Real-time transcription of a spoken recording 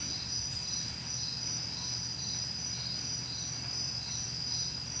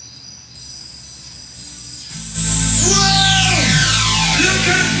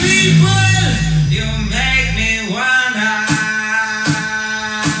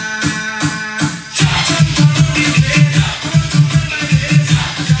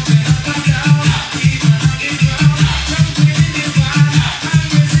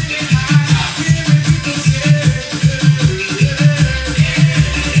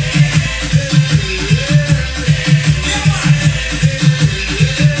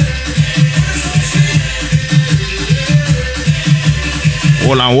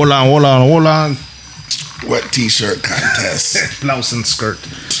Hold on. What t-shirt contest? Blouse and skirt.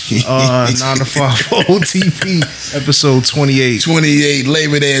 9 to 5 OTP episode 28. 28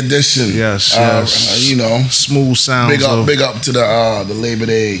 Labor Day edition. Yes. You know, smooth sounds. Big up to the Labor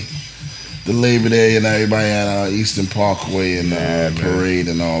Day. The Labor Day and everybody at Eastern Parkway and parade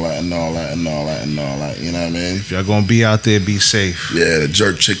and all that. You know what I mean? If y'all gonna be out there, be safe. Yeah, the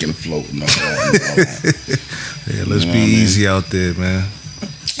jerk chicken float and all that. Yeah, let's be easy out there, man.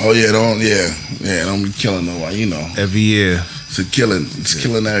 Oh yeah, don't be killing nobody. You know, every year it's killing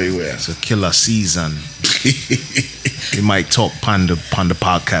everywhere. It's a killer season. We might talk panda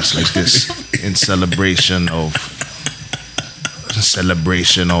podcast like this in celebration of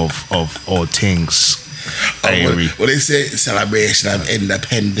all things. What they say, celebration of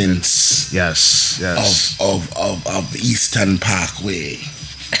independence. Yes. Of Eastern Parkway.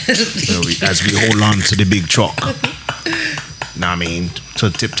 As we hold on to the big truck. Nah, I mean, to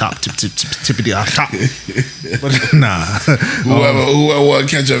tippity top. But nah. Whoever want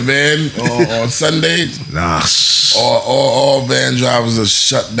to catch a van on Sunday, nah. All van drivers are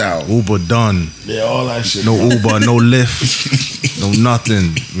shut down. Uber done. Yeah, all that shit. No Uber, no Lyft, no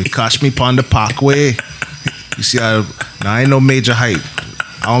nothing. We catch me on the Parkway. You see, I ain't no major hype.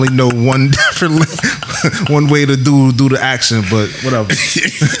 I only know one way to do the action, but whatever.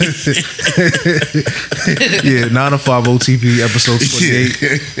 Yeah, 9 to 5 OTP episode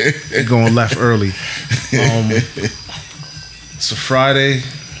 28. We're going left early. It's a Friday.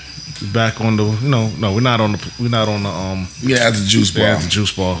 We're back on the we're not on the yeah, at the juice bar. At the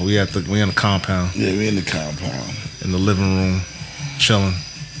juice bar. We in the compound. Yeah, we in the compound. In the living room, chilling.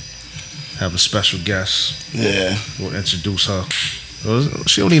 Have a special guest. Yeah. We'll introduce her.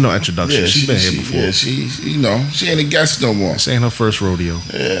 She don't need no introduction. Yeah, She's been here before. Yeah, she ain't a guest no more. This ain't her first rodeo.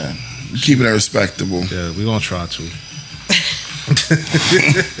 Yeah, keeping it respectable. Yeah, we gonna try to.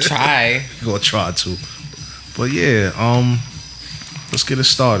 Try. We gonna try to. But yeah, let's get it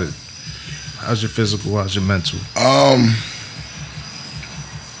started. How's your physical? How's your mental?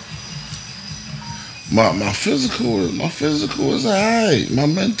 My physical is alright. My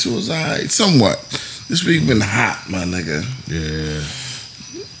mental is alright. Somewhat. This week been hot, my nigga. Yeah.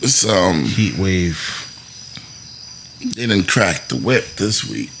 It's heat wave. They done cracked the whip this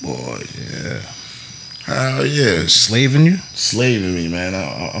week, boy. Yeah. Hell yeah. Slaving you? Slaving me, man.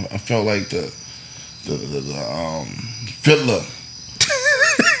 I felt like the Fiddler.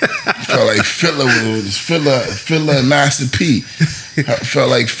 Felt like Fiddler was Fiddler and Master P. I felt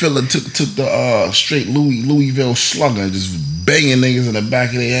like Fiddler took the straight Louisville slugger and just banging niggas in the back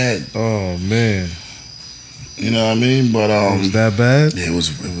of their head. Oh man. You know what I mean? But was that bad? Yeah, it was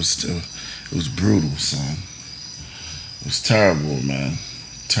brutal, son. It was terrible, man.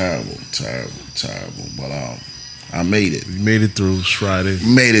 Terrible. But I made it. You made it through. It's Friday.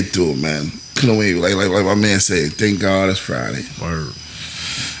 Made it through, man. Couldn't wait. Like my man said, thank God it's Friday. Word.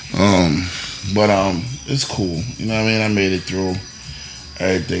 But it's cool. You know what I mean? I made it through.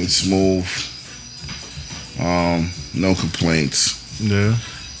 Everything smooth. No complaints. Yeah.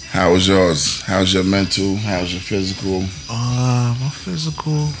 How was yours? How's your mental? How's your physical? My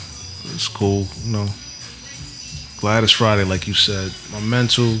physical is cool. Glad it's Friday, like you said. My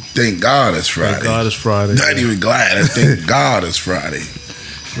mental. Thank God it's Friday. Thank God it's Friday. Not even glad. I thank God it's Friday.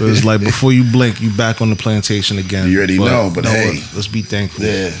 It's like before you blink, you back on the plantation again. You already know, but hey, let's be thankful.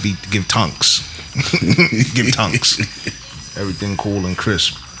 Yeah. Give tongues. Give tongues. Everything cool and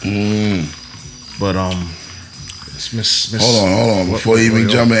crisp. But Miss. Hold on. Before you even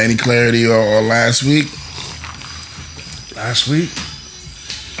jump in, any clarity or last week? Last week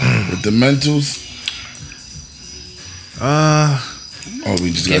with the mentals.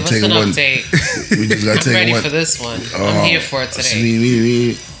 We just gotta take one. Update. We just gotta take ready one. for this one. I'm here for it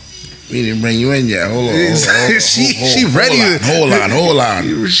today. We didn't bring you in yet. Hold on. She ready. Hold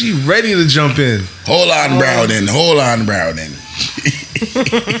on. She ready to jump in. Hold on, Browning.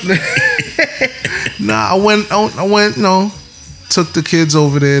 Nah, I went. Took the kids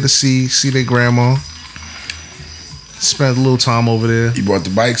over there to see their grandma. Spent a little time over there. You brought the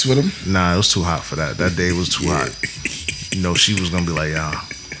bikes with them? Nah, it was too hot for that. That day was too hot. She was gonna be like,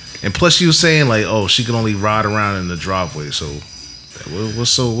 and plus she was saying like, oh, she could only ride around in the driveway. So,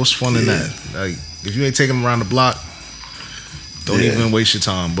 what's fun in that? Like, if you ain't taking them around the block, don't even waste your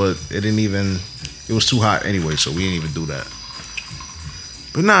time. But it was too hot anyway, so we didn't even do that.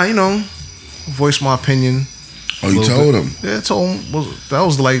 But nah, voice my opinion. Oh, you told him? Yeah, I told him. That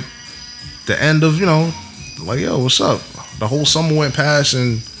was like the end of, like, yo, what's up? The whole summer went past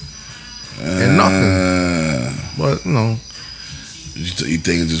and nothing. But, You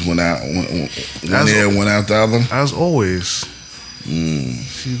think it just went out, went out the other? As always.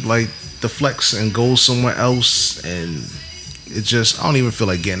 She like deflects and goes somewhere else, and it just I don't even feel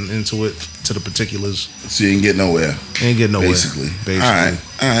like getting into it to the particulars. So you ain't get nowhere. Ain't get nowhere. Basically. All right.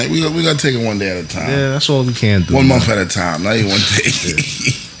 We gotta take it one day at a time. Yeah, that's all we can do. 1 month at a time, not even one day.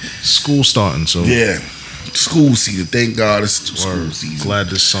 School starting, so yeah. School season. Thank God it's school season. Glad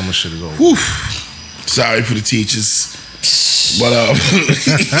this summer shit is over. Whew. Sorry for the teachers. But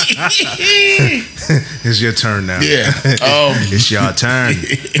it's your turn now. Yeah. It's your turn.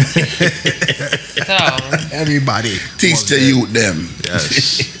 So Everybody. Teach the youth them.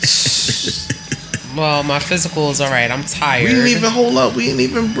 Yes. well, my physical is alright. I'm tired. We didn't even hold up. We didn't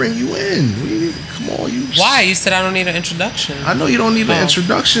even bring you in. Come on, you. Why? You said I don't need an introduction. I know you don't need an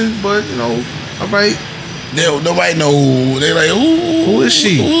introduction, but you know, all right. Nobody know who. They like Who is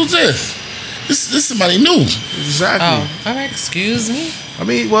she? Who's this? This somebody new. Exactly. Oh, all right. Excuse me. I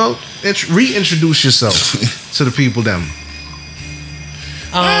mean, well, reintroduce yourself to the people. Them.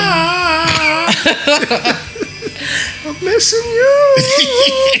 I'm missing you.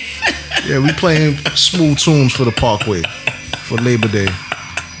 Yeah, we playing smooth tunes for the Parkway for Labor Day.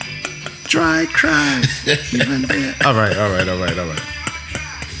 Dry cry. Even there. All right.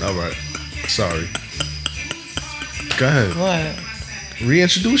 Sorry. Go ahead. What?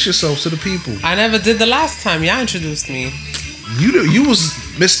 Reintroduce yourself to the people. I never did the last time. Y'all introduced me. You was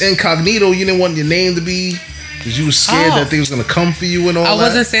Miss Incognito. You didn't want your name to be because you was scared that they was gonna come for you and all that. I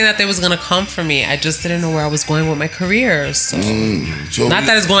wasn't saying that they was gonna come for me. I just didn't know where I was going with my career. So, not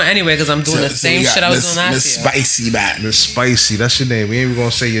that it's going anyway because I'm doing the same shit I was doing last Miss year. Spicy back. Miss Spicy, that's your name. We ain't even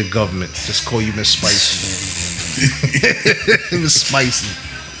gonna say your government. Just call you Miss Spicy. Miss Spicy.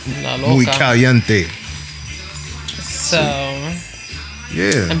 La Muy loca. caliente. So,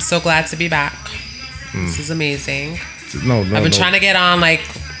 Yeah. I'm so glad to be back. This is amazing. No. I've been trying to get on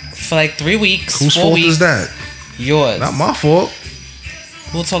for 3 weeks. Whose 4 fault weeks. is that? Yours. Not my fault.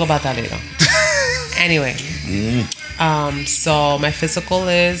 We'll talk about that later. Anyway, so my physical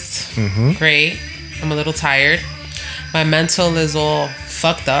is great. I'm a little tired. My mental is all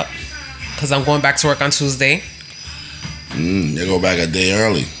fucked up because I'm going back to work on Tuesday. They go back a day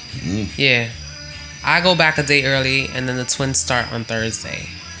early. Yeah, I go back a day early, and then the twins start on Thursday.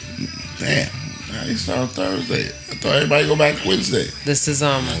 Damn. They start on Thursday. I thought everybody go back Wednesday. This is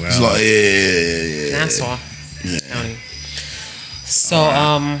It's like, yeah. Nassau Yeah. County. So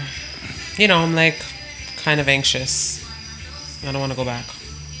I'm kind of anxious. I don't want to go back.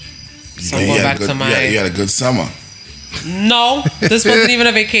 So I'm going back to my. You had a good summer. No, this wasn't even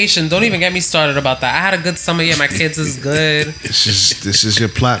a vacation. Don't even get me started about that. I had a good summer. Yeah, my kids is good. This is your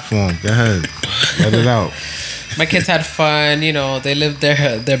platform. Go ahead. Let it out. My kids had fun. You know, they lived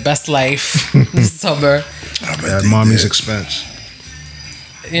their best life this summer. At mommy's expense.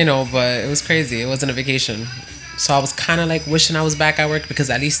 You know, but it was crazy. It wasn't a vacation. So I was kind of wishing I was back at work because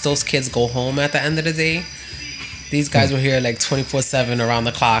at least those kids go home at the end of the day. These guys were here 24/7 around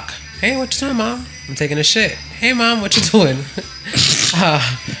the clock. Hey, what you doing, Mom? I'm taking a shit. Hey, Mom, what you doing? How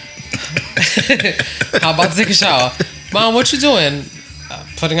about to take a shower? Mom, what you doing?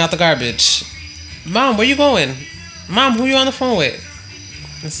 Putting out the garbage. Mom, where you going? Mom, who you on the phone with?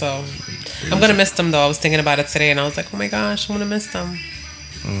 And so I'm going to miss them, though. I was thinking about it today, and I was like, oh, my gosh, I'm going to miss them.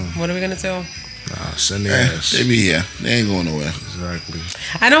 What are we going to do? Send their ass. They be here. They ain't going nowhere. Exactly.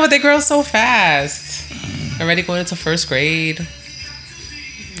 I know, but they grow so fast. Already going into first grade.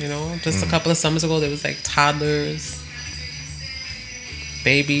 You know, just a couple of summers ago, they was toddlers,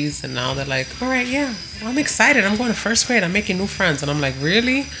 babies, and now they're all right, yeah, I'm excited. I'm going to first grade. I'm making new friends. And I'm like,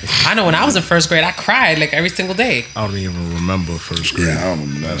 really? I know when I was in first grade, I cried every single day. I don't even remember first grade. Yeah, I don't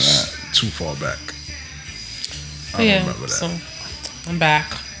remember That's that. too far back. I But don't yeah, remember that. so I'm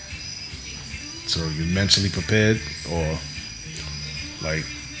back. So you're mentally prepared, or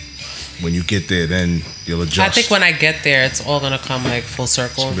when you get there, then you'll adjust. I think when I get there, it's all gonna come full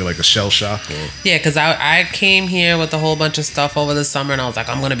circle. It's gonna be like a shell shock, or Yeah, because I came here with a whole bunch of stuff over the summer, and I was like,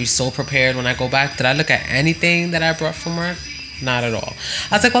 I'm going to be so prepared when I go back. Did I look at anything that I brought from work? Not at all.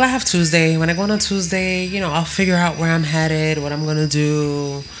 I was like, well, I have Tuesday. When I go on Tuesday, I'll figure out where I'm headed, what I'm going to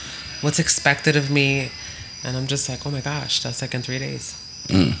do, what's expected of me. And I'm just like, oh my gosh, that's in 3 days.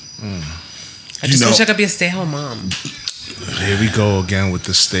 I just wish I could be a stay-at-home mom. here we go again with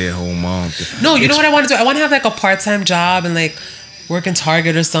the stay-at-home mom. No, you know what I want to do? I want to have a part-time job and work in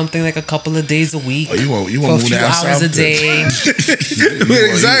Target or something a couple of days a week. Oh, you want for a few hours a day.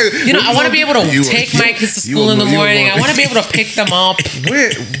 Exactly. I want to be able to take my kids to school in the morning. I want to be able to pick them up.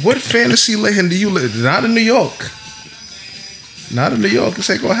 What fantasy land do you live? Not in New York. Not in New York. This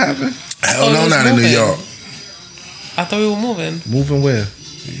ain't gonna happen. Hell no, not in New York. I thought we were moving. Moving where?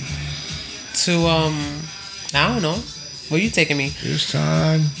 To I don't know. Where you taking me? This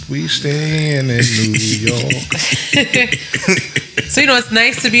time we staying in New York. So, it's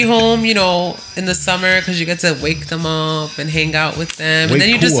nice to be home, in the summer because you get to wake them up and hang out with them. Wake and then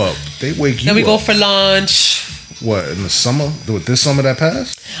you just up. They wake you Then we up. go for lunch. What, in the summer? With this summer that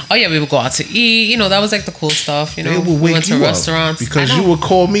passed? Oh, yeah, we would go out to eat. That was like the cool stuff, They would We wake went to you restaurants. up because I know. you would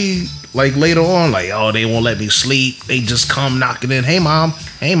call me like later on, like, oh, they won't let me sleep. They just come knocking in. Hey, mom.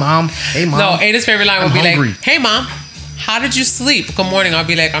 Hey, mom. Hey, mom. No, Ada's favorite line would I'm be hungry. like, hey, Mom, how did you sleep? Good morning. I'll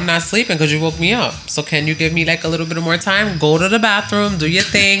be like, I'm not sleeping because you woke me up. So can you give me like a little bit of more time? Go to the bathroom, do your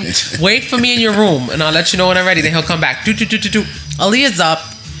thing, wait for me in your room, and I'll let you know when I'm ready. Then he'll come back. Do. Aaliyah's up.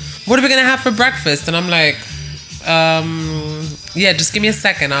 What are we going to have for breakfast? And I'm like, yeah, just give me a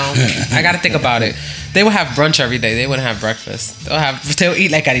second. I got to think about it. They will have brunch every day. They wouldn't have breakfast. They'll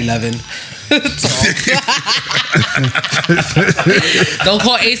eat like at 11. Don't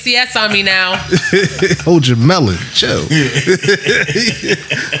call ACS on me now. Hold your melon. Chill.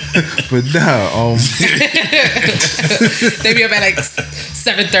 But nah, They be up at like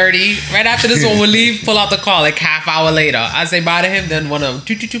 7:30. Right after this one, we'll leave, pull out the call like half hour later. I say bye to him, then one of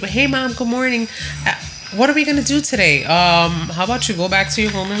them, hey, Mom, good morning. What are we going to do today? How about you go back to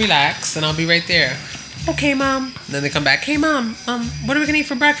your room and relax, and I'll be right there. Okay, Mom. Then they come back. Hey, Mom, what are we going to eat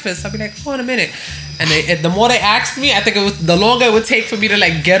for breakfast? I'll be like, in a minute. And the more they asked me, I think the longer it would take for me to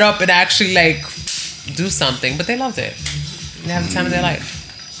like get up and actually like do something. But they loved it. They have the time of their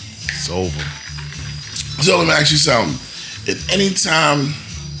life. it's over. So let me ask you something. At any time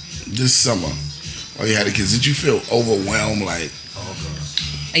this summer, while you had the kids, did you feel overwhelmed? Like,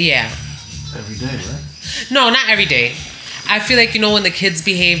 Yeah. Every day, right? No, not every day. I feel like, when the kids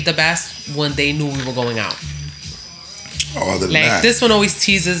behaved the best when they knew we were going out. other than Like, that, this one always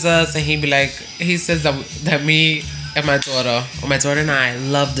teases us, and he says that me and my daughter and I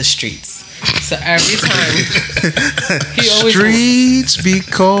love the streets. So every time, he always... Streets be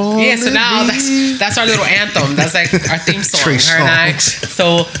calling. Yeah, so now me. that's our little anthem. That's like our theme song, Trey her and I. songs.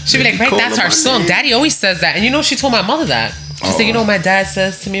 So she'd be like, right, that's calling our my song. name. Daddy always says that. And she told my mother that. She said, my dad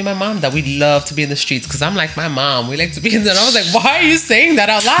says to me and my mom that we love to be in the streets because I'm like my mom. We like to be in the... And I was like, why are you saying that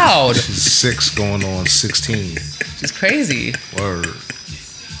out loud? She's 6 going on 16. She's crazy. Word.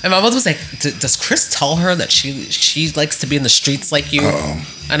 And my mother was like, does Chris tell her that she likes to be in the streets like you?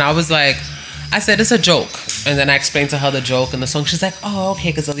 And I was like... I said, it's a joke. And then I explained to her the joke and the song. She's like, oh, okay.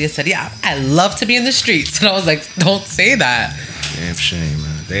 Because Aaliyah said, yeah, I love to be in the streets. And I was like, don't say that. Damn shame,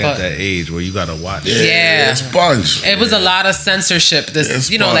 man. They at that age where you gotta watch. Yeah. sponge. It was a lot of censorship. This,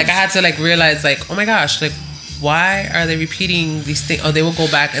 like I had to like realize like, oh my gosh, like why are they repeating these things? Oh, they will go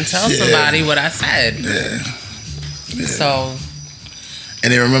back and tell somebody what I said. Yeah. So.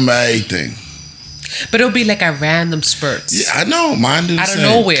 And they remember everything. But it'll be like at random spurts. Yeah, I know. Mine do the Out of same.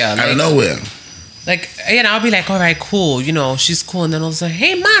 nowhere, Out like- of nowhere. Like, I'll be like, all right, cool. She's cool. And then I'll say,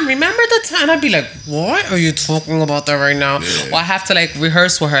 hey, Mom, remember the time? I'd be like, what are you talking about that right now? Yeah. Or I have to, like,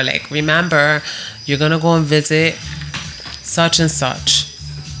 rehearse with her. Like, remember, you're going to go and visit such and such.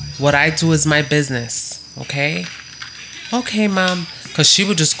 What I do is my business. Okay? Okay, Mom. Because she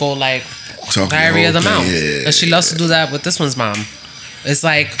would just go, like, Talking diarrhea of the the whole mouth. thing, yeah. And she loves to do that with this one's mom. It's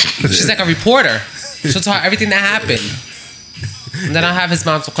like, she's like a reporter. She'll tell her everything that happened. And then I'll have his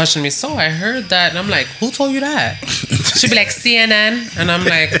mom question me, so I heard that. And I'm like, who told you that? She'll be like, CNN. And I'm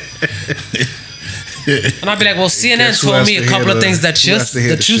like, and I'll be like, well, CNN Guess who told has me to a hear couple of the- things that who has to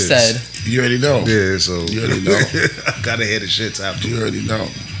hear the you shits? said. You already know. Yeah, so You already know. I gotta hear the shits after. You already know.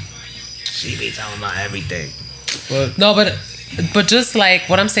 She be telling about everything. No, but just like,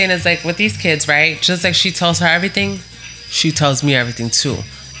 what I'm saying is like with these kids, right? Just like she tells her everything, she tells me everything too.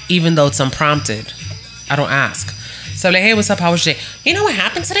 Even though it's unprompted. I don't ask. So I'm like, hey, what's up? How was your day? You know what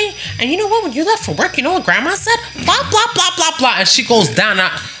happened today? And you know what? When you left for work, you know what grandma said? Blah, blah, blah, blah, blah. And she goes down.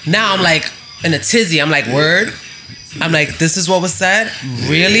 Now I'm like in a tizzy. I'm like, word? I'm like, this is what was said?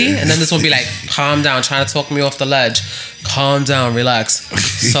 Really? And then this will be like, calm down, trying to talk me off the ledge. Calm down, relax.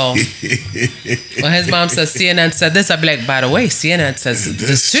 So when his mom says CNN said this, I'd be like, by the way, CNN says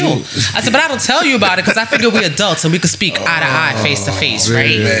this too. true. I said, but I don't tell you about it because I figure we adults and we could speak eye to eye, face to face,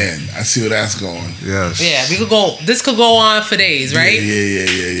 right? Man, I see where that's going. Yes. Yeah, we could go. This could go on for days, right?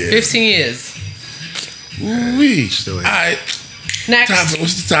 Yeah. 15 years. Ooh-wee. Still All here. right. Next.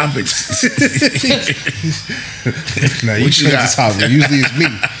 What's the topic? Now you What you change got? the topic. Usually it's me.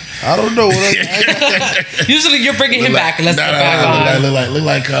 I don't know. Usually you're bringing him back and let's get back on. Look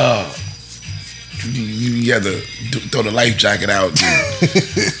like you have to throw the life jacket out.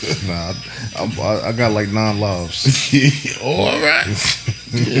 Nah, I got like 9 lives. All right.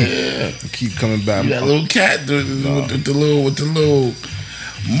 Yeah. I keep coming back. You got a little cat with the little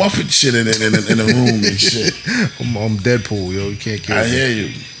Muffet shit in the room and shit. I'm Deadpool, yo. You can't kill I me. hear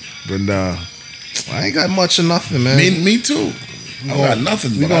you. But I ain't got much of nothing, man. Me too. I got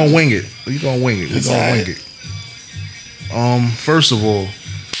nothing. We gonna wing it. We gonna wing it. We It's gonna alright. wing it. First of all,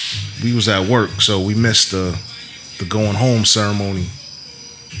 we was at work, so we missed the going home ceremony.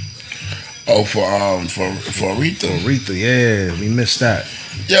 Oh, for Aretha. Aretha, yeah, we missed that.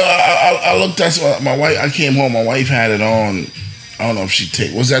 Yeah, I looked at my wife. I came home. My wife had it on. I don't know if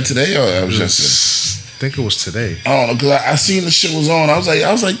she was that today or it was just. I think it was today. I don't know because I seen the shit was on. I was like,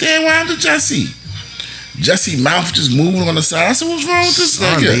 damn, what happened to Jesse? Jesse mouth just moving on the side. I said, what's wrong with this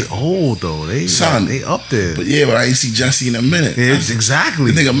Son, nigga? they old though. They up there. But I ain't see Jesse in a minute. Yeah,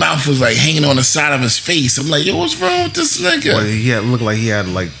 exactly. The nigga mouth was like hanging on the side of his face. I'm like, yo, what's wrong with this nigga? Well, he had looked like he had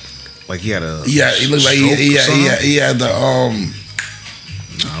like he had a Yeah, he looked like he had the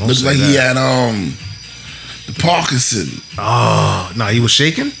looked like he had the Parkinson. Oh, no, he was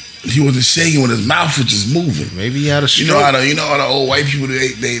shaking. He wasn't shaking when his mouth was just moving. Maybe he had a You stroke. know how the old white people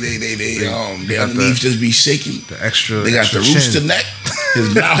they underneath just be shaking. The extra. They got extra the chin. rooster neck.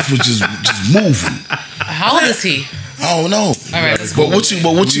 His mouth was just moving. How old is he? I don't know. All right, let's But what you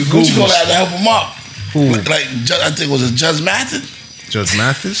gonna have to help him up? Who? Like I think it was Judge Mathis Judge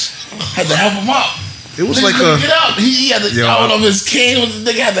Mathis. had to help him up. It was Nigga like couldn't a. get up. He had to. Yo, I don't know if his cane was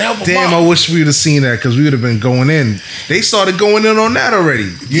the nigga had to help him Damn, up. I wish we would have seen that because we would have been going in. They started going in on that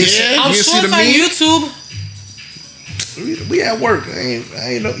already. You I'm didn't sure it's on YouTube. We at work. I ain't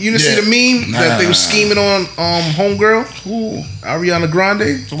know. You didn't see Yeah. the meme that they were scheming on homegirl Ooh. Ariana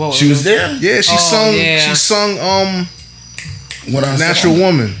Grande. Whoa, She was there. Yeah, she yeah. sung What I Natural saw.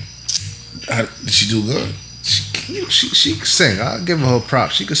 Woman. Did she do good? She could sing. I'll give her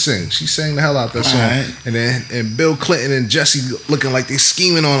props. She could sing. She sang the hell out that song. Alright. And then Bill Clinton and Jesse looking like they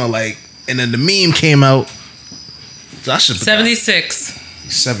scheming on her like. And then the meme came out. So I should 76.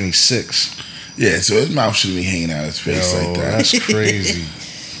 76. Yeah, so his mouth shouldn't be hanging out his face like that. That's crazy.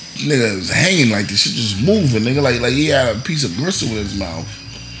 Nigga was hanging like this shit just moving. Nigga like he had a piece of gristle in his mouth.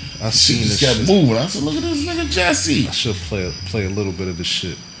 I Shit seen this just kept shit. moving. I said, look at this nigga Jesse. I should play a little bit of this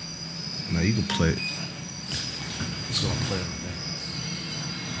shit. Now you can play it. Let's go and play it.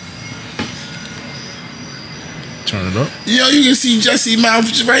 Turn it up. Yo, you can see Jesse mouth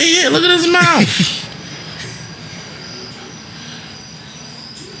just right here. Look at his mouth.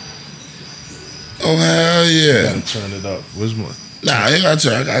 Oh hell yeah! Gotta turn it up. Where's my? Nah, you got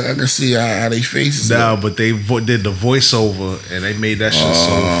to. I can see how they faces. Nah, look. but they did the voiceover and they made that shit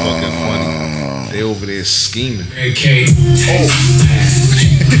so fucking funny. They over there scheming. Okay.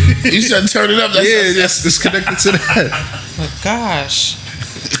 You said turn it up. That's It's connected to that. Oh gosh.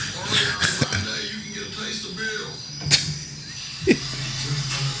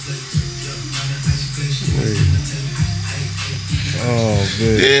 Oh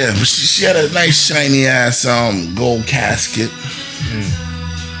man. yeah. But she had a nice shiny ass gold casket. Well,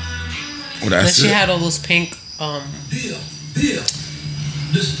 And that's she it. had all those pink. Bill,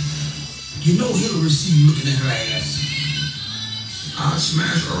 listen. You know Hillary see you looking at her ass. I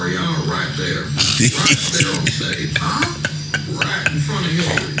smashed Ariana right there. Right there on stage. Huh? Right in front of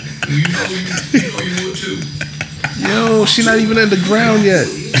Hillary. You know you would too. Yo, she not even in the ground yet.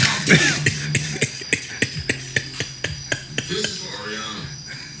 This is for Ariana.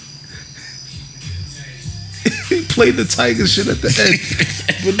 He played the tiger shit at the end.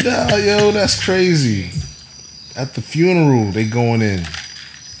 But nah, yo, that's crazy. At the funeral, they going in.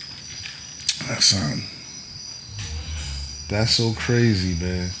 That's so crazy,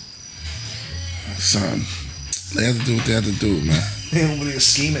 man. Son, they have to do what they have to do, man. They over there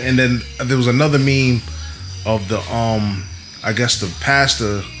scheming. And then there was another meme of the I guess the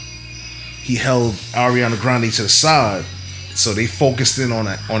pastor, he held Ariana Grande to the side, so they focused in on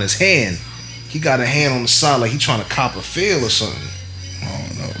his hand. He got a hand on the side like he trying to cop a feel or something. I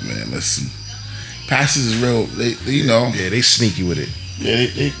don't know, man. Listen, pastors is real. They you know, Yeah, they sneaky with it. yeah,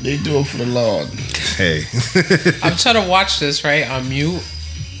 they do it for the Lord. Hey. I'm trying to watch this right on mute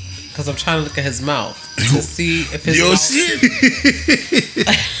because I'm trying to look at his mouth to see if his You don't mouth. see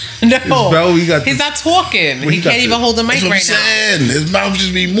it? No, mouth, he got he's the- not talking. Well, he he got can't the- even hold the mic That's what I'm right now. saying. His mouth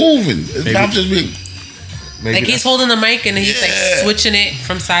just be moving. His Maybe- mouth just be. Maybe Like he's holding the mic and he's Yeah. like switching it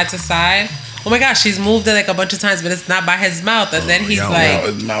from side to side. Oh my gosh, he's moved it like a bunch of times, but it's not by his mouth. And then he's yeah, like,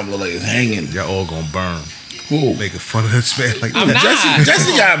 His mouth look like it's hanging. y'all all gonna burn. Who? Making fun of this man like I'm that. not.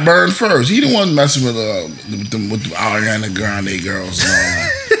 Jesse got burned first. He the one messing with the Ariana Grande girls and all that.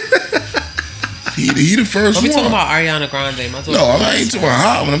 he the first Are we one. talking about Ariana Grande? No, I ain't talking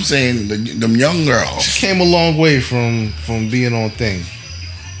about her, but I'm saying them young girls. Came a long way from being on thing.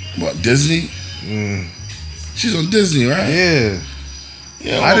 What, Disney? She's on Disney, right? Yeah.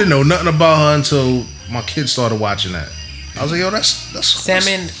 Yeah, I didn't know nothing about her until my kids started watching that. I was like, yo, that's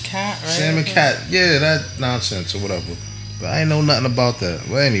Salmon Cat, right? Salmon Cat. Yeah, that nonsense or whatever. But I ain't know nothing about that.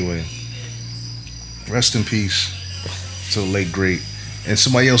 But anyway, rest in peace to the late great. And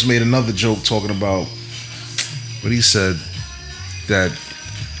somebody else made another joke talking about what he said, that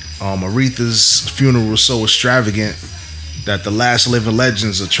Aretha's funeral was so extravagant that the last living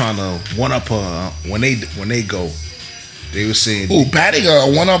legends are trying to one up her when they go. They were saying, "Ooh, Patty got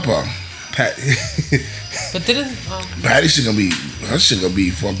a one up her." But didn't Patty should gonna be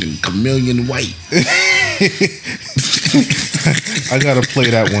fucking chameleon white. I gotta play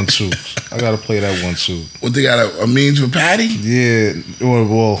that one too. What they got a means with Patty? Yeah,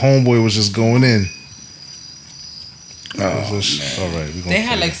 well, homeboy was just going in. Oh, all right, we gonna they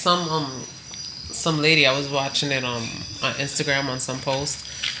had play like some lady, I was watching it on Instagram on some post.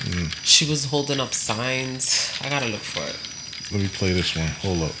 She was holding up signs. I gotta look for it. Let me play this one.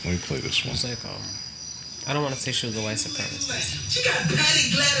 Hold up. Let me play this It one. was like I don't want to say she was a white supremacist. She got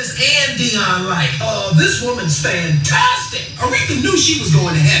Patty, Gladys, and Dion like, oh, this woman's fantastic. Aretha knew she was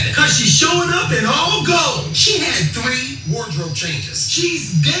going to heaven because she's showing up in all gold. She had 3 wardrobe changes.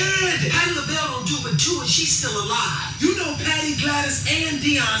 She's dead. Patti LaBelle don't do but 2 and she's still alive. You know Patty, Gladys, and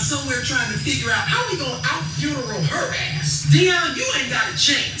Dion somewhere trying to figure out how we gonna out-funeral her ass. Dion, you ain't got a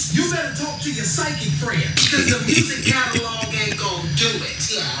chance. You better talk to your psychic friend because the music catalog ain't gonna do it.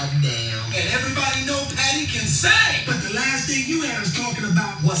 God damn. And everybody know Patty can sing, but the last thing you had us talking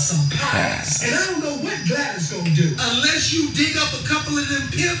about was some pies. And I don't know what Gladys gonna do. Unless you dig up a couple of them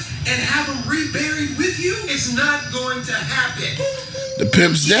pimps and have them reburied with you, it's not going to happen. The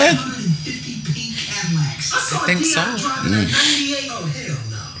pimp's dead. 150 pink Cadillacs. I saw think Dion so. driving a 98. Oh, hell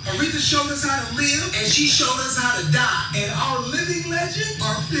no. Aretha showed us how to live, and she showed us how to die. And our living legends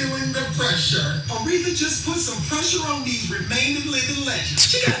are feeling the pressure. Aretha just put some pressure on these remaining living legends.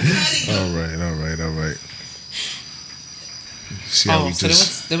 She got Patty. All right. See how we So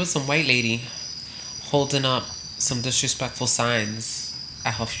just there was some white lady holding up some disrespectful signs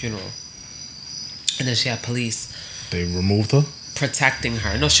at her funeral, and then she had police they removed her. protecting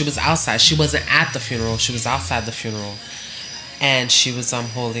her. No, she was outside. She wasn't at the funeral. She was outside the funeral, and she was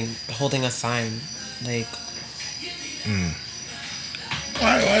holding a sign like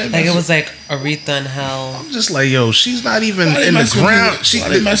Why like it was like Aretha in hell. I'm just like, yo, she's not even Why they in the mess with ground. her? She Why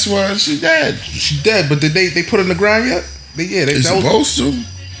they mess with her? She dead. She dead, but did they put her in the ground yet? They They supposed to.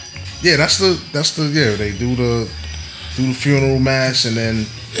 that's the they do the funeral mass and then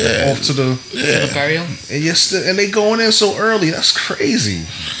off to the The burial. and they going in so early. That's crazy.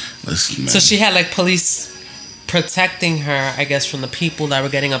 Listen, man. So she had like police protecting her, I guess, from the people that were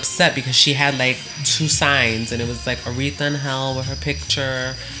getting upset because she had like 2 signs, and it was like Aretha in hell with her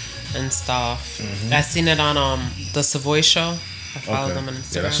picture and stuff. I seen it on the Savoy Show. I followed them on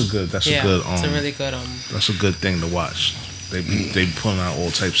Instagram. Yeah, that's a good. That's Yeah, a good. it's a really good That's a good thing to watch. They be pulling out all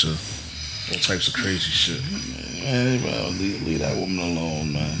types of crazy shit. Man, well, leave that woman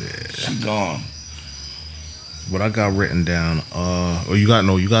alone, man. She gone. What I got written down. You got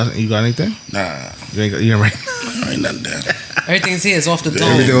anything? Nah, You ain't right. ain't nothing down. Everything's here. It's off the dome.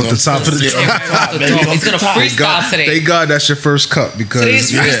 Everything off the top of the Yeah, right off the dome. He's gonna freestyle today. Thank God that's your first cut because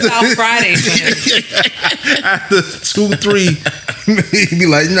Today's Freestyle Friday for him. after 2-3, he'd be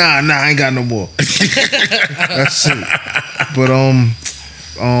like, nah, I ain't got no more. That's it. But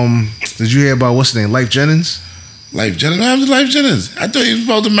did you hear about what's his name, Life Jennings? Life Jennings. What happened to Life Jennings? I thought he was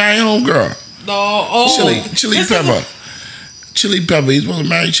supposed to marry homegirl. No, Chili Pepper. Chili Pepper. He's supposed to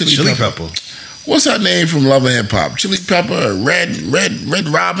marry Chili Pepper. What's her name from Love and Hip Hop? Chili Pepper, Red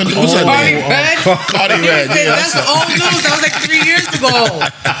Robin. What's her Cardi name? Red? Cardi Red. Yeah, That's old news. That was like 3 years ago.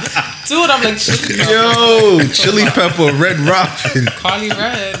 Dude, I'm like, Yo, Chili Pepper, Red Robin. Cardi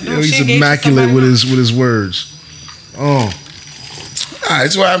Red. No, Yo, she he's engaged to immaculate somebody with his words. Oh,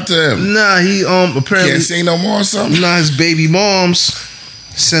 Alright, so what happened to him? nah, he apparently Can't sing no more or something? nah, his baby moms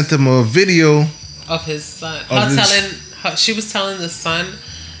sent him a video. of his son. She was telling the son,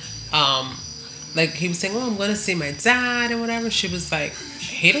 like he was saying, "Oh, I'm gonna see my dad and whatever." She was like,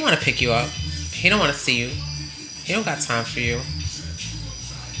 "He don't want to pick you up. He don't want to see you. He don't got time for you."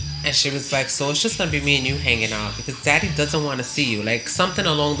 And she was like, "So it's just gonna be me and you hanging out because Daddy doesn't want to see you." Like something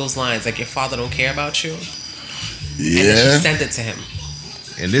along those lines, like your father don't care about you. And then Yeah. she sent it to him.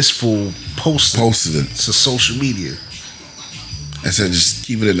 And this fool posted Posted it. to social media. I said just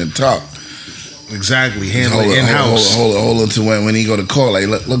keep it in the talk. Exactly, handle it in house. Hold on to when he go to court. Like,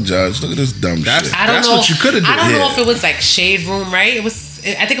 look, Judge, look at this dumb That's- shit. I don't That's know. what you coulda did. I don't know Yeah. if it was like Shade Room, right? It was.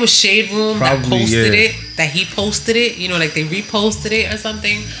 I think it was Shade Room that Probably, posted yeah. it. That he posted it. You know, like they reposted it or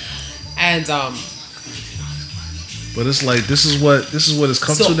something. And But it's like this is what it's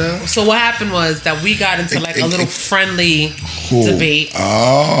come to now. So what happened was that we got into like a little friendly debate.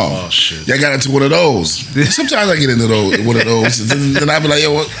 Oh shit! Yeah, I got into one of those. Sometimes I get into one of those, and then I be like,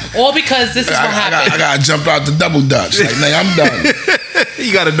 yo, what? All because this is what happened. I gotta jump out the double dutch. Like, man, I'm done.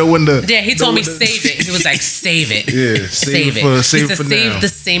 You gotta know when to. Yeah, he told me save it. He was like, save it. Yeah, save it. He said save the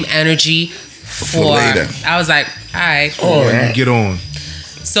same energy for later. I was like, all right. Get on.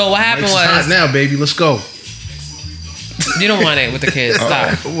 So what happened It's was hot now, baby. Let's go. You don't want it with the kids.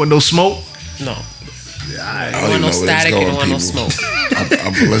 Stop. Want no smoke? No. I You don't want no static. You don't want no smoke.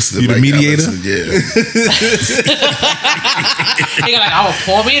 I'm listening. You the mediator? Yeah. You're like, I will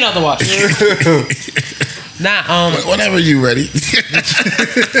pour me another one. Whenever you ready.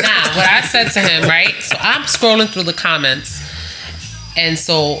 What I said to him, right? So I'm scrolling through the comments, and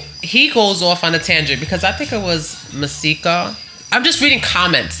so he goes off on a tangent because I think it was Masika. I'm just reading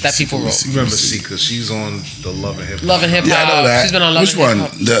comments that people wrote. You remember Sika? She's on the Love and Hip Hop. Love and Hip Hop. Yeah, I know that. She's been on Love Which and one? Hip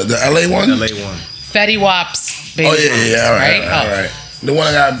Hop. The LA one? LA one. Fetty Wap's baby. Oh yeah. All right. right? All right. The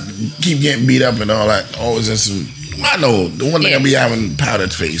one that keep getting beat up and all that. Always in some. I know the one that be having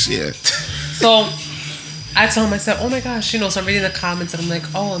powdered face. Yeah. So I told him, I said, oh my gosh, so I'm reading the comments and I'm like,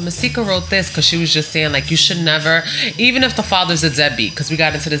 oh, and Masika wrote this because she was just saying, like, you should never, even if the father's a deadbeat, because we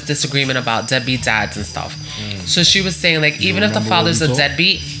got into this disagreement about deadbeat dads and stuff. So she was saying, like, even if the father's a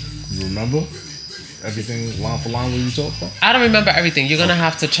deadbeat. You remember everything line for line what you talked about? I don't remember everything. You're going to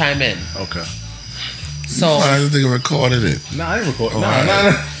have to chime in. Okay. So. I didn't think I recorded it. Nah, I didn't record.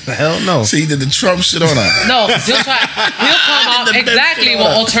 Nah. The hell no. See, he did the Trump shit on her. No, he'll come out exactly with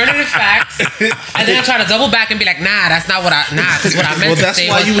alternative facts, and then he'll try to double back and be like, "Nah, that's not what because what I meant to say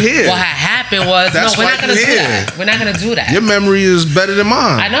was you here. what had happened was That's no, we're why not gonna you do here. that. We're not gonna do that. Your memory is better than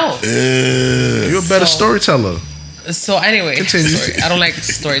mine. I know. You're a better storyteller. So anyway, Continue. sorry, I don't like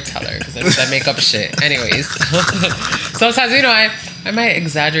storyteller because I make up shit. Anyways, sometimes I might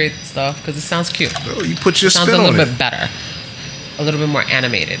exaggerate stuff because it sounds cute. Bro, you put your Sounds spin a on little it. bit better, a little bit more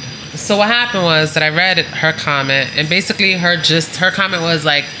animated. So what happened was that I read her comment, and basically her comment was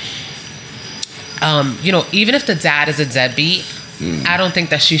like, even if the dad is a deadbeat, I don't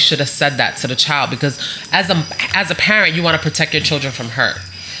think that she should have said that to the child because as a parent, you want to protect your children from hurt.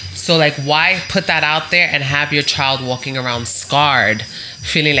 So like, why put that out there and have your child walking around scarred,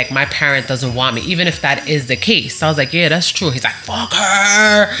 feeling like my parent doesn't want me, even if that is the case? So I was like, yeah, that's true. He's like, fuck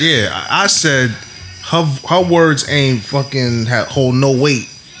her. Yeah, I said her words ain't fucking hold no weight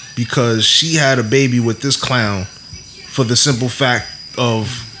because she had a baby with this clown for the simple fact of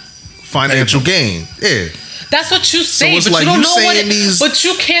financial gain. Yeah. That's what you say, So but like you don't you know what saying it. But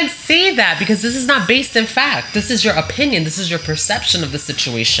you can't say that because this is not based in fact. This is your opinion. This is your perception of the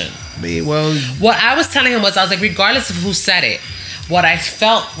situation. Well, What I was telling him was, I was like, regardless of who said it, what I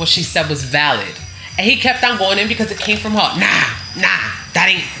felt what she said was valid, and he kept on going in because it came from her. Nah,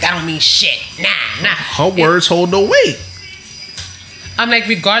 that don't mean shit. Nah. her words hold no weight. I'm like,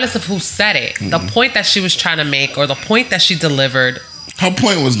 regardless of who said it, the point that she was trying to make or the point that she delivered. Her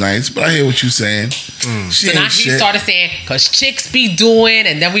point was nice, but I hear what you're saying. She So now ain't he shit. started saying, because chicks be doing,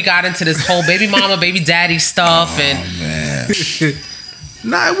 and then we got into this whole baby mama, baby daddy stuff, and Man.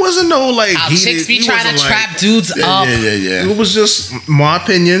 Nah, it wasn't no like how heated- chicks be he trying to wasn't trap dudes up. Yeah. It was just my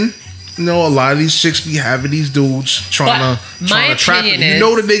opinion. A lot of these chicks be having these dudes trying But to my trap opinion them. You is-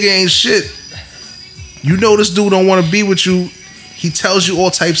 know the nigga ain't shit. You know this dude don't want to be with you. He tells you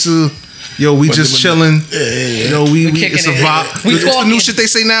all types of, we But just the- chilling. Yeah. We kicking it's a it. vibe. We It's the new talking. shit they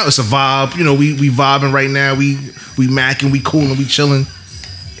say now. It's a vibe. We vibing right now. We macking. We cooling. We chilling.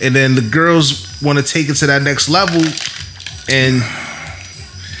 And then the girls want to take it to that next level. And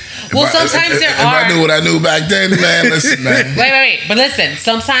Well, sometimes there if are. I knew what I knew back then, man, listen, man. Wait. But listen,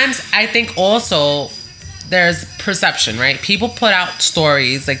 sometimes I think also there's perception, right? People put out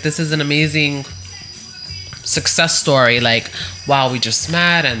stories like this is an amazing success story. Like, wow, we just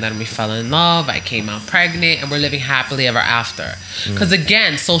met and then we fell in love. I came out pregnant and we're living happily ever after. Because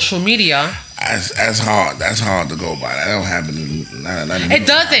again, social media. That's hard. That's hard to go by. That don't happen. It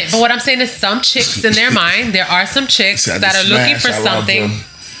doesn't. But what I'm saying is some chicks in their mind, there are some chicks See, I that just are looking smashed. for I loved something.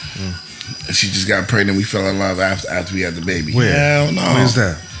 her. She just got pregnant. We fell in love after we had the baby. where? Hell no. Where's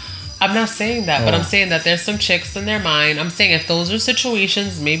that? I'm not saying that, but I'm saying that there's some chicks in their mind. I'm saying if those are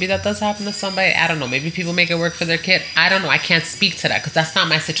situations, maybe that does happen to somebody. I don't know. Maybe people make it work for their kid. I don't know. I can't speak to that because that's not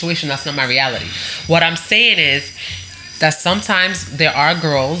my situation. That's not my reality. What I'm saying is that sometimes there are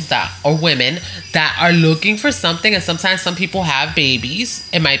girls or women that are looking for something, and sometimes some people have babies.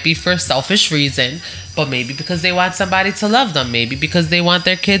 It might be for a selfish reason, but maybe because they want somebody to love them. Maybe because they want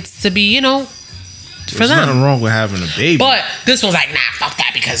their kids to be, for There's them. nothing wrong with having a baby. But this one's like, nah, fuck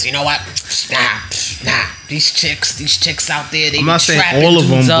that, because you know what? Nah, nah, these chicks out there, they I'm be not saying trapping all of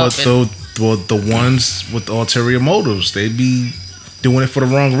them, dudes but up and- the ones with ulterior motives, they be doing it for the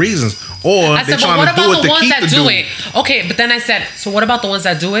wrong reasons, or I they're said, but trying what to do about it the to ones keep that the do dude. it? Okay, but then I said, so what about the ones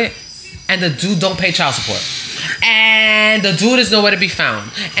that do it and the dude don't pay child support? And the dude is nowhere to be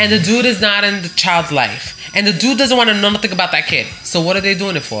found. And the dude is not in the child's life. And the dude doesn't want to know nothing about that kid. So what are they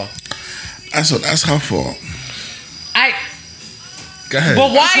doing it for? That's her fault. Go ahead. But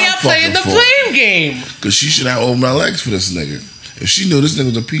why That's her y'all playing the fucking fault. blame game? Cause she should have opened my legs for this nigga. If she knew this nigga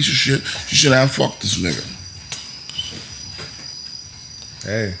was a piece of shit, she should have fucked this nigga.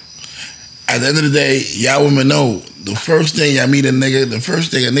 Hey, At the end of the day, y'all women know the first thing y'all meet a nigga, the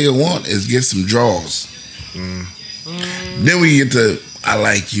first thing a nigga want is get some draws. Then we get to I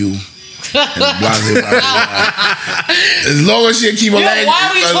like you. And blah, blah, blah, blah. As long as she keep her Yo, legs,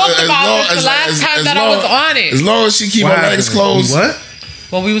 why we talked about this the last time that I was on it? As long as she keep what her legs happened? closed, What?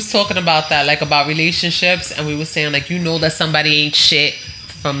 Well, we was talking about that, like about relationships, and we was saying like, you know that somebody ain't shit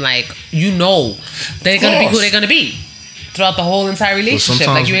from like, you know they're gonna be who they're gonna be throughout the whole entire But relationship.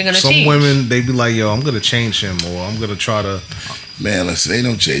 sometimes Like you ain't gonna some change. women, they be like, yo, I'm gonna change him, or I'm gonna try to. man, listen, ain't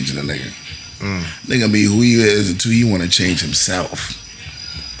no changing a nigga. Nigga be who he is until he want to change himself.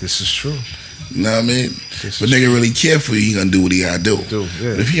 This is true. You know what I mean? This But is nigga really care for you, he gonna do what he gotta do.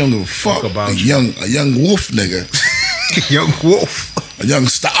 yeah. But if he don't give a fuck, about a you. young wolf nigga, Young wolf. a young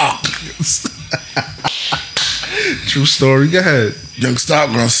stock, True story. Go ahead. young stock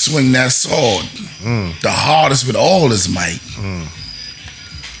gonna swing that sword, the hardest with all his might.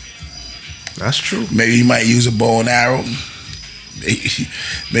 That's true. Maybe he might use a bow and arrow.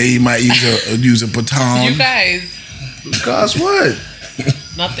 Maybe he might use a baton. You guys, Guys, what?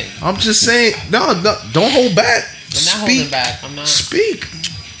 nothing. I'm just saying. No, don't hold back. I'm not holding back. I'm not.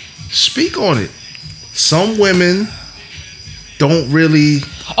 Speak on it. Some women don't really.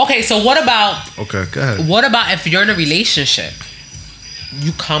 Okay, so what about Okay, go ahead. if you're in a relationship,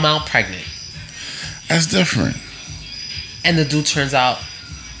 you come out pregnant, That's different. and the dude turns out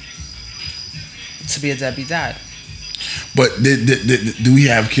to be a deadbeat dad? But do we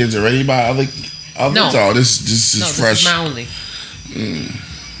have kids already by others? No. Oh, this is No, fresh. this is my only.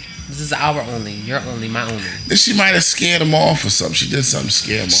 This is our only. Your only. My only. Then she might have scared him off or something. She did something to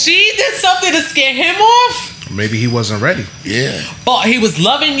scare him off. She did something to scare him off. Maybe he wasn't ready. Yeah. But he was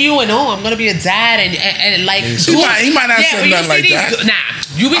loving you, and I'm gonna be a dad, and like He dudes- might not say but you nothing see like these that.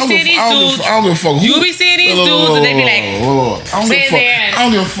 Nah, you be seeing these I don't dudes. give a fuck who. You be seeing these dudes, and they be like, I don't give a sitting fuck. there and- I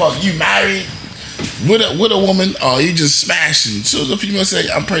don't give a fuck. You married with a woman, or you just smashing. So the female say,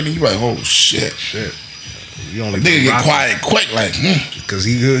 "I'm pregnant," you like, "Oh shit." Shit. You only Nigga get quiet quick, like because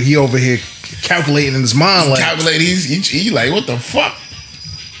he over here calculating in his mind like calculate. He like, what the fuck?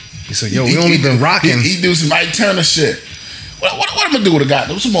 he said, "Yo, we only been rocking." He do some Ike Turner shit. What am I gonna do with a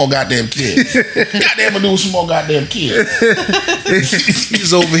goddamn some more goddamn kid? Goddamn, I'm do with some more goddamn kid.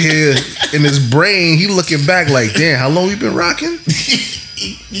 He's over here in his brain. He looking back like, damn, how long we been rocking?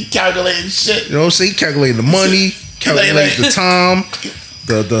 he calculating shit. You know what I'm saying? He calculating the money, calculating the time,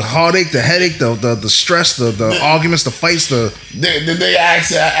 the heartache, the headache, the stress, the arguments, the fights, the. Did they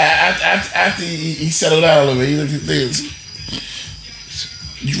ask after he settled down a little bit? He looked at things.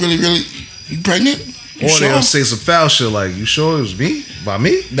 You really you pregnant? You Or sure? they'll say some foul shit like, "You sure it was me? By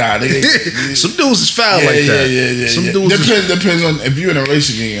me?" Nah, they Some dudes is foul like that. Yeah. Some dudes. is- Depends on if you're in a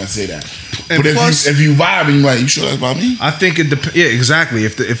relationship, you ain't gonna say that. And But plus- if you vibe, you like, you sure that's about me? I think it depends. Yeah, exactly.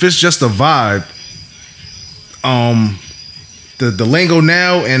 If it's just a vibe, the lingo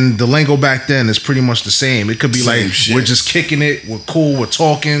now and the lingo back then is pretty much the same. It could be Same like shit. we're just kicking it, we're cool, we're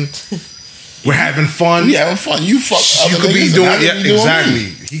talking, we're having fun. We having fun. You fuck. You other could be niggas, doing and I could yeah, be doing exactly.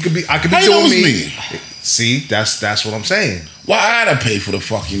 me. He could be. I could be How you know doing it's me. me? See, that's what I'm saying. Why I gotta pay for the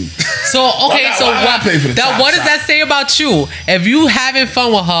fucking? So okay, Why- so why I pay for the top what does shot? that say about you? If you having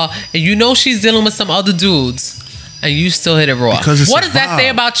fun with her and you know she's dealing with some other dudes, and you still hit it raw, Because it's what a does that say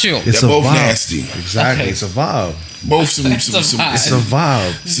vibe. about you? It's They're a both vibe. nasty. Exactly, Okay. it's a vibe. Both some It's a vibe. It's a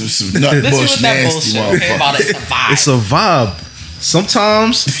vibe. some nut Let's bush with that nasty bullshit. Okay, about motherfucker. it's a vibe. It's a vibe.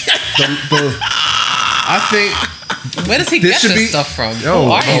 Sometimes I think Where does he This get should this be- stuff from? Yo,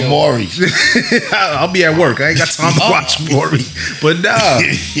 Who are Oh, you? Maury. I'll be at work. I ain't got time to watch Maury. But nah,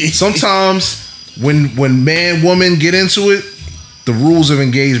 sometimes when man woman get into it, the rules of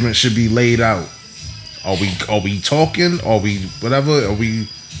engagement should be laid out. Are we talking? Are we whatever? Are we?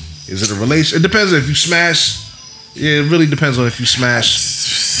 Is it a relation? It depends if you smash. Yeah, it really depends on if you smash.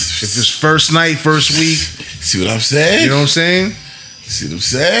 If it's first night, first week. See what I'm saying? You know what I'm saying? See what I'm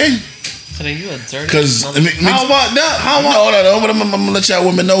saying? So then you a dirty Because mother- How about that? How about? no, but I'm gonna let y'all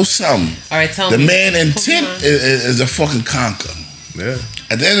women know something. All right, tell The me. man Put me intent on. is a fucking conquer. Yeah.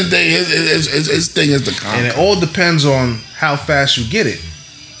 At the end of the day, his thing is the And it conquer. all depends on how fast you get it.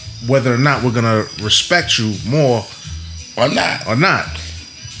 Whether or not we're gonna respect you more Or not. or not.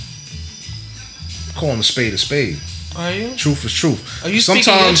 Calling a spade a spade. Are you? Truth is truth. Are you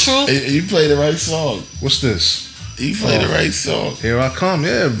speaking your truth? You play the right song. What's this? You play the right song. Here I come.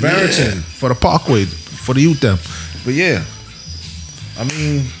 Yeah, Barrington Yeah. for the Parkway, for the youth them. But yeah, I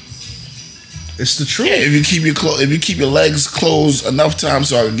mean, it's the truth. Yeah, if you keep your legs closed enough time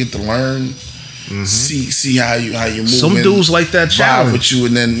so I can get to learn, see how you move. Some dudes like that vibe challenge. with you,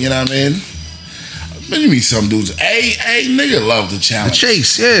 and then you know what I mean. What do you mean some dudes? Hey, nigga, love the The challenge.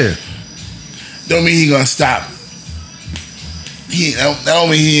 chase, yeah. Don't mean he gonna stop. That don't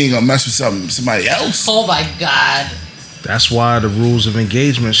mean he ain't gonna mess with somebody else. Oh my God. That's why the rules of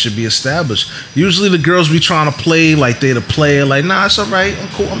engagement should be established. Usually the girls be trying to play like they the player, like, nah, it's all right, I'm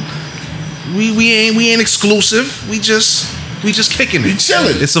cool. We ain't exclusive. We just kicking We it.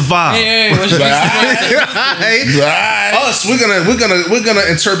 chilling. It's a vibe. Hey, what you Right? Right. Us, we're gonna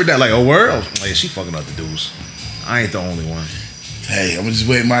interpret that like a word. Like she fucking other dudes. I ain't the only one. Hey, I'm just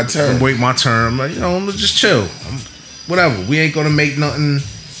waiting my turn. Wait my turn. Like, I'm gonna just chill. Whatever. We ain't gonna make nothing.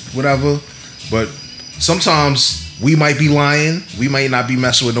 Whatever. But sometimes we might be lying. We might not be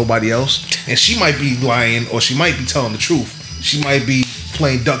messing with nobody else, and she might be lying, or she might be telling the truth. She might be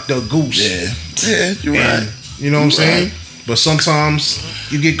playing duck goose. Yeah, you're And, right. you know what I'm You're saying? right. But sometimes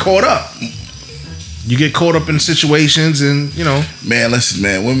you get caught up. You get caught up in situations, and you know Man, listen,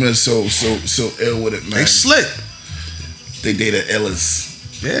 man. Women are so ill with it, man. they slick. They the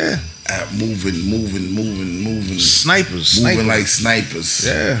illest Yeah, at moving, snipers. moving like snipers.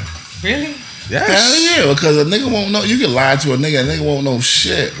 Yeah. Really? Yes. Hell yeah, because a nigga won't know. You can lie to a nigga won't know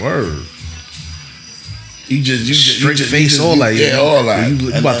shit. Word. You just Straight face, all that. Yeah, all that.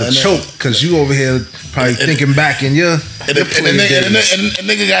 You about to choke because you over here probably thinking back in your And the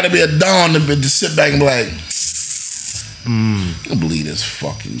nigga got to be a don to sit back and be like, I can't believe this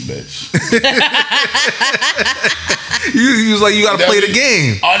fucking bitch. You was like, you gotta play the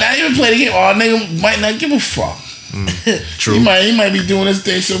game. Oh, not even play the game. Oh, nigga might not give a fuck. True. He might be doing this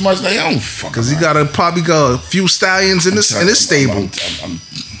thing so much like I don't fuck. Because he around. probably got a few stallions in his stable.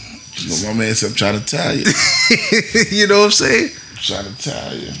 My man said, I'm trying to tell you. You know what I'm saying? I'm trying to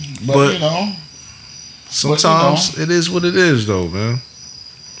tell you. But- But you know. Sometimes it is what it is, though, man.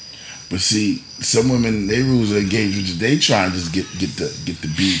 But see, some women, they rules of engagement, they try and just get the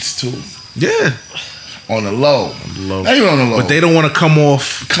beats too. Yeah. On the low. Low. Not even on the low. But they don't want to come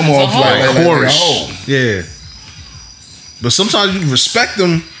off come off like a chorus. hoe. Yeah. But sometimes you respect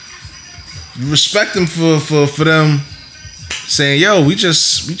them. You respect them for them saying, "Yo, we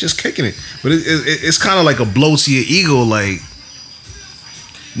just kicking it." But it's kind of like a blow to your ego, like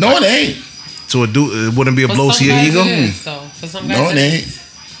No, it ain't. to a dude. It wouldn't be a For blow some to your guys ego. it is, though. For some guys No, it it ain't. is.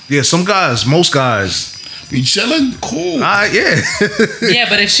 Yeah, some guys, most guys. We chilling? Cool. Yeah. Yeah,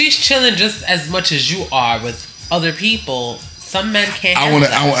 but if she's chilling just as much as you are with other people, some men can't. I handle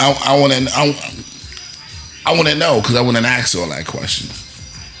want to. that. I want to know because I want to ask all that question.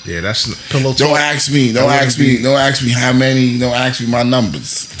 Yeah, that's pillow Don't talk. ask me. Don't ask me how many. Don't ask me my numbers.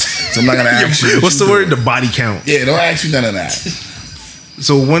 So I'm not gonna ask you. What's the word? The body count. Yeah, don't ask me none of that.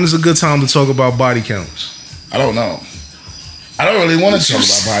 So when is a good time to talk about body counts? I don't know. I don't really want to talk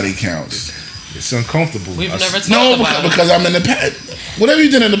about body counts. It's uncomfortable. We've never talked No, about it. because I'm in the past. Whatever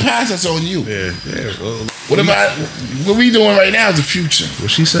you did in the past, that's on you. Yeah. Well, What we doing right now is the future. what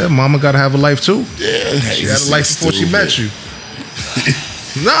she said, mama gotta have a life too. Yeah, She had a life before she met you.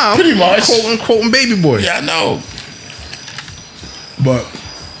 Nah, I'm Pretty much. quoting Baby Boy. Yeah, I know. But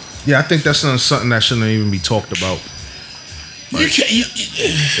yeah, I think that's something that shouldn't even be talked about. You can't.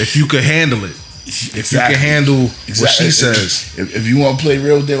 If you could handle it, if you can handle what she says, If you want to play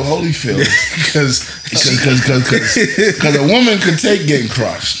real deal Holyfield, because because a woman could take getting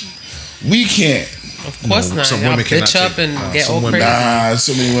crushed. We can't. Of course No, not. some Y'all women cannot bitch up take- and get some all women- crazy. Nah,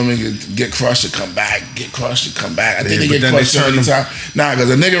 so many women get crushed to come back, get crushed to come back. I think Yeah, they but get then crushed they turn every them- time. Nah, because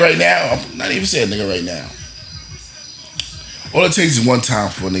a nigga right now, I'm not even saying nigga right now. All it takes is one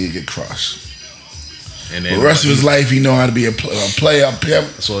time for a nigga to get crushed. and The then rest of his life, he know how to be a player, pimp,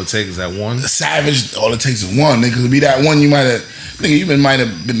 that's all it takes is that one. a savage. All it takes is one. Nigga, to be that one, you might have, nigga, you might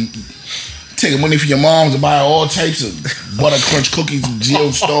have been taking money from your mom to buy all types of butter crunch cookies from Geo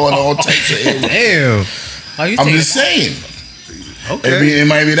Store and all types of. Damn. Are you I'm taking just saying, Okay. it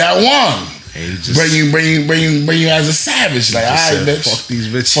might be that one. And you just Bring you as a savage. Like, all just right, said, bitch. fuck these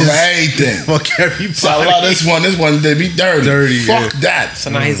bitches. Fuck everything. Fuck everybody. So I love this one, they be dirty. Dirty, Fuck yeah. that.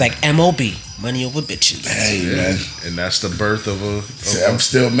 So now he's like MOB, money over bitches. Hey, Yeah. man. And that's the birth of a. See, I'm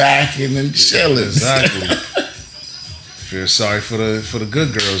still macking and chilling. Exactly. feel sorry for the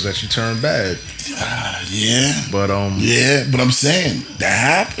good girls that you turn bad. Yeah. But Yeah, but I'm saying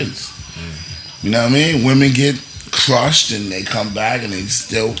that happens. You know what I mean? Women get crushed and they come back and they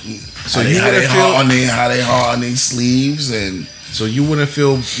still. So how you they wouldn't feel how they hard on their sleeves and. So you wouldn't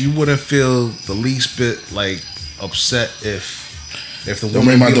feel the least bit like upset if the Don't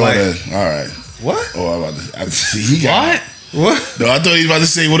woman make my be daughter. like, All right. what? Oh, I'm about to. I see he got. What? What? No, I thought he was about to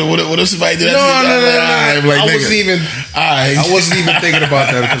say, what if somebody did that? No. Like, I nigga. wasn't even. Alright. I wasn't even thinking about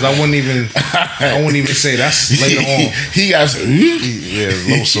that because I wouldn't even say that's later on. He got some. Yeah,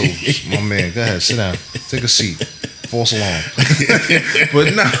 Loso, my man. Go ahead, sit down, take a seat, false alarm.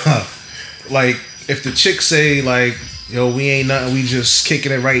 But nah, like if the chick say like, yo, we ain't nothing, we just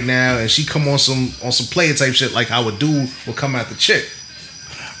kicking it right now, and she come on some player type shit like how a dude will come at the chick.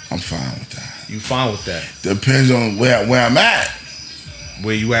 I'm fine with that. You fine with that? Depends on where I'm at.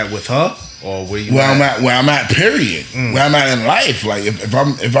 Where you at with her, or where you Where at? I'm at. Period. Where I'm at in life. Like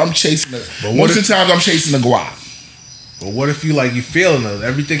if I'm chasing But most of the times I'm chasing the guap. But what if you like you feeling her?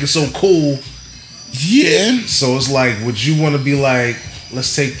 Everything is so cool. Yeah. So it's like, would you want to be like,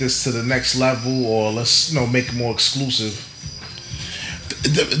 let's take this to the next level, or let's make it more exclusive?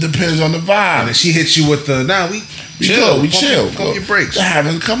 It depends on the And vibe. then she hits you with the, we chill, We chill. Pump your brakes. That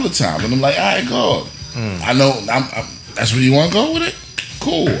happened a couple of times, and I'm like, all right, go. I know. I'm that's where you want to go with it.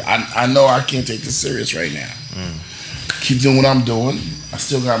 Cool. I know I can't take this serious right now. Keep doing what I'm doing. I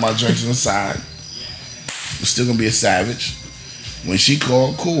still got my drinks on the side. I'm still gonna be a savage. When she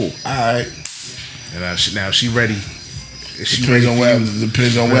called, cool. All right. And now she ready. Is she Depends ready on for where you?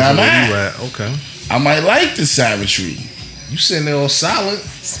 depends on where I'm You at. Okay. I might like the savagery. You sitting there all silent.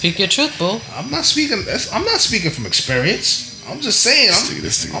 Speak your truth, boo. I'm not speaking from experience. I'm just saying.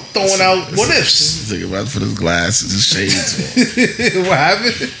 This nigga- I'm throwing out what ifs. This nigga about to put his glasses and shades on. What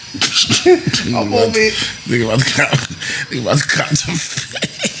happened? I'm over here. Nigga about to cop them.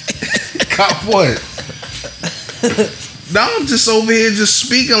 Cop what? No, I'm just over here just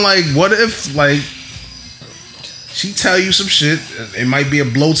speaking like, what if like she tell you some shit? It might be a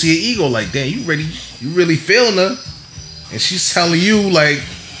blow to your ego. Like, damn, you really feeling her, and she's telling you like,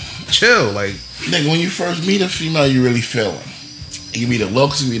 chill. Like, Nigga, when you first meet a female, you really feel her. You meet the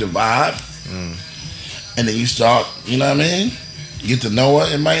looks, you meet the vibe, and then you start. You know what I mean? You get to know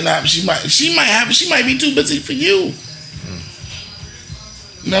her. It might not. She might be too busy for you.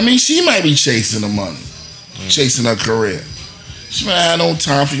 You know what I mean? She might be chasing the money, chasing her career. She might have no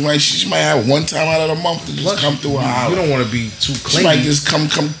time for you. She might have one time out of the month to just come through her house. you don't want to be too She might clingy. just come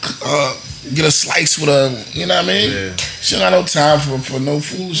get a slice with her. You know what I mean? Yeah. She don't got no time for no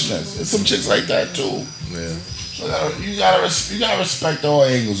foolishness. There's some chicks like that too. Yeah. So you gotta respect all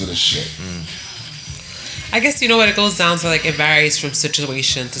angles of the shit. I guess you know what it goes down to. Like it varies from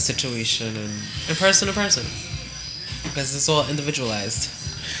situation to situation and person to person because it's all individualized.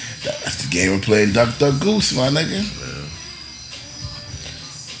 That's the game of playing Duck Duck Goose, my nigga.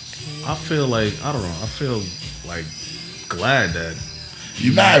 I feel like I don't know. I feel like glad that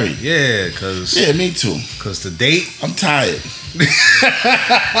You married? yeah, cause Yeah, me too. the date. I'm tired.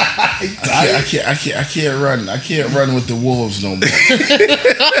 I can't run. I can't run with the wolves no more.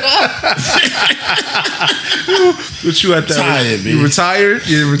 What you at that? Tired, B. You retired?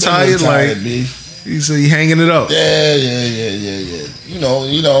 You retired? tired, Like B. you hanging it up? Yeah. You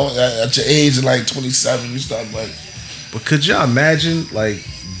know, at your age of like 27, you start like. But could y'all imagine like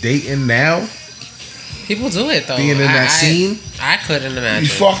dating now? People do it though. Being in that scene? I couldn't imagine. You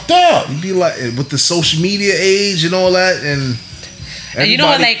fucked up. You'd be like with the social media age and all that, and And you know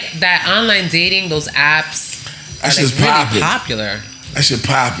what? everybody- Like that online dating, those apps That's are like just really popping. popular. That shit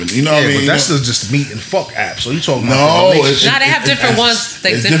popping. You know yeah, what I mean? but that's just meet and fuck app. So you talking No, about the it's- relationship. Nah, they have different ones,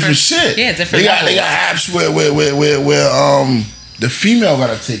 like it's different- shit. yeah, different They got apps where the female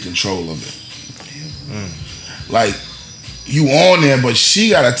gotta take control of it. Like you on there, but she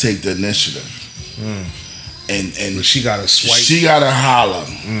gotta take the initiative. And But she got to swipe. she gotta holler.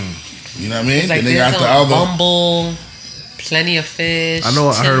 You know what I mean? It's like then they there's got the on other. Bumble, Plenty of Fish. I know.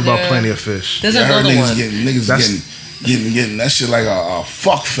 I heard about Tinder. Plenty of Fish. There's I heard another niggas one. getting that shit like a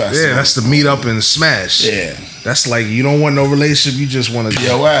fuck fest. Yeah, that's the meet up and smash. Yeah. That's like you don't want no relationship. You just want to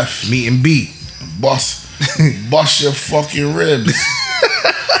POF. meet and beat. Bust your fucking ribs.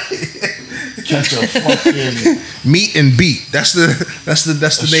 Catch a fucking Meet and beat. That's the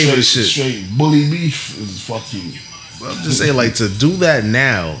name of the shit. Straight bully beef is fuck you. I'm just saying, like to do that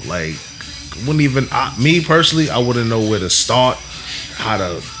now, like wouldn't even me personally. I wouldn't know where to start, how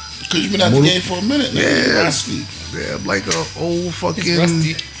to. Cause you've been out the Move. game for a minute. Nigga. Yeah. You're rusty. Yeah, I'm like a old fucking He's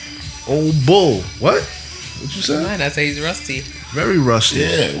rusty. old bull. What? What you say? Fine, I say he's rusty. Very rusty.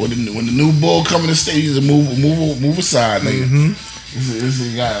 Yeah, when the new bull come in the state, you just move aside, nigga. This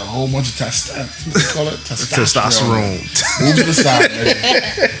nigga got a whole bunch of testosterone. Move to the side,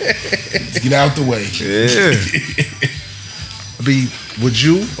 nigga. Get out the way. Yeah. I mean, would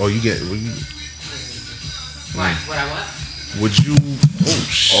you, or you get, would you? What? What I what? Would you?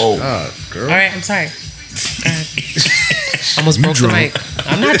 Oh, God, girl. All right, I'm sorry. Almost broke drunk. the mic.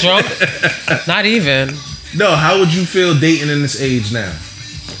 I'm not drunk. Not even. No, how would you feel dating in this age now?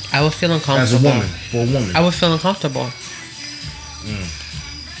 I would feel uncomfortable. As a woman, for a woman. I would feel uncomfortable.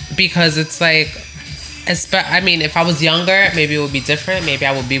 Because it's like, I mean, if I was younger, maybe it would be different. Maybe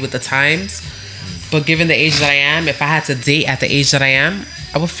I would be with the times. But given the age that I am, if I had to date at the age that I am,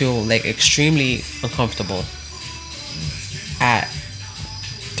 I would feel like extremely uncomfortable at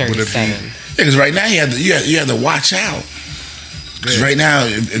 37. Yeah, because right now you have to watch out. Because right now,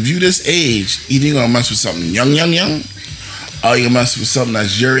 if you this age, either you gonna mess with something young, or you gonna mess with something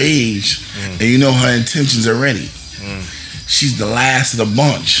that's your age, and you know her intentions already. She's the last of the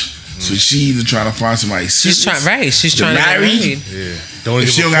bunch, so she's either trying to find somebody. She's trying, right? She's trying to get married. Yeah. If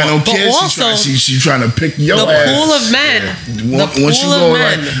she don't got no kids, she's trying to pick your ass. The pool of men. Yeah. The pool of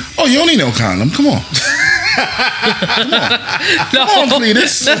men. Like, oh, you don't need no condom. Come on. Come on,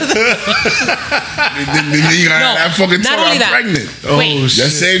 Cletus. You gotta have fucking not talk, only I'm that. pregnant. Wait.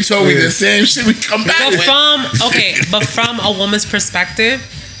 That same Toby, that same shit we come back with. But from a woman's perspective,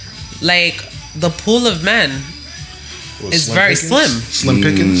 like the pool of men is very slim. Slim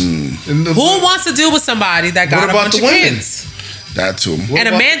pickings. Who wants to deal with somebody that got a bunch of kids? That too. And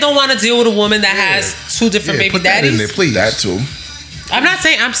a man don't want to deal with a woman that has two different baby put that daddies. in there, please. That too.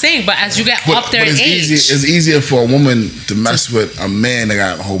 I'm saying, but as you get up there in age, it's easier for a woman to mess with a man that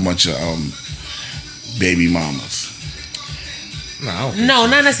got a whole bunch of baby mamas. No,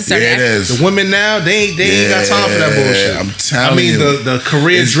 not necessarily. Yeah, it is. The women now, they ain't got time for that bullshit. I'm telling you. the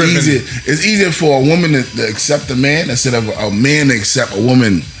career driven. It's easier for a woman to accept a man instead of a man to accept a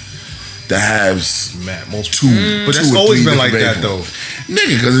woman that has two. But that's always been like that though,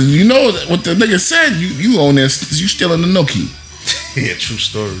 nigga. Because you know what the nigga said. You own this. You still in the nookie. Yeah, true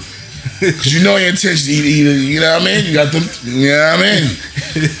story. Cause you know your intention either, you know what I mean? You got them, you know what I mean?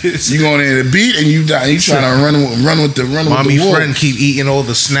 You going in the beat and you trying to run with the Mommy wolf. friend keep eating all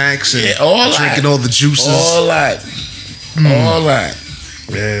the snacks and all drinking that. all the juices. All that.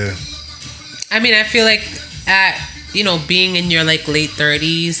 Yeah. I mean, I feel like at being in your like late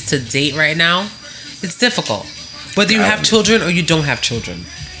 30s to date right now, it's difficult. Whether you have children or you don't have children.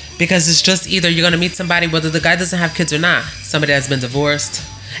 Because it's just either you're going to meet somebody, whether the guy doesn't have kids or not, somebody that's been divorced.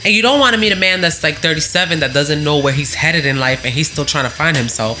 And you don't want to meet a man that's like 37 that doesn't know where he's headed in life and he's still trying to find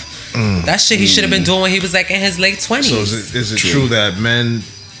himself. That shit he should have been doing when he was like in his late 20s. So is it true that men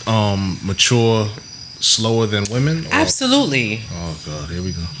mature slower than women? Or? Absolutely. Oh, God, here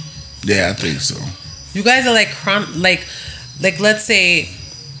we go. Yeah, I think so. You guys are like let's say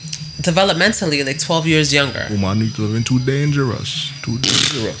developmentally like 12 years younger. Woman living too dangerous.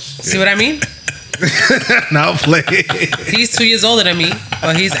 See what I mean? Now play. He's 2 years older than me,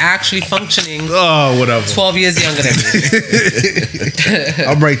 but he's actually functioning. Oh, whatever. 12 years younger than me.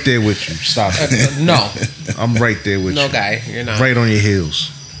 I'm right there with you. Stop it. No. I'm right there with you. No, guy. You're not. Right on your heels.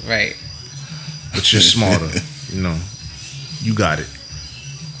 Right. But you're smarter. You got it.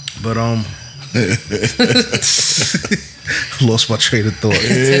 But lost my train of thought.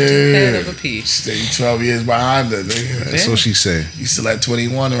 Head of a piece. Stay 12 years behind her, nigga. That's what she said. You still at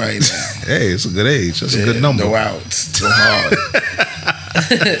 21 right now. Hey, it's a good age. That's a good number. No outs. No hard.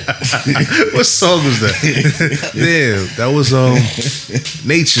 What song was that? Yeah, that was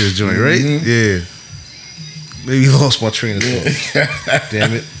Nature's joint, right? Yeah. Maybe lost my train of thought.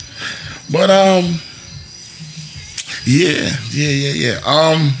 Damn it. But yeah.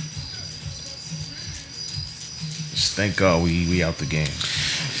 Just thank God we out the game.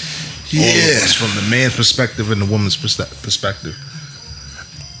 Yeah. All of us, from the man's perspective and the woman's perspective.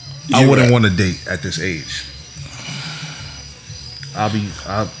 I You're wouldn't right. want to date at this age. No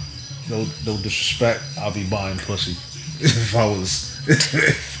disrespect, I'll be buying pussy if I was.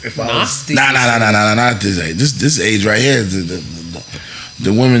 Nasty. Nah, not this age. This age right here,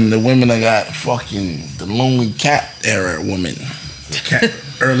 the women that got fucking the lonely cat era women.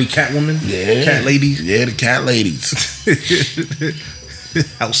 Early cat women? Yeah. Cat ladies? Yeah, the cat ladies.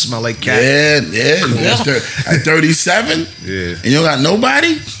 House smell like cat. Yeah. At 37, Yeah. and you don't got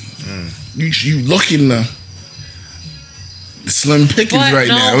nobody, you looking the slim pickings But right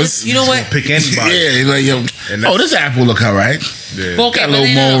no, now. but you know what? Pick anybody. Yeah, like yo. And Oh, this apple look alright. Yeah. Well, okay, Got a but little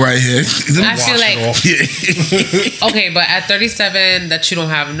then, mole right here. I feel like Yeah. okay, but at 37, that you don't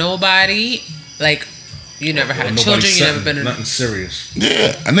have nobody, like You never had Nobody children. You sent never me. been in. Nothing serious.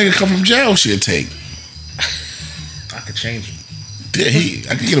 Yeah, a nigga come from jail, shit take. I could change him.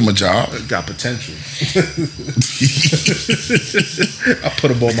 Yeah, I could get him a job. It got potential. I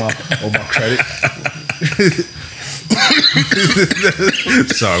put him on my credit.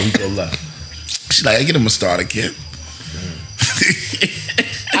 Sorry, we go left. She's like, I get him a starter kit.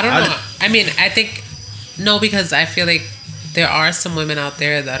 I don't know. I mean, I think no, because I feel like there are some women out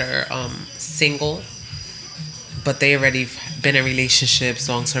there that are single, but they already been in relationships,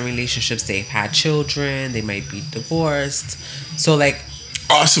 long-term relationships. They've had children. They might be divorced. So like,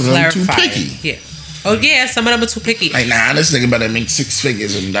 Awesome, I'm too clarify. picky. Yeah. Oh yeah, some of them are too picky. Like, nah, this nigga better make 6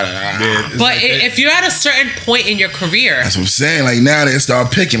 figures and da da da. Yeah, it's But like that. if you're at a certain point in your career, That's what I'm saying. Like, now they start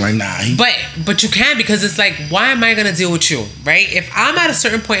picking. Like, nah, he. but you can, because it's like, why am I gonna deal with you, right? If I'm at a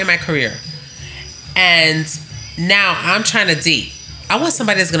certain point in my career, and now I'm trying to date, I want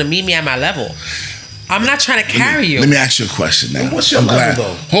somebody that's gonna meet me at my level. I'm not trying to carry you. Let me ask you a question now. What's your I'm level,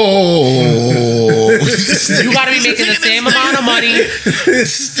 glad- Oh. You gotta be making the same amount of money.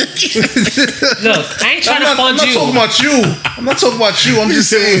 Look, I ain't trying to fund I'm you. not talking about you. I'm not talking about you. I'm just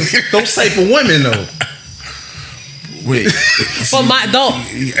saying those type of women though. Wait. But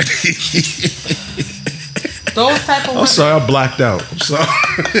those type of I'm women. sorry, I blacked out. I'm sorry.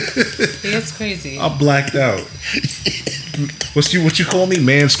 It's crazy. I blacked out. What you call me?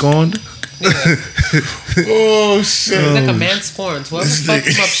 Man scorned? Oh, shit. He's like a man scorns. Whoever fucked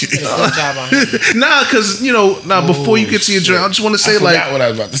him up, she did a good job on him. Nah, cause before you get to your drink, I just want to say I forgot like what I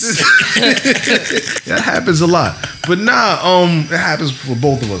was about to say. that happens a lot. But it happens for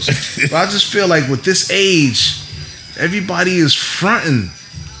both of us. But I just feel like with this age, everybody is fronting.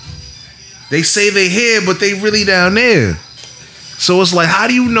 They say they here, but they really down there. So it's like, how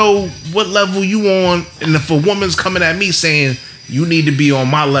do you know what level you on? And if a woman's coming at me saying you need to be on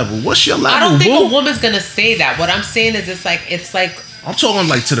my level, what's your level? I don't think boo? a woman's gonna say that. What I'm saying is, it's like, I'm talking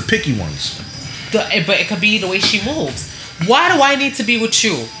like to the picky ones. but it could be the way she moves. Why do I need to be with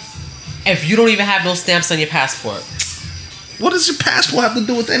you if you don't even have no stamps on your passport? What does your passport have to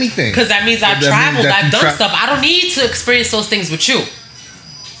do with anything? Because that means I've That means traveled, that I've you done stuff. I don't need to experience those things with you.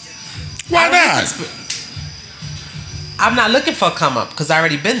 Why I don't need not? to I'm not looking for a come up because I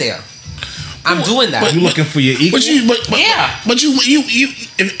already been there. I'm doing that. You looking for your equal? Yeah. But you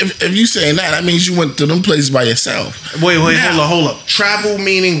if you saying that means you went to them places by yourself. Wait, Now- hold up. Travel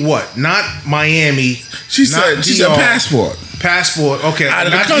meaning what? Not Miami. She not said DR. passport. Passport. Okay, Out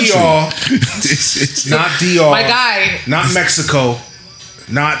of the not country. DR. Not DR. My guy. Not Mexico.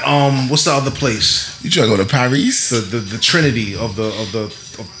 Not what's the other place? You trying to go to Paris? The Trinity of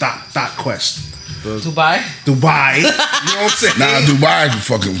Dot Quest. Dubai. Dubai. You know what I'm saying? Nah, Dubai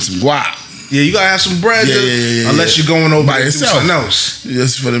fucking with some guap. Yeah, you gotta have some bread. Yeah. Unless you're going over by to do yourself. something else.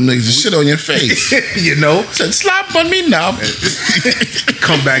 Just for them niggas to shit on your face. You know? Said, slap on me now.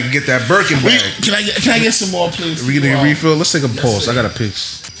 Come back and get that Birkin bag. Can I get some more, please? We getting a refill? Let's take a pause. I got a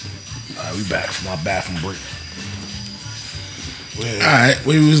piss. Alright, we back from our bathroom break. Alright,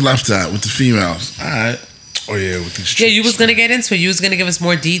 where we was left at with the females. Alright. Oh yeah, with these Yeah, you was gonna get into it. You was gonna give us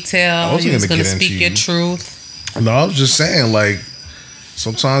more detail. I wasn't You was gonna gonna get speak into your you. truth. No, I was just saying, like,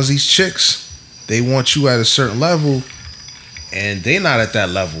 sometimes these chicks, they want you at a certain level, and they not at that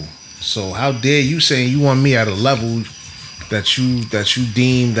level. So how dare you saying you want me at a level that you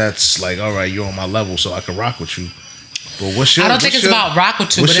deem that's like, all right, you're on my level, so I can rock with you. But what's your? I don't think it's about rock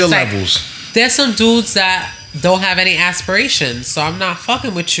with you, What's but your it's like levels? there's some dudes that don't have any aspirations. So I'm not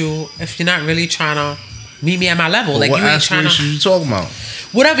fucking with you if you're not really trying to meet me at my level. Like, what you ain't trying aspirations to. you talking about?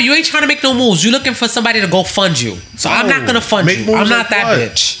 Whatever, you ain't trying to make no moves. You looking for somebody to go fund you. So I'm not gonna fund Make you. moves I'm not like that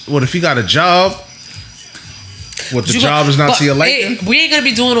what? bitch. What if you got a job? What the You job go- is not but to your liking? we ain't gonna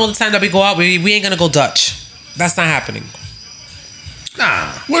be doing all the time that we go out. We ain't gonna go Dutch. That's not happening.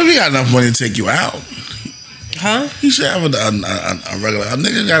 Nah. What if he got enough money to take you out? Huh? He should have a regular. A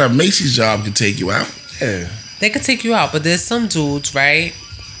nigga got a Macy's job can take you out. Yeah. They could take you out, but there's some dudes, right?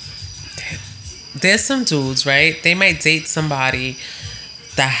 They might date somebody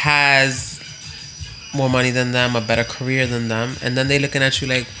that has more money than them, a better career than them, and then they looking at you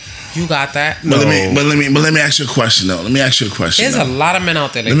like, you got that. But let me ask you a question though. There's a lot of men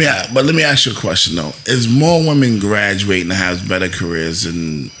out there like that. Let me ask you a question though. Is more women graduating to have better careers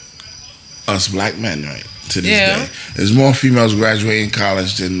than us black men, right? To this Yeah. day. There's more females graduating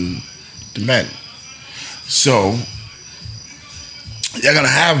college than the men. So you're gonna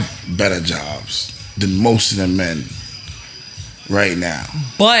have better jobs than most of the men right now.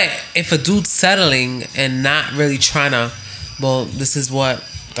 But if a dude's settling and not really trying to, well, this is what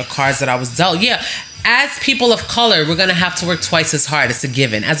the cards that I was dealt. Yeah, as people of color, we're gonna have to work twice as hard. It's a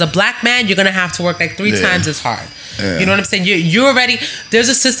given. As a black man, you're gonna have to work like 3 times as hard. Yeah. You know what I'm saying? You already, there's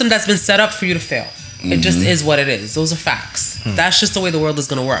a system that's been set up for you to fail. It just is what it is. Those are facts. That's just the way the world is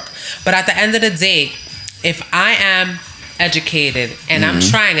gonna work. But at the end of the day, if I am educated and I'm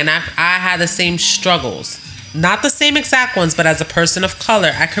trying, and I had the same struggles, not the same exact ones, but as a person of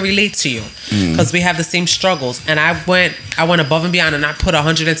color, I can relate to you because we have the same struggles. And I went above and beyond, and I put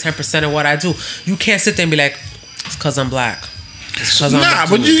 110% of what I do. You can't sit there and be like, it's because I'm black. It's because I'm black.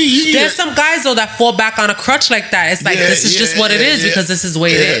 but there's some guys though that fall back on a crutch like that. It's like this is just what it is because this is the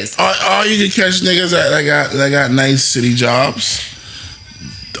way it is. Or you can catch niggas that got nice city jobs.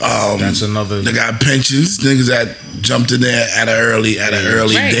 That's another. They got pensions. Niggas that jumped in there at an early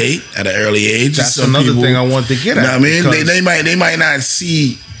date, at an early age. That's another thing I want to get at. You know what I mean, they might not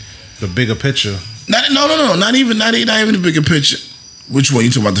see the bigger picture. Not even the bigger picture. Which one you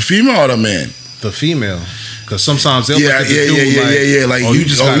talking about? The female or the man? The female. Because sometimes they'll look at the dude like you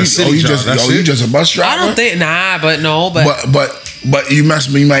just got a city job. You just a bus driver. I don't think but you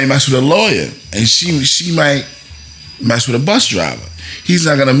might mess with a lawyer, and she might mess with a bus driver. He's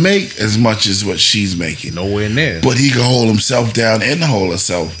not gonna make as much as what she's making. Nowhere near. But he can hold himself down and hold her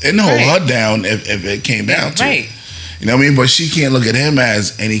down if it came down to it. You know what I mean? But she can't look at him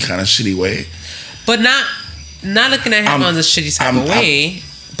as any kind of shitty way. But not looking at him on the shitty type of way.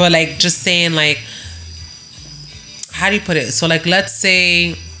 But like just saying like, how do you put it? So like, let's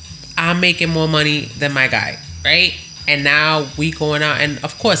say I'm making more money than my guy, right? And now we going out, and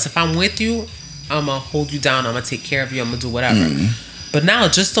of course, if I'm with you, I'm gonna hold you down. I'm gonna take care of you. I'm gonna do whatever. But now,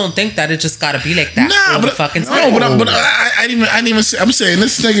 just don't think that it just gotta be like that all the fucking time. But I didn't even say. I'm saying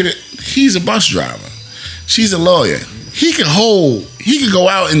this nigga, he's a bus driver. She's a lawyer. He can go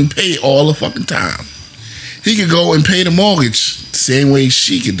out and pay all the fucking time. He could go and pay the mortgage the same way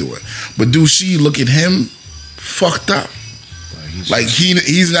she could do it. But do she look at him fucked up? Like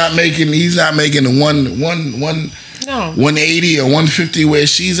he's not making the 180 or 150 where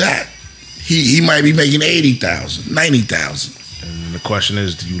she's at. He might be making 80,000, 90,000. And the question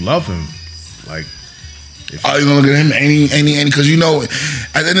is, do you love him? Like, are you gonna look at him any? Because you know, at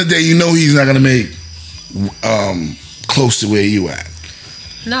the end of the day, you know he's not gonna make close to where you at.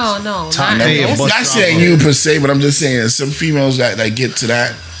 No. Not saying you per se, but I'm just saying some females that get to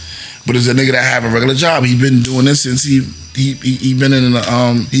that. But there's a nigga that have a regular job. He been doing this since he been in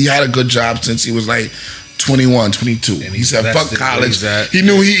he had a good job since he was like 21, 22. And he said, fuck college. He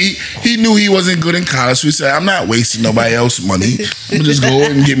knew he wasn't good in college. So he said, I'm not wasting nobody else's money. I'm gonna just go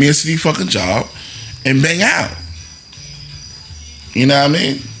and get me a city fucking job and bang out. You know what I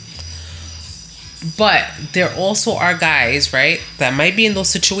mean? But there also are guys, right, that might be in those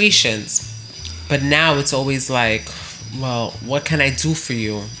situations. But now it's always like, well, what can I do for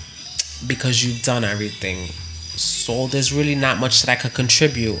you? Because you've done everything. So there's really not much that I could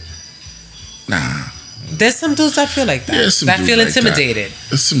contribute. Nah. There's some dudes that feel like that. Yeah, some that dudes feel like intimidated. That.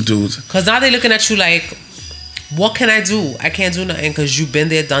 There's some dudes. Because now they're looking at you like, what can I do? I can't do nothing because you've been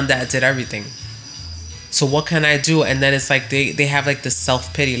there, done that, did everything. So what can I do? And then it's like they have like this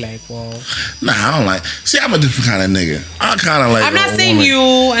self-pity, like, well. Nah, I don't like. See, I'm a different kind of nigga. I kind of like. I'm not saying woman. you.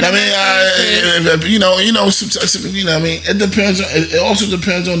 And I mean, you know, sometimes, you know what I mean? It depends. It also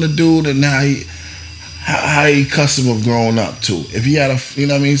depends on the dude and how he custom of growing up too. If he had you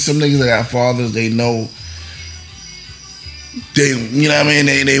know what I mean? Some niggas that got fathers, they know. You know what I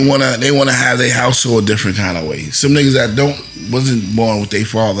mean? They wanna have their household a different kind of way. Some niggas that wasn't born with their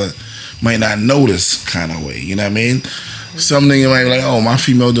father might not know this kind of way. You know what I mean? Some nigga might be like, oh, my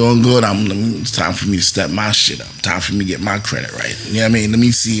female doing good. It's time for me to step my shit up. Time for me to get my credit right. You know what I mean? Let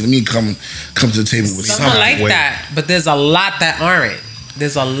me come to the table with something like that. But there's a lot that aren't.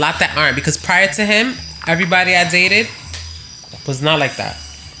 Because prior to him, everybody I dated was not like that,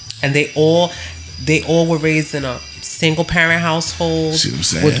 and they all were raised in a single parent household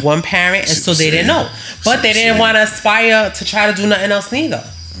with one parent, and so they didn't know. But they didn't want to aspire to try to do nothing else neither.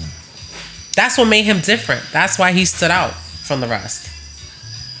 That's what made him different. That's why he stood out from the rest.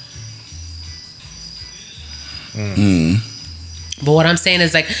 But what I'm saying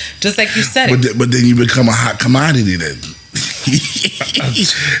is, like, just like you said it. But then you become a hot commodity then.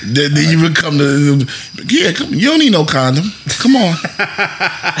 Then you become you don't need no condom. Come on.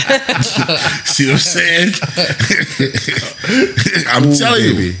 See what I'm saying? I'm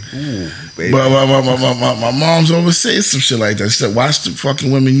telling you. But my mom's always saying some shit like that. She said, watch the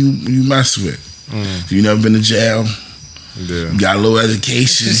fucking women you mess with. You never been to jail. Yeah. You got a little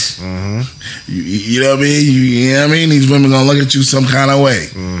education. You know what I mean? You know what I mean? These women gonna look at you some kind of way.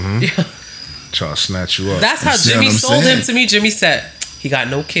 Yeah. Try to snatch you up. That's how Jimmy sold him to me. Jimmy said he got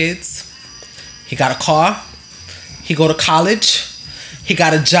no kids. He got a car. He go to college. He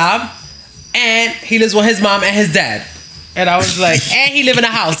got a job. And he lives with his mom and his dad. And I was like, and he live in a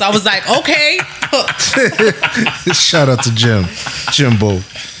house. I was like, okay. Shout out to Jimbo.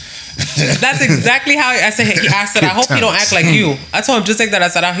 That's exactly how I said. I said, I hope he don't act like you. I told him just like that. I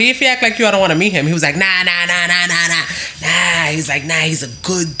said, if he act like you, I don't want to meet him. He was like, nah. He's like, nah, he's a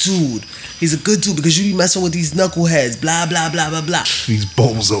good dude. He's a good dude because you be messing with these knuckleheads. Blah blah blah blah blah. These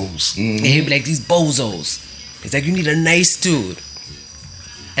bozos. And he'd be like, these bozos. He's like, you need a nice dude.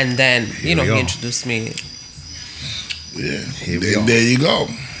 And then he introduced me. Yeah, there you go.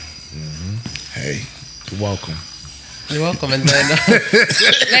 Hey, you're welcome. You're welcome. And then,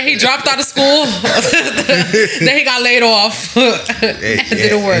 then he dropped out of school. Then he got laid off. And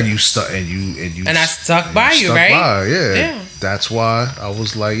didn't work. And you stuck. And I stuck by you, right? Yeah. That's why I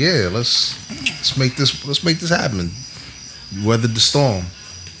was like, yeah, let's make this happen. You weathered the storm.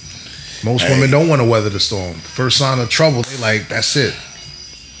 Most women don't want to weather the storm. First sign of trouble, they like, that's it.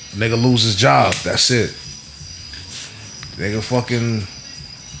 Nigga lose his job. That's it. Nigga fucking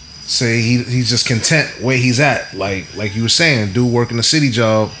say he's just content where he's at. Like you were saying, dude working a city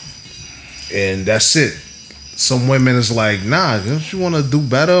job, and that's it. Some women is like, nah, don't you want to do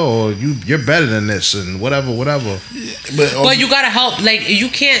better, or you're better than this, and whatever. But you gotta help. Like you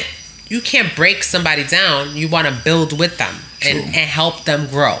can't break somebody down. You want to build with them and help them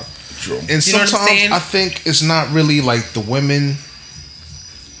grow. True. And sometimes I think it's not really like the women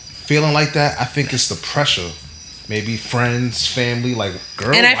feeling like that. I think it's the pressure. Maybe friends, family, like,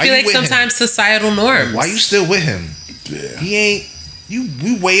 girl. And I feel like sometimes societal norms. Why you still with him? Yeah. He ain't.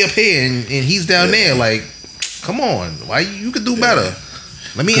 We way up here and he's down there. Like, come on. Why you could do better?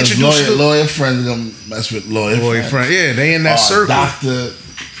 Let me introduce you. Lawyer friends gonna mess with lawyer friend. Yeah, they in that circle. Doctor.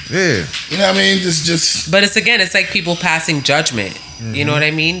 Yeah. You know what I mean? Just. But it's like people passing judgment. Mm-hmm. You know what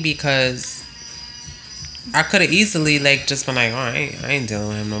I mean? Because I could have easily just been like, oh, I ain't dealing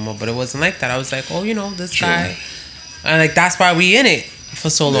with him no more. But it wasn't like that. I was like, oh, this guy. And that's why we in it for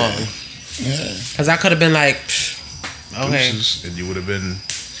so long. Yeah. Because I could have been like, okay. Deuces, and you would have been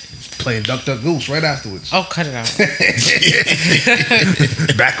playing Duck Duck Goose right afterwards. Oh, cut it out.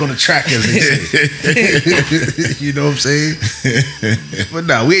 Back on the track, as they say. You know what I'm saying? But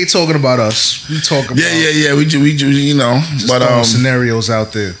nah, we ain't talking about us. We talking about yeah. We just throwing scenarios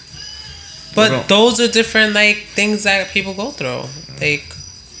out there. But those are different things that people go through.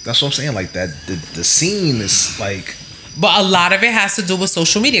 That's what I'm saying. Like that, the scene is like. But a lot of it has to do with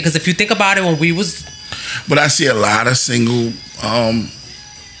social media. Because if you think about it, when we was. But I see a lot of single.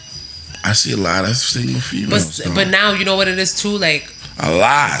 Females. But now you know what it is too. A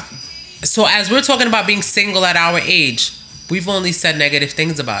lot. So as we're talking about being single at our age, we've only said negative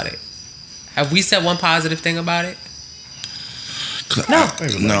things about it. Have we said one positive thing about it? No.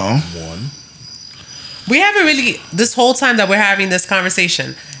 One. We haven't really, this whole time that we're having this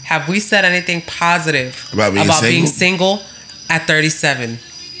conversation, have we said anything positive about being single at 37?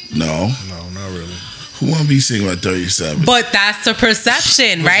 No, not really. Who want to be single at 37? But that's the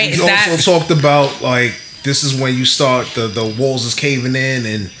perception, right? You also talked about this is when you start the walls is caving in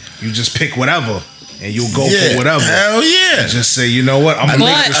and you just pick whatever. And you'll go for whatever. Hell yeah. And just say, you know what? I'm gonna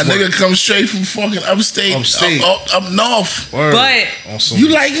make this work. A nigga come straight from fucking upstate. Up north. Word. But awesome. You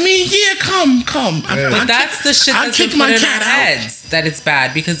like me? Yeah, come. Yeah. But that's the shit that's been put in our heads that it's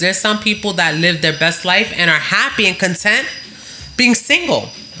bad. Because there's some people that live their best life and are happy and content being single.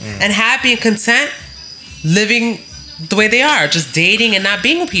 And happy and content living the way they are. Just dating and not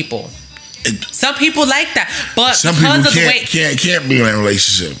being with people. Some people like that. But some because people of the way can't be in a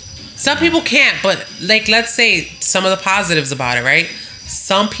relationship. Some people can't, but let's say some of the positives about it, right?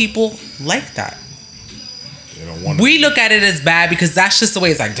 Some people like that. We look at it as bad because that's just the way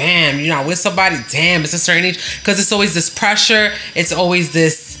it's like, damn, you're not with somebody, damn, it's a certain age. Because it's always this pressure, it's always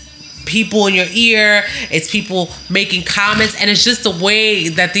this people in your ear, it's people making comments, and it's just the way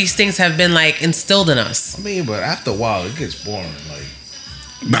that these things have been instilled in us. I mean, but after a while, it gets boring.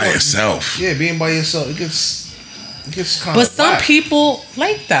 By yourself. Yeah, being by yourself, it gets kind of. But some whack. people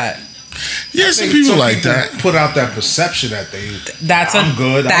like that. Yeah, some people like that. Put out that perception that I'm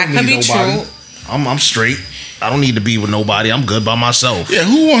good. That I don't could need be nobody. true. I'm straight. I don't need to be with nobody. I'm good by myself. Yeah,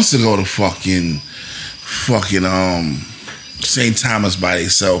 who wants to go to fucking St. Thomas by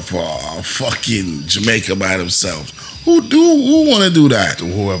themselves or fucking Jamaica by themselves? Who want to do that?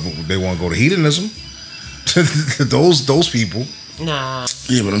 Whoever they want to go to hedonism. those people. Nah.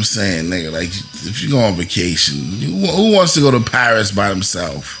 Yeah, but I'm saying, nigga, if you go on vacation, who wants to go to Paris by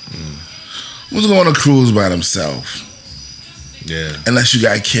themselves? Who's going on a cruise by themselves? Yeah. Unless you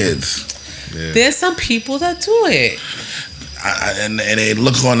got kids. Yeah. There's some people that do it. and they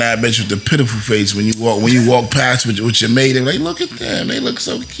look on that bitch with the pitiful face when you walk past with your mate. They're like, look at them, they look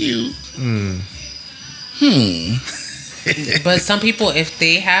so cute. But some people, if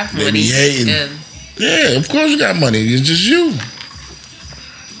they have They money, be hating. and Yeah, of course you got money. It's just you.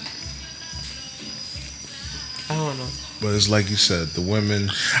 I don't know. But it's like you said, the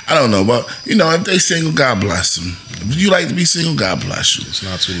women. I don't know, but if they single, God bless them. If you like to be single, God bless you. It's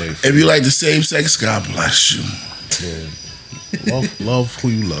not too late. If you like the same sex, God bless you. Yeah. Love who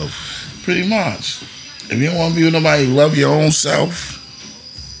you love. Pretty much. If you don't want to be with nobody, you love your own self.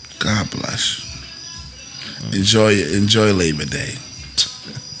 God bless you. Enjoy Labor Day.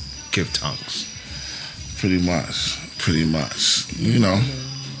 Give tongues. Pretty much.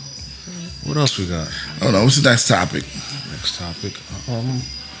 What else we got? I don't know. What's the next topic? Next topic.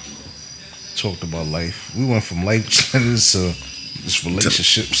 Talked about life. We went from life changes to just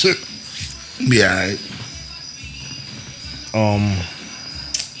relationships. Be alright.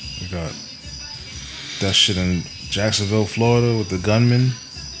 We got that shit in Jacksonville, Florida, with the gunman.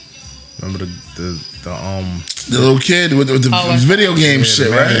 Remember the little kid with the video game shit,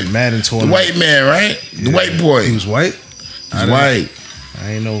 right? Madden The tournament. white man, right? The white boy. He was white. He's white.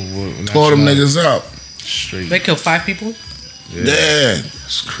 I ain't know. Tore them niggas up. Straight. They killed 5 people. Yeah.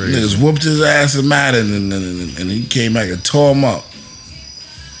 It's crazy. Niggas whooped his ass in Madden and he came back and tore him up.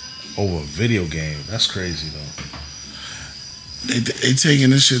 Over a video game. That's crazy though. They taking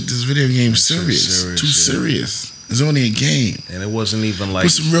this video game serious. Too serious. It's only a game. And it wasn't even like.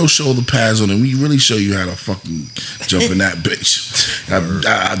 Put some real shoulder pads on it. We really show you how to fucking jump in that bitch.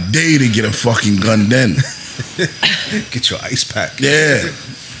 I dare you to get a fucking gun then. Get your ice pack. Yeah.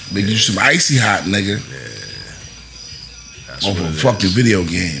 Make you some icy hot, nigga. That's Off what a it fucking is. video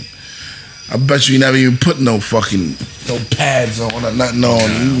game. I bet you never even put no pads on or nothing on.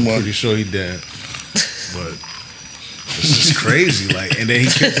 I'm pretty sure he did. But this is crazy. Like, and then he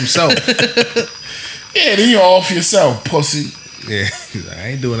killed himself. Yeah, then you're off yourself, pussy. Yeah, he's like, I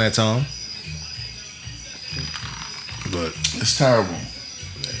ain't doing that, Tom. But It's terrible.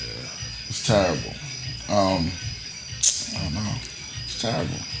 It's terrible. I don't know. It's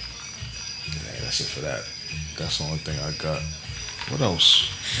terrible. yeah, that's it for that. That's the only thing I got. What else?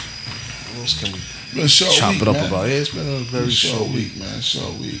 What else can we Been a short chop week, it up man. about? Yeah, it's been a very short week. man.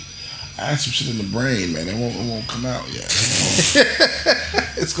 Short week. I had some shit in the brain, man. It won't come out yet.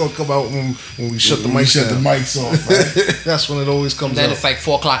 It's gonna come out when we shut the When we mics shut the down. mics off, right? That's when it always comes Then out. it's like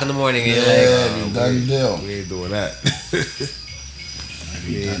 4 o'clock in the morning, and you're like, Yeah, done deal. We ain't doing that.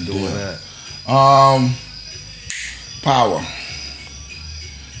 We ain't Done doing deal. that. Power.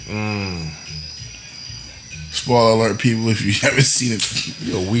 Spoiler alert, people, if you haven't seen it.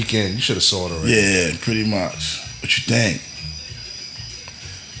 Yo, Weekend, you should have saw it already. Yeah, pretty much. What you think?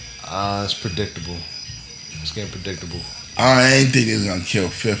 It's predictable. It's getting predictable. I ain't think they was gonna kill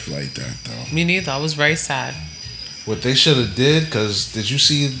Fifth like that, though. me neither. I was very sad. What they should have did, because did you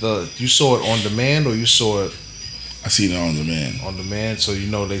see you saw it on demand or you saw it I seen it on demand. on demand? So you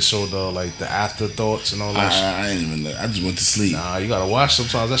know they showed the afterthoughts and all that shit. I ain't even. I just went to sleep. Nah, you gotta watch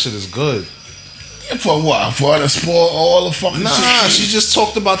sometimes. That shit is good. For what? For her to spoil all the fucking Nah, shit? she just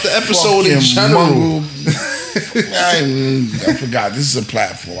talked about the episode in Fucking general. mongrel. I forgot. This is a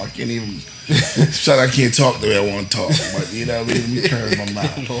platform. I can't even. So I can't talk the way I want to talk. But you know what I mean? Let me curve my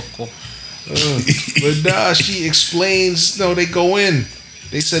mouth. But nah, she explains. No, they go in.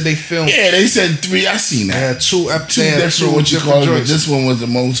 They said they filmed. Yeah, they said 3. I seen They that. had two Different what you call it, but joints. this one was the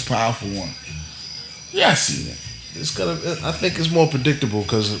most powerful one. Yeah, I seen it. It's gonna. I think it's more predictable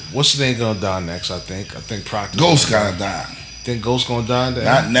because what's the name gonna die next? I think Proctor. Ghost gotta die. Think Ghost gonna die?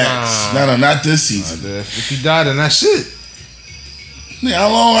 Not next. No, not this season. If he died, then that's it. Man,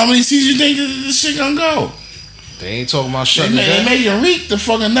 how many seasons you think this shit gonna go? They ain't talking about They shutting it down. made Reek the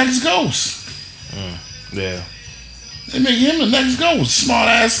fucking next Ghost. Yeah. They make him the next Ghost. Smart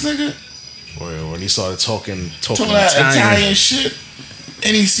ass nigga. Or when he started talking Talking that Italian shit.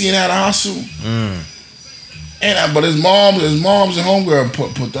 And he seen how to hustle. And but his moms and homegirl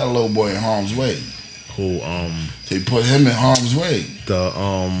put that little boy in harm's way. Who They put him in harm's way. the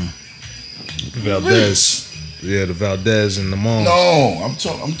Valdez. Yeah, the Valdez and the moms. No, I'm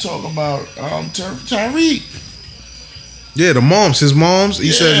talking about Tyreek. Yeah, the moms, his moms.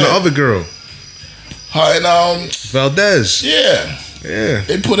 You said the Yeah. other girl. Her and Valdez. yeah. Yeah.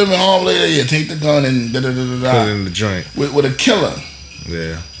 They put him in harm's way. Yeah, take the gun and Put it in the joint. with a killer.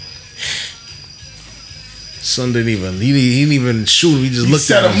 Yeah. Son didn't even he didn't even shoot him. He just He looked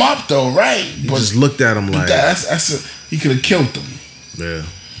set at him. him up though, right? He just looked at him like he could have killed him. yeah.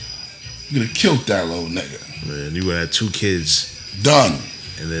 He could have killed that little nigga. Man, you had 2 kids Done.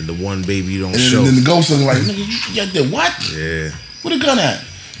 And then the one baby you don't And show. then the ghost looking like, nigga, you got that what? Yeah. Where the gun at?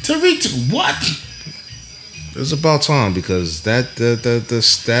 Tariq took what? It's about time because that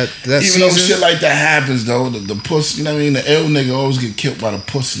Even season. though shit like that happens though, the puss, you know what I mean? The ill nigga always get killed by the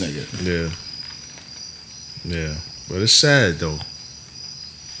puss nigga. Yeah. But it's sad though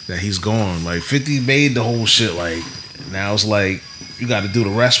that he's gone. Like 50 made the whole shit. Like now it's like you got to do the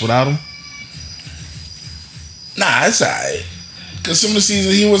rest without him. Nah, it's alright. Cause some of the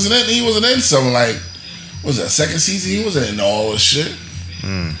season he wasn't in something like, what was that, second season? He wasn't in all this shit.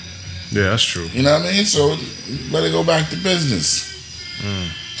 Yeah, that's true. You know what I mean? So let it go back to business.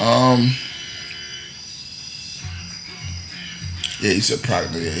 Yeah, he said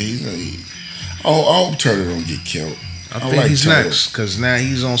probably. Yeah, I hope Turtle don't get killed. I think he's Turtle. next because now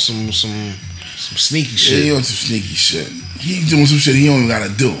he's on some sneaky Yeah, shit. he on some sneaky shit. He doing some shit he don't even gotta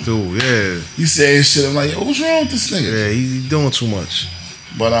do. Dude, yeah. He saying shit. I'm like, yo, what's wrong with this nigga? Yeah, he doing too much.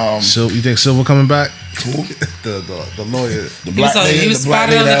 But So you think Silver coming back? who? the lawyer. The black nigga. He was the black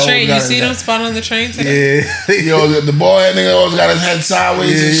spotted on nigga the that train. always You got see his- him spotted on the train today? Yeah. Yo, the boy that nigga always got his head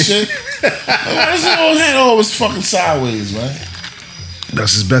sideways and Yeah. shit. Why does his old head always fucking sideways, man?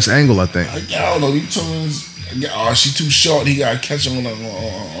 That's his best angle, I think. Like, I don't know. You told me, oh, she too short. He got to catch her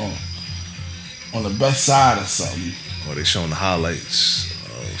on the best side or something. Oh, they showing the highlights.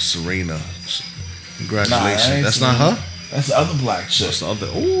 Serena. Nah, Congratulations. I ain't That's seen not her? that. That's the other black chick. That's the other.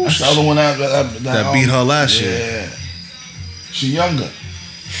 Ooh, That's the other one that beat her last year. Yeah. She younger.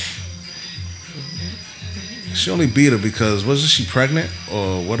 She only beat her because wasn't she pregnant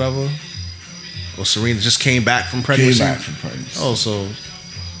or whatever? Or Serena just came back from Came pregnancy. back from pregnancy. Oh, so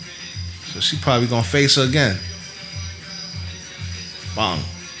she probably gonna face her again. Bang.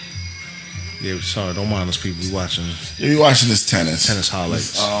 Yeah, sorry, don't mind us people. We watching Yeah, we watching this tennis. tennis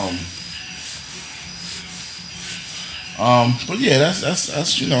highlights. But yeah,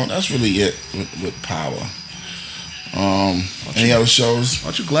 that's you know, that's really it with Power. Any other shows?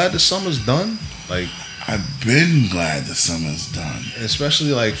 Aren't you glad the summer's done? Like, I've been glad the summer's done.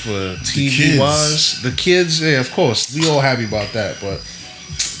 especially like for TV kids. wise, the kids. Yeah, of course, we all happy about that. But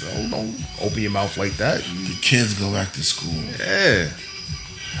don't open your mouth like that. The kids go back to school. Yeah,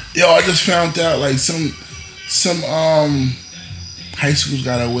 Yo, I just found out like some high schools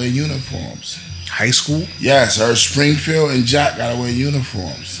gotta wear uniforms. high school. Yes, her Springfield and Jack gotta wear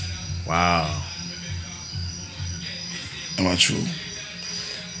uniforms. Wow. Am I true?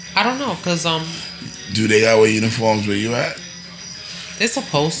 I don't know, cause Do they gotta wear uniforms where you at? they're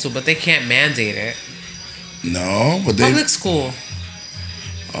supposed to, but they can't mandate it. No, but they. Public school.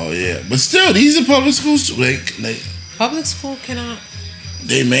 Oh yeah, but still, these are public schools too. Public school cannot.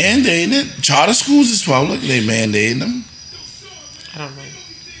 They mandating it. Charter schools is public. They mandating them. I don't know.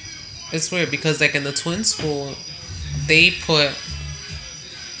 It's weird because like in the twin school, they put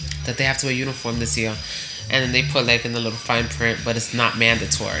that they have to wear uniform this year, and then they put like in the little fine print, but it's not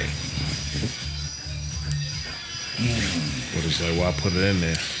mandatory. What is like? Why put it in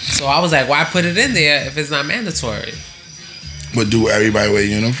there? So I was like, why put it in there if it's not mandatory? But do everybody wear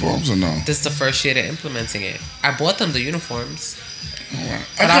uniforms or no? This is the first year they're implementing it. I bought them the uniforms, Alright.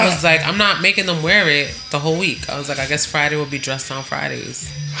 but I was like, I'm not making them wear it the whole week. I was like, I guess Friday will be dressed on Fridays.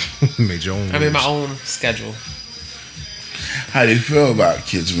 Made your own. I made my rules. own schedule. How do you feel about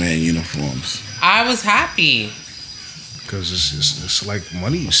kids wearing uniforms? I was happy. Because it's like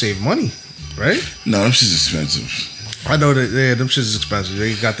money. You save money, right? No, them shit's expensive. I know that. Yeah, them shits is expensive.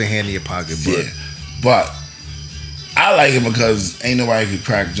 They got their hand in your pocket, but Yeah, but I like it because ain't nobody could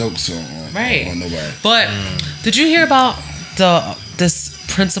crack jokes on Right. on nobody. But did you hear about this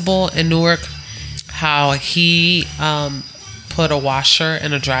principal in Newark? How he put a washer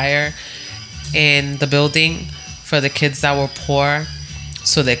and a dryer in the building for the kids that were poor,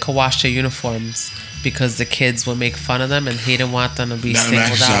 so they could wash their uniforms because the kids would make fun of them and he didn't want them to be Now let me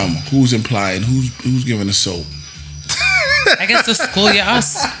singled ask you out. something. Who's implying? Who's giving the soap? I guess the school, yeah,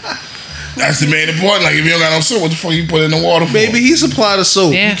 us. That's the main important. Like if you don't got no soap, what the fuck you put in the water for? maybe he supplied the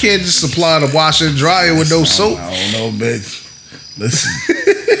soap. Yeah. You can't just supply the washer and dryer with no soap. I don't know, bitch. Listen,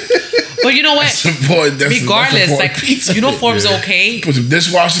 But you know what? that's important. That's Regardless, that's like important piece of it. uniforms Yeah. okay. Put some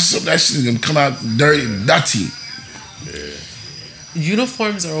dishwasher soap. That shit's gonna come out dirty, dirty.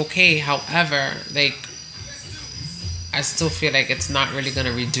 Uniforms are okay. However, like I still feel like it's not really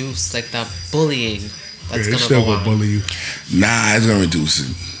gonna reduce like the bullying that's gonna go on. bully you. Nah, it's gonna reduce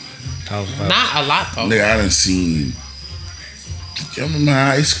it. Not a lot though. Nigga, I done seen. You remember how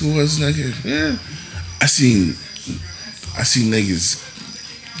high school was, nigga? Yeah. I seen niggas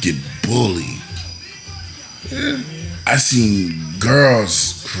get bullied. I seen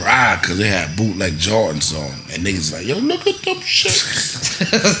girls cry because they had bootleg Jordans on, and niggas like, yo, look at them shit.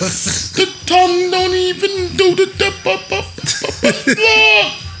 The tongue don't even do the dip up.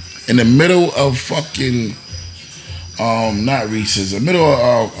 In the middle of fucking, not recess, the middle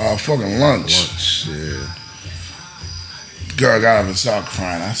of fucking lunch. Yeah. Girl got up and started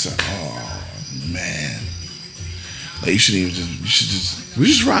crying. I said, oh man, like you should just. We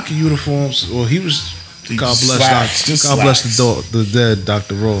just rocking uniforms. Well, he was. God bless. Slacks, just God bless slacks. the dead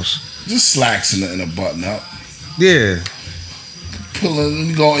Dr. Ross. Just slacks in a button up. Yeah.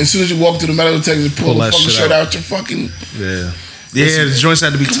 You go as soon as you walk through the medical detector, pull the that fucking shit shirt out. out your fucking. Yeah. Yeah, the joints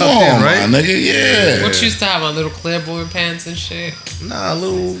had to be tucked Come on, in, right? my nigga. Yeah. What you used to have on little clairvoyant pants and shit? Nah,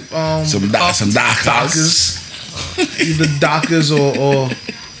 little Some Dockers. Dockers. Either Dockers or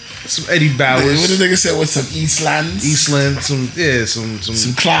some Eddie Bowers. What the nigga said? What, some Eastlands? Eastland, some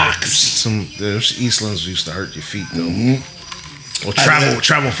Clocks. some Eastlands used to hurt your feet though. Mm-hmm. Or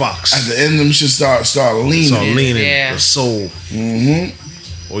travel fox. At the end, them should start leaning. Start leaning Yeah. the sole.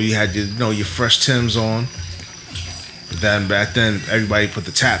 Mm-hmm. Or you had your fresh Timbs on. Then back then, everybody put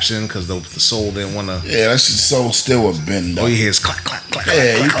the taps in because the sole didn't want to. Yeah, that shit so still would bend up. All you hear is clack, clack, clack.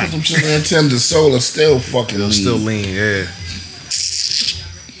 Yeah, clack, you clack, put them shit in there, Tim, the soul is still fucking It'll lean. still lean, yeah.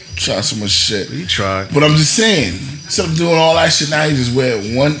 Try so much shit. You tried. But I'm just saying, instead of doing all that shit now, you just wear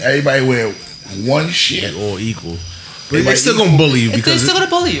one, everybody wear one shit. All equal. But Everybody they're still gonna bully you They're because still gonna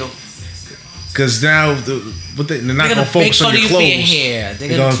bully you. now they're not They're gonna gonna make focus fun on of your you for your clothes. hair.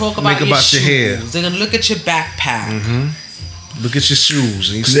 They're gonna talk about make your about shoes. your hair. They're gonna look at your backpack. Look at your shoes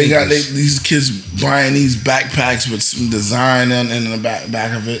and your They got sneakers. these kids buying these backpacks with some design in the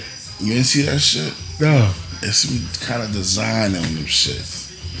back of it. You didn't see that shit? No. There's some kind of design on them shits.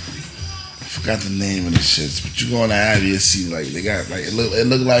 I forgot the name of the shits, but you go on the app, you see like they got like it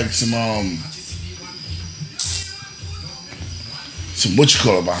looked like some what you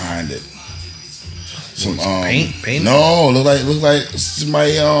call it behind it. Some paint? No, look like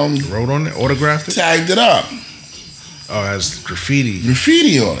somebody Wrote on it, autographed it. tagged it up. Oh, it has graffiti.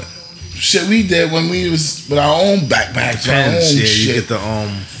 Graffiti on it. Shit we did when we was with our own backpacks, our own Pens. Yeah, shit. you get the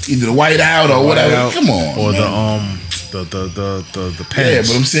Either the white out or whatever. white out, Come on, or man. the Yeah, pens.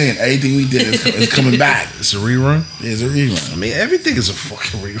 but I'm saying everything we did is coming back. It's a rerun. It's a rerun. I mean, everything is a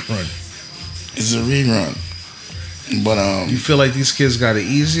fucking rerun. It's a rerun. But You feel like these kids got it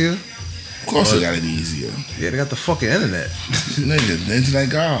easier? of course they got it easier. Yeah, they got the fucking internet. Nigga, the internet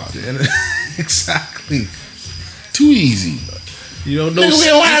god. The internet- exactly. Too easy. You don't know. Nigga, we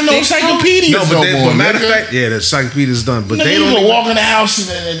don't have no think so? encyclopedias No, no, but, more. but matter of nigga. fact, yeah, the encyclopedia's done. But Nigga, they you don't can even, walk in the house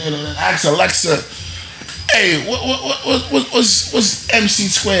and ask Alexa, hey, what's MC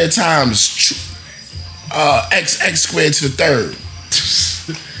squared times x squared to the third?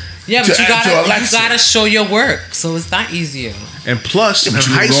 Yeah, but To you Alexa. gotta show your work, so it's not easier. And plus, in But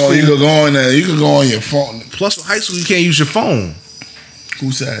high school, you could go on there. You could go on your phone. plus in high school, you can't use your phone.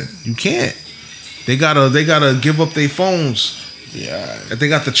 Who said? You can't. They gotta give up their phones. Yeah. If they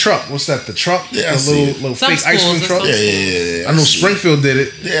got the truck, what's that? The truck, Yeah, I the see it. little Some fake ice cream schools, truck. some Yeah. I know see. Springfield did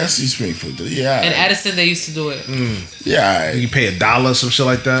it. Yeah, I see Springfield. Yeah. In Edison, they used to do it. Yeah. You pay $1, some shit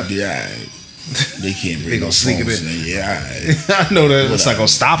like that. Yeah. They can't They bring gonna no sneak it phones in. Yeah. I know that it's not gonna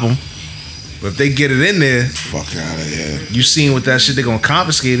stop them. But if they get it in there, Fuck out of here. you seen with that shit, they gonna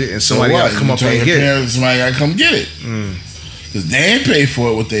confiscate it, and So somebody what? gotta come You up tell and your get it. parents, somebody gotta come get it. Because they ain't pay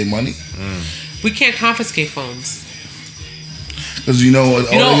for it with their money. We can't confiscate phones. Because you know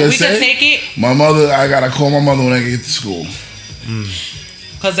what? You know, all they we gonna can say? take it My mother, I gotta call my mother when I get to school.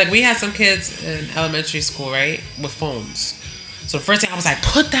 because like we had some kids in elementary school, right, with phones. So the first thing I was like,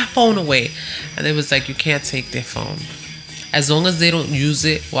 put that phone away, and it was like you can't take their phone as long as they don't use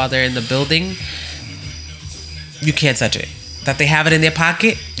it while they're in the building. You can't touch it. That they have it in their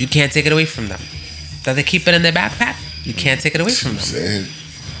pocket, you can't take it away from them. That they keep it in their backpack, you can't take it away from them. Saying,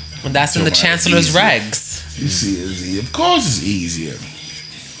 And that's in the Somebody chancellor's easy. regs. you see, it's easy. Of course, it's easier.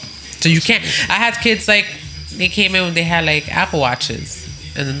 So you can't. I had kids like they came in when they had like Apple Watches,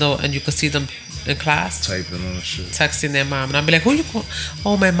 and you could see them in class Typing on the shit. texting their mom, and I'd be like, "Who you call?"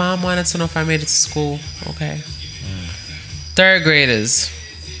 Oh, my mom wanted to know if I made it to school. Okay. Third graders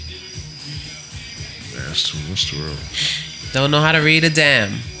Yeah, that's too real. don't know how to read a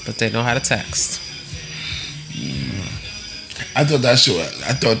damn, but they know how to text. I thought that shit.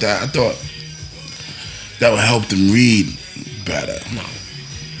 I thought that would help them read better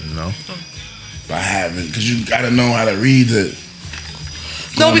No. by having, because you gotta know how to read it.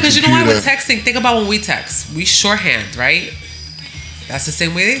 No, on the because you know why we're computer. texting. Think about when we text. We shorthand, right? That's the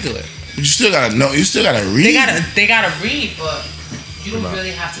same way they do it. But you still gotta know. You still gotta read. They gotta read, but you don't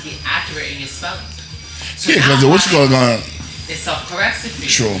really have to be accurate in your spelling. So Yeah, because now what's going on? it self-corrects it for you.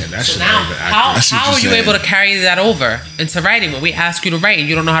 True. And that So shit now, ain't even accurate. how I see what are you're you saying. able to carry that over into writing when we ask you to write and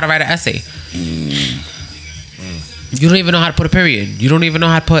you don't know how to write an essay? You don't even know how to put a period. You don't even know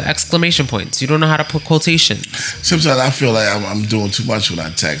how to put exclamation points. You don't know how to put quotations. Sometimes I feel like I'm doing too much when I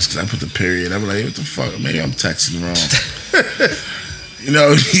text because I put the period. I'm like, what the fuck? Maybe I'm texting wrong. You know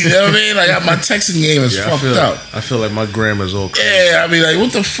what I mean? Like my texting game is fucked up. I feel like my grammar's all crazy. Yeah, I mean, like,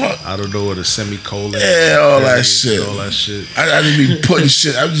 what the fuck? I don't know what a semicolon. Yeah, all that period, shit. All that shit. I just be putting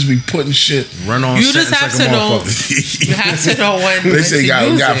shit. I just be putting shit. Run on. You just have sentence like to a know. motherfucker. You have to know when They to say got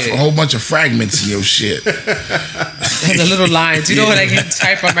use a it. whole bunch of fragments in your shit. And the little lines. You know when like you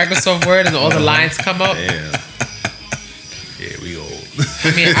type on Microsoft Word and all the lines come up? Damn. Yeah, we old.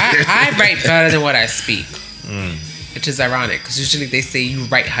 I mean, I write better than what I speak. Which is ironic because usually they say you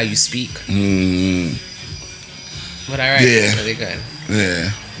write how you speak. But I write Yeah. really good.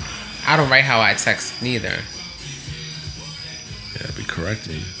 Yeah. I don't write how I text neither. Yeah, be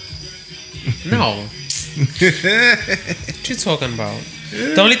correcting you. No. What you talking about?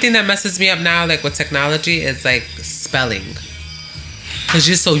 The only thing that messes me up now, like with technology, is like spelling. Because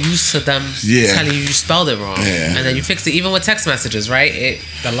you're so used to them Yeah. telling you spelled it wrong. Yeah. And then you fix it, even with text messages, right?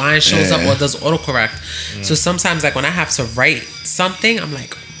 The line shows up Yeah. or does autocorrect. So sometimes, like when I have to write something, I'm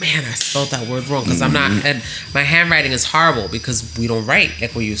like, man, I spelled that word wrong. Because I'm not, and my handwriting is horrible because we don't write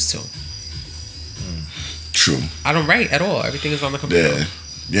like we used to. True. I don't write at all. Everything is on the computer. Yeah.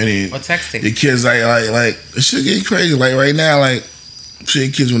 You need, Or texting. your kids like it should get crazy. Like right now, like see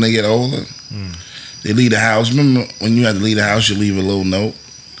your kids when they get older, they leave the house. Remember when you had to leave the house, you leave a little note.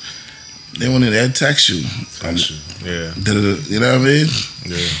 Then when they text you, Yeah. you know what I mean?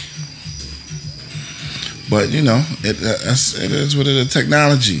 Yeah. But you know, it is what it is.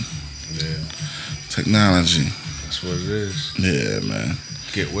 Technology, Yeah. technology. That's what it is. Yeah, man.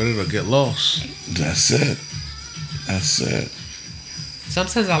 Get with it or get lost. That's it. That's it.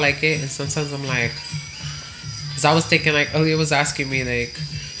 Sometimes I like it, and sometimes I'm like, because I was thinking, like, Earlier was asking me, like,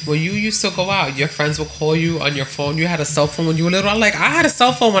 when you used to go out, your friends would call you on your phone. You had a cell phone when you were little. I'm like, I had a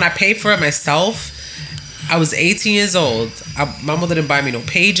cell phone when I paid for it myself. I was 18 years old. My mother didn't buy me no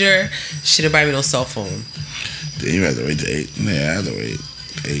pager. She didn't buy me no cell phone. Then you have to wait to 8. Yeah, I have to wait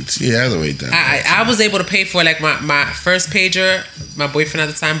 8. Yeah, I have to wait that. I was able to pay for like my first pager. My boyfriend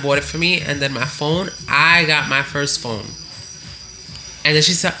at the time bought it for me, and then my phone. I got my first phone. And then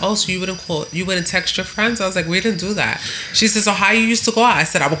she said, "Oh, so you wouldn't text your friends?" I was like, "We didn't do that." She said, "So how you used to go out?" I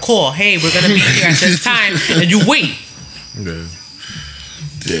said, "I would call. Hey, we're gonna be here at this time," and you wait. Yeah.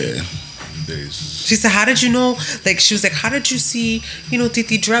 Yeah. Days. She said, "How did you know?" Like she was like, "How did you see,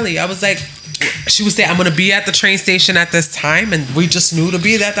 Titi Drelly?" I was like, she would say, "I'm gonna be at the train station at this time," and we just knew to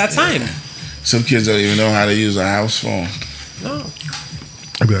be at that time. Some kids don't even know how to use a house phone. No.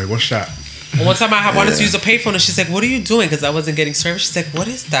 I'd be like, what's that? One time I wanted to use a payphone, and she's like, "What are you doing?" Because I wasn't getting service. She's like, "What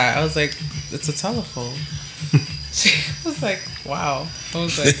is that?" I was like, "It's a telephone." She was like, "Wow." I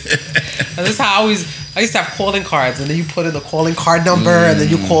was like, and this is how I used to have calling cards, and then you put in the calling card number, and then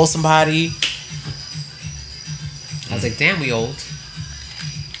you call somebody. I was like, "Damn, we old."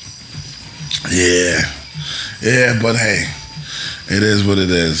 Yeah. Yeah, but hey, it is what it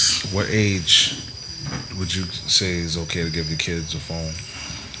is. What age would you say is okay to give your kids a phone?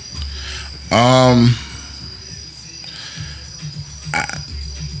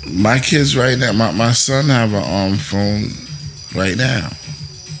 My kids right now, my son have a phone right now.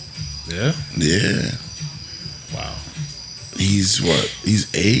 Yeah. Yeah. Wow. He's what? He's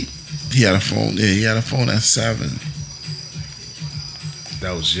 8. He had a phone. Yeah, he had a phone at 7.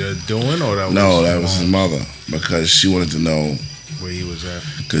 That was your doing, or that was No, that was his mother because she wanted to know where he was at?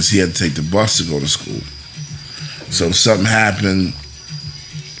 because he had to take the bus to go to school. So if something happened,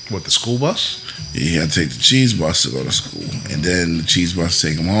 What, the school bus? he had to take the cheese bus to go to school, and then the cheese bus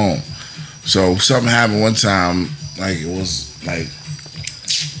take him home. So something happened one time, like it was like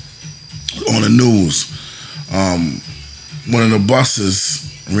on the news. One of the buses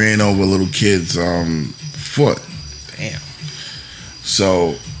ran over a little kid's foot. Damn.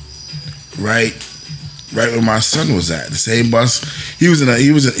 So right where my son was at, the same bus. He was in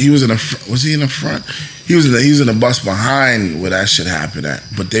the was he in the front? He was in the bus behind where that shit happened at,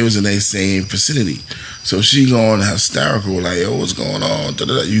 but they was in their same vicinity. So she going hysterical, like, "Yo, what's going on?"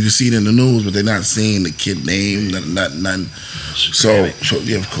 Da-da-da. You can see it in the news, but they're not seeing the kid name, nothing. So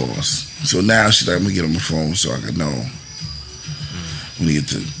yeah, of course. So now she's like, "I'm gonna get him a phone so I can know when he get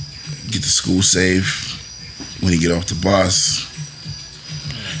to school safe, when he get off the bus."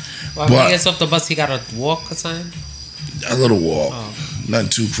 Well, when he gets off the bus, he gotta walk or something. A little walk, Oh. nothing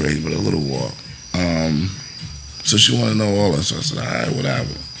too crazy, but a little walk. So she wanted to know all that. So I said, "All right, whatever."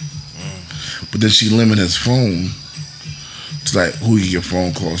 But then she limit his phone to like who you get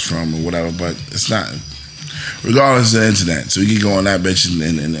phone calls from or whatever. But it's not. Regardless of the internet, so you can go on that bitch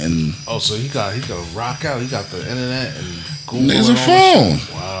and Oh, so he got rock out. He got the internet and Google. There's and a all that phone.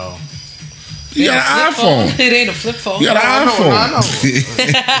 shit. Wow. You got an iPhone. It ain't a flip phone. You got an iPhone. I know.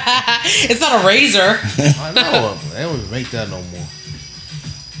 It's not a razor. I know. They don't even make that no more.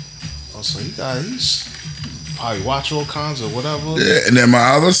 Oh, so he's probably watch all kinds of whatever. Yeah, and then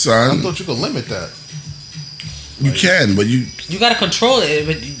my other I son, thought you could limit that. you can, but you gotta control it,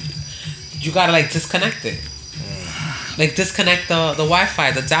 but you gotta like disconnect it. Like disconnect the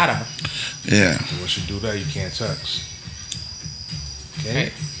Wi-Fi, the data. yeah. Once you do that, you can't text. Can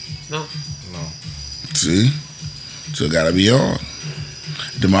Right? No. you? No. See, so it gotta be on.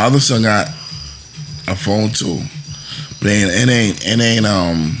 Then my other son got a phone too, but it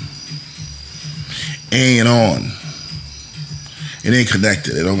ain't on. It ain't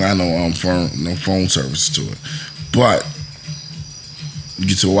connected. It don't got no phone service to it. But you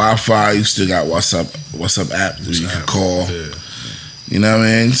get to Wi-Fi, you still got WhatsApp app that you can call. Yeah. You know what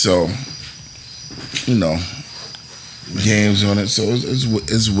I mean? So, you know, games on it. So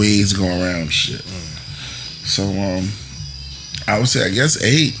it's ways to go around shit. So I would say I guess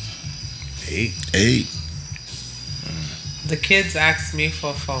 8. 8. The kids asked me for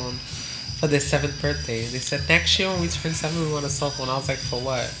a phone for their 7th birthday. They said next year when we turn 7, we want a cell phone. I was like, for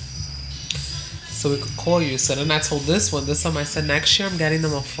what? So we could call you. So then I told this time I said next year I'm getting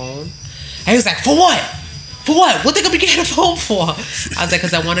them a phone. And he was like, for what? For what? What they gonna be getting a phone for? I was like,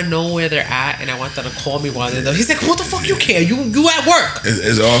 because I want to know where they're at and I want them to call me while they're there. He's like, what the fuck you care? You at work.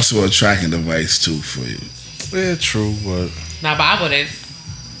 It's also a tracking device too for you. Yeah, true, but Nah, but I wouldn't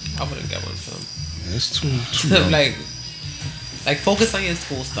get one for them. it's too young. like focus on your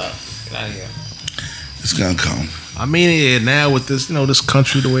school stuff. Get out of here. It's gonna come. I mean, yeah, now with this, this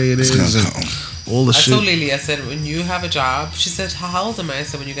country the way it It's is, gonna and come. all the I shit. told Lily, I said, when you have a job, she said, how old am I? I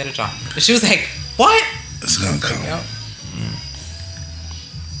said, when you get a job. And she was like, what? It's gonna come. Yep.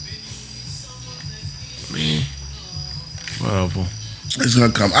 Whatever. It's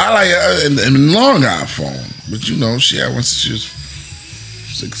gonna come. I like it. And Lauren got a phone, but she had one since she was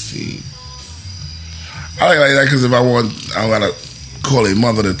 16. I like that because if I gotta call a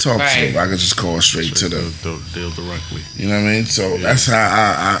mother to talk to Right. her, I can just call her straight to the. Deal directly. You know what I mean? So Yeah. that's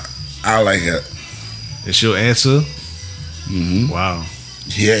how I like it. And she'll answer. Mm-hmm. Wow.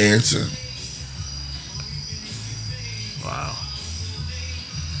 He'll answer. Wow.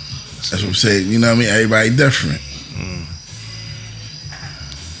 That's what I'm saying. You know what I mean? Everybody different.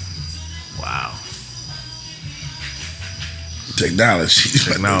 Wow. Technology.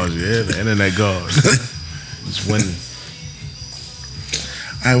 Technology, yeah. The internet goes. It's winning.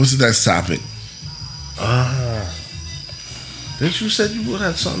 All right, what's the next topic? Didn't you said you would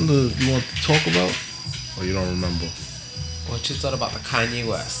have something you want to talk about? Or you don't remember? What you thought about the Kanye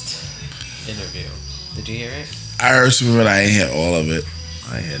West interview? Did you hear it? I heard some of it. I ain't hear all of it.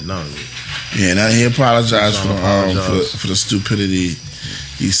 I ain't had none of it. Yeah, now he apologized He's trying to apologize. for the stupidity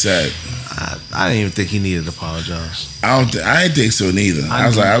he said. I didn't even think he needed to apologize. I didn't think so neither. I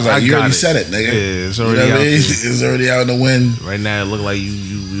was I like, you got already it. said it, nigga. Yeah, it's You know already what I out mean? there. It's already out in the wind. Right now, it look like you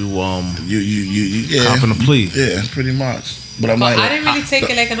You copping a plea. Yeah, pretty much. But I'm But like, I didn't really take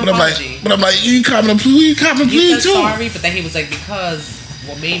it like an but I'm apology. like, you copping a plea? You copping a He plea said too? sorry, but then he was like, because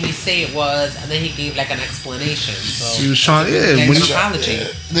what made me say it was, and then he gave like an explanation. So He was trying, yeah, like when an he- apology. Yeah.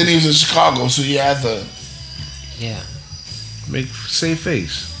 Then he was in Chicago, so you had to. Yeah. make save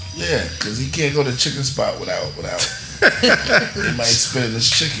face. Yeah, because he can't go to chicken spot without. He might spit his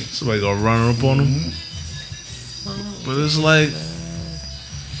chicken. Somebody gonna run up on him. But it's like,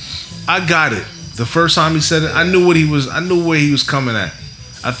 I got it. The first time he said it, I knew where he was coming at.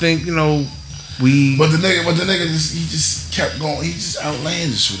 I think, we. But the nigga just kept going. He just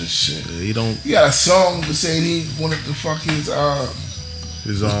outlandish with his shit. He don't. You got a song saying he wanted to fuck his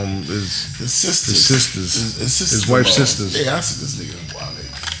sisters. His wife's sisters. Yeah, I said this nigga is wild.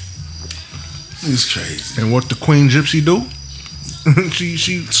 He's crazy. And what the Queen Gypsy do? she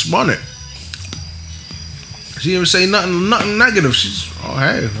spun it. She didn't even say nothing negative. She's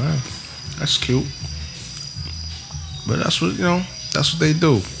hey, wow, that's cute. But that's what that's what they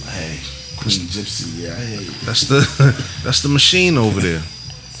do. Hey, Queen Gypsy, yeah, I hear you. That's the machine over there.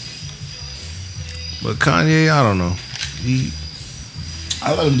 But Kanye, I don't know.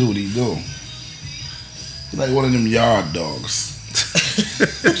 I let him do what he do. He like one of them yard dogs.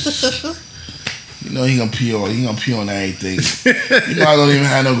 He gonna pee on everything. I don't even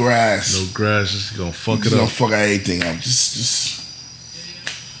have no grass. No grass, just gonna fuck He's it gonna up. fuck everything up. Just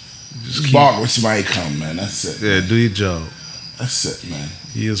Just keep, bark when somebody come, man. That's it. yeah, do your job. That's it, man.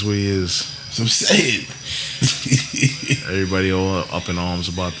 He is where he is. So I'm saying. Everybody all up in arms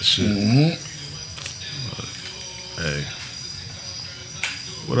about the shit. Mm-hmm. Hey,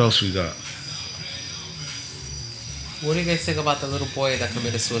 what else we got? What do you guys think about the little boy that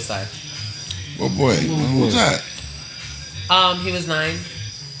committed suicide? What boy? What was that? He was 9.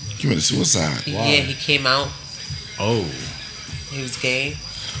 Committed suicide. Yeah, he came out. Oh, He was gay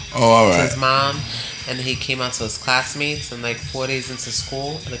Oh, all to right. his mom, and then he came out to his classmates. And like 4 days into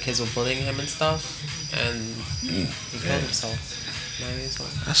school, the kids were bullying him and stuff, and he killed himself. 9 years old.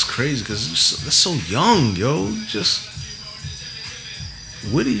 that's crazy because that's so young, yo. Just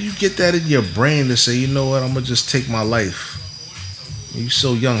where did you get that in your brain to say, you know what, I'm gonna just take my life? You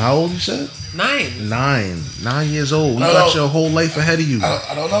so young. How old you said? 9. 9 years old. You No, got no. your whole life ahead of you.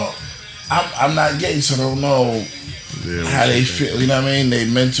 I don't know. I'm not gay, so I don't know Yeah, how they feel. You know what I mean? They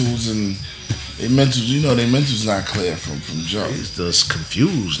mentals, you know, their mentals not clear from jump. He's just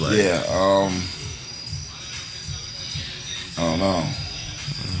confused. Like, Yeah. I don't know.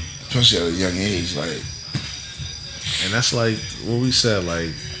 Especially at a young age, like. and that's like what we said.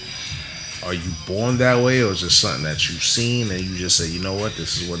 Like, are you born that way, or is it something that you've seen and you just say, you know what,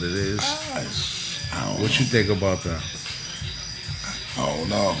 this is what it is? I don't What you think about that? I don't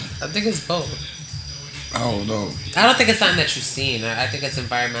know. I think it's both. I don't know. I don't think it's something that you've seen. I think it's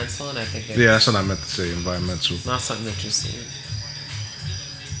environmental, and I think it's Yeah, that's what I meant to say. Environmental. not something that you've seen.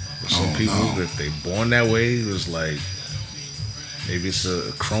 Some Oh, people, no. if they born that way, it was like maybe it's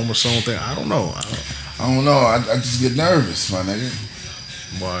a chromosome thing. I don't know. I don't know. I just get nervous, my nigga.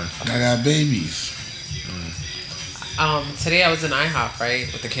 Why? I got babies. Today I was in IHOP,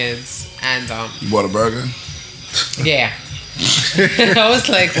 right, with the kids, and You bought a burger? yeah. I was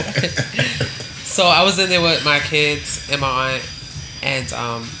like, so I was in there with my kids and my aunt, and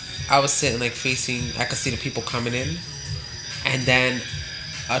I was sitting like facing, I could see the people coming in, and then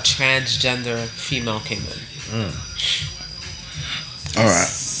a transgender female came in. All right.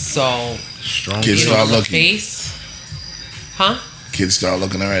 So, Strong. Kids you know, start the looking. face, huh? Kids start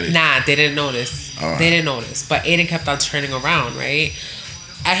looking already. Nah, they didn't notice. All right. They didn't notice. But Aiden kept on turning around, right?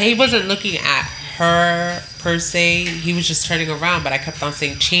 He wasn't looking at her per se. He was just turning around. But I kept on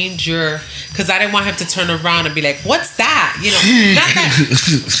saying, change your... Because I didn't want him to turn around and be like, what's that? You know,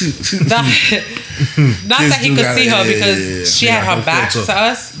 not that he could see her because she had Yeah, her no back filter. to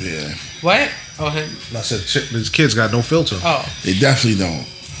us. Yeah. What? Oh, him. I said, these kids got no filter. Oh. They definitely don't.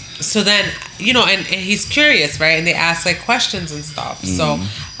 So then, you know, and he's curious, right? And they ask like questions and stuff. So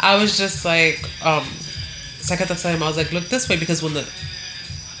I was just like, so I got to tell him, I was like, look this way, because when the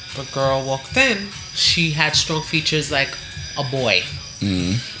girl walked in, she had strong features like a boy,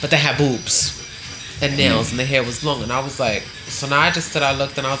 but they had boobs and nails, and the hair was long. And I was like, so now I just stood, I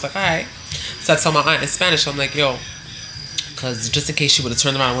looked, and I was like, all right. So I told my aunt in Spanish, I'm like, yo, because just in case she would have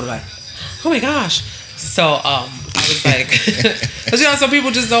turned around, I would have like, oh my gosh. So I was like, because you know, some people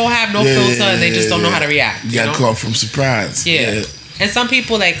just don't have no filter and they just don't know how to react. You got caught from surprise. Yeah. And some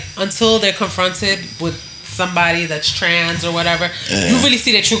people, like, until they're confronted with somebody that's trans or whatever, you really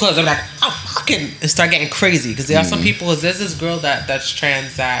see their true colors. They're like, oh, fucking, and start getting crazy. Because there are some people, there's this girl that's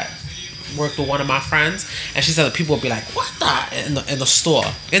trans that worked with one of my friends, and she said that people would be like, what the? In the store,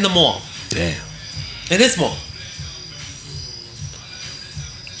 in the mall. Damn. In this mall.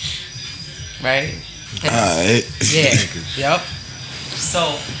 Right? Alright. Yeah. Yep.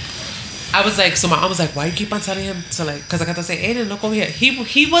 So I was like, so my aunt was like, why you keep on telling him to like, because I got to say, Aiden, look over here.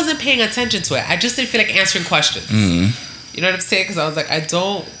 He wasn't paying attention to it. I just didn't feel like answering questions. You know what I'm saying? Because I was like, I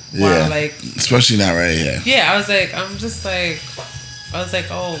don't want to Yeah. like. Especially not right here. Yeah, I was like, oh,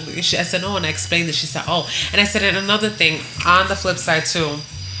 I said no, and I explained it. She said, oh, and I said, and another thing on the flip side too,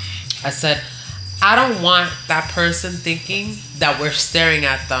 I said, I don't want that person thinking that we're staring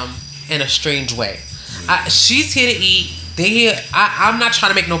at them in a strange way. She's here to eat. They here. I'm not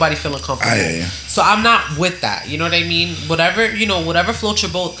trying to make nobody feel uncomfortable. I hear you. So I'm not with that. You know what I mean? Whatever floats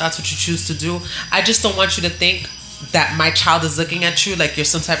your boat, that's what you choose to do. I just don't want you to think that my child is looking at you like you're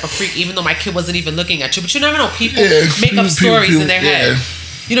some type of freak, even though my kid wasn't even looking at you. But you never know. People make up stories in their head.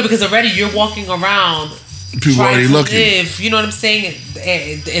 You know, because already you're walking around People trying already to looking. live, you know what I'm saying,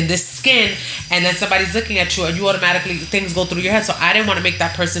 in this skin, and then somebody's looking at you, and you automatically, things go through your head. So I didn't want to make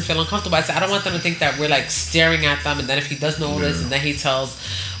that person feel uncomfortable. I said, I don't want them to think that we're like staring at them, and then if he does notice, and then he tells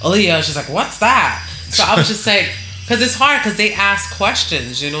Aaliyah, she's like, what's that? So I was just like, because it's hard, because they ask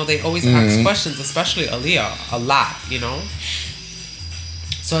questions, you know, they always ask questions, especially Aaliyah, a lot, you know.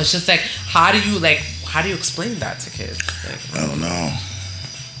 So it's just like, how do you explain that to kids? Like, I don't know.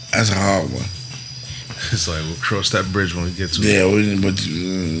 That's a hard one. It's like we'll cross that bridge when we get to Yeah, it. but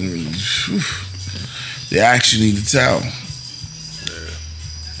they actually need to tell.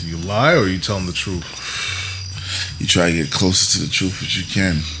 Do you lie or you tell them the truth? You try to get closer to the truth as you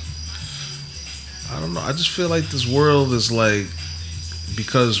can. I don't know. I just feel like this world is like,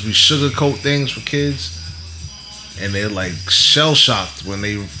 because we sugarcoat things for kids, and they're like shell shocked when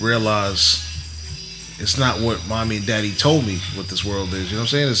they realize it's not what mommy and daddy told me what this world is. You know what I'm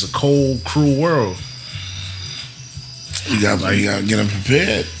saying? It's a cold, cruel world. You got to get them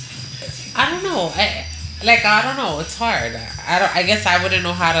prepared. I don't know. I don't know. It's hard. I guess I wouldn't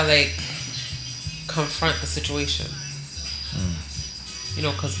know how to like confront the situation. You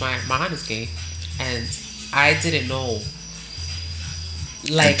know, because my aunt is gay, and I didn't know.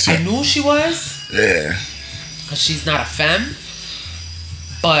 Like, I knew she was. Yeah. Because she's not a femme.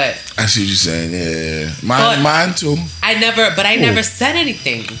 But I see what you're saying. Yeah. Mine too. I never said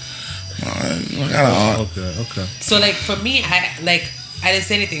anything. Okay. So like for me, I didn't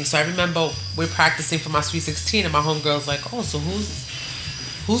say anything. So I remember we're practicing for my Sweet 16, and my homegirl's like, "Oh, so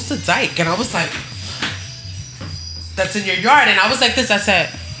who's the dyke?" And I was like, "That's in your yard." And I was like, I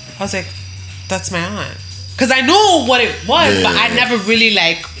was like, "That's my aunt," because I knew what it was, but I never really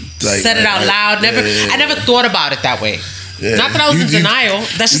said it out loud. I never thought about it that way. Yeah. Not that I was in denial.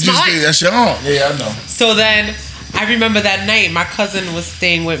 That's just not. That's your aunt. Yeah, I know. So then I remember that night, my cousin was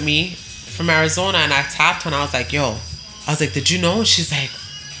staying with me from Arizona, and I tapped her and I was like, "Yo," I was like, "Did you know?" And she's like,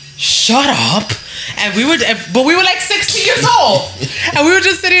 "Shut up." And we were like 16 years old, and we were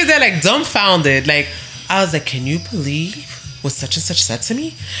just sitting there like dumbfounded. Like, I was like, "Can you believe what such and such said to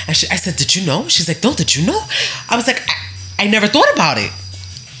me?" And I said, "Did you know?" She's like, "No, did you know?" I was like, I never thought about it,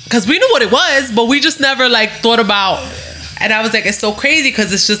 because we knew what it was, but we just never thought about. And I was like, it's so crazy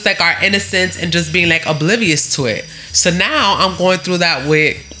because it's just our innocence and just being oblivious to it. So now I'm going through that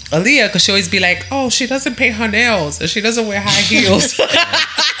with Aaliyah, because she always be like, "Oh, she doesn't paint her nails and she doesn't wear high heels."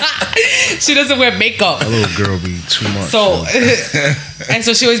 She doesn't wear makeup. A little girl be too much. So, and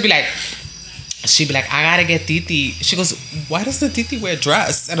so she always be like, "I gotta get Titi." She goes, "Why doesn't Titi wear a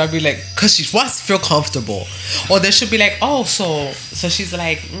dress?" And I'd be like, "Cause she wants to feel comfortable." Or then she'll be like, "Oh, so she's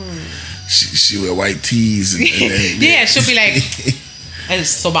like." She wear white tees. And yeah, she'll be like, and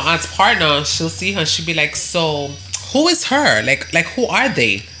so my aunt's partner, she'll see her, she'll be like, "So who is her? Like who are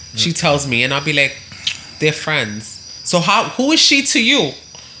they?" She tells me, and I'll be like, "They're friends." "So who is she to you?"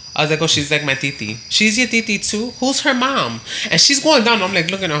 I was like, "Oh, she's like my titi." "She's your titi too? Who's her mom?" And she's going down. I'm like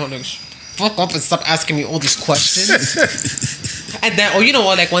looking at her like, fuck up and stop asking me all these questions. And then,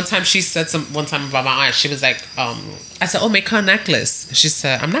 one time she said one time about my aunt, she was like, I said, "Oh, make her a necklace." She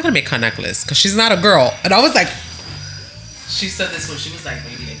said, "I'm not gonna make her a necklace because she's not a girl." And I was like, she said this when she was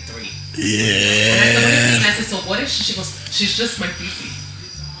maybe 3. Yeah. And I said, "So what is she?" She goes, "She's just my titi."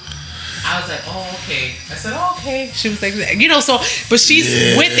 I was like, "Oh, okay." I said, "Oh, okay." She was like, so, but she's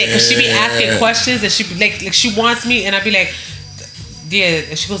with it because she be asking questions, and she be like she wants me, and I'd be like, yeah.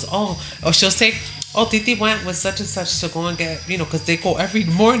 And she goes, "Oh," or she'll say, "Oh, Titi went with such and such to go and get," because they go every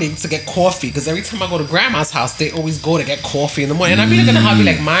morning to get coffee. Because every time I go to grandma's house, they always go to get coffee in the morning. And I'd be looking at her, I'd be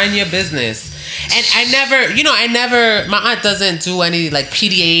like, "Mind your business." And I never, my aunt doesn't do any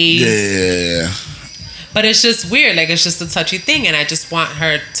PDAs. Yeah. But it's just weird. It's just a touchy thing. And I just want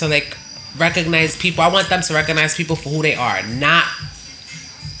her to recognize people. I want them to recognize people for who they are, not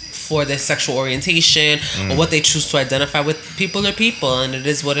for their sexual orientation or what they choose to identify with. People are people, and it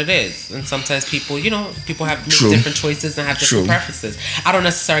is what it is. And sometimes people have different choices and have different preferences. I don't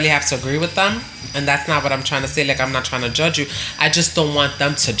necessarily have to agree with them, and that's not what I'm trying to say. I'm not trying to judge you. I just don't want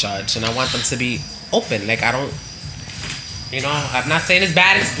them to judge, and I want them to be open. I don't, I'm not saying it's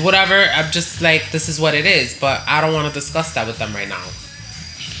bad, it's whatever. I'm just this is what it is, but I don't want to discuss that with them right now.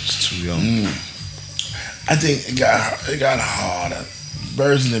 It's too young. I think it got harder.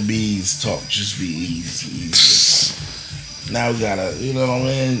 Birds and the bees talk just be easy. Now we gotta, what I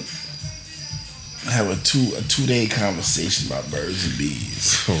mean? Have a 2-day conversation about birds and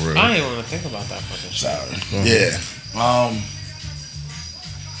bees. For real. I didn't want to think about that fucking shit. Sorry. Yeah.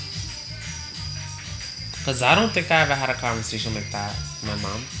 Because I don't think I ever had a conversation like that with my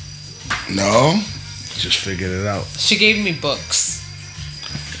mom. No? Just figured it out. She gave me books.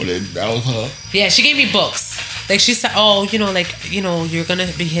 Well, that was her. Yeah, she gave me books. She said, "Oh, you're gonna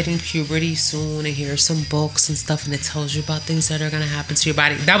be hitting puberty soon, and here's some books and stuff, and it tells you about things that are gonna happen to your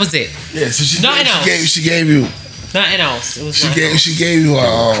body." That was it. Yeah, so she gave you nothing else. It was she gave you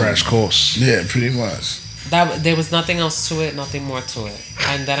a crash course. Yeah, pretty much. There was nothing else to it, nothing more to it.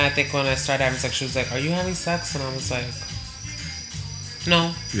 And then I think when I started having sex, she was like, "Are you having sex?" And I was like,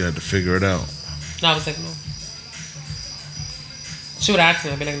 "No." You had to figure it out. No, I was like, "No." She would ask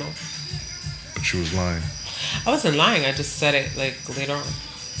me, I'd be like, "No." But she was lying. I wasn't lying. I just said it later on.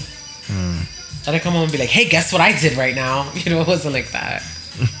 I didn't come home and be like, "Hey, guess what I did right now?" It wasn't like that.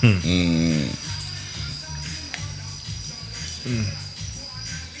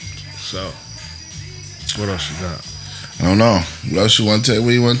 So, what else you got? I don't know. What else you want to take?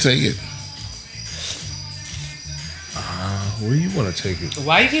 Where you want to take it? Where you want to take it?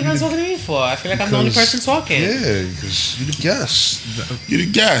 Why you keep on talking to me for? I feel like I'm the only person talking. Yeah, because you the guest. You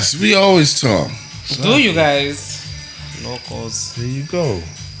the guest. We always talk. Do you guys? Locals. There you go.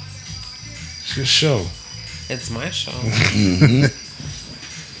 It's your show. It's my show.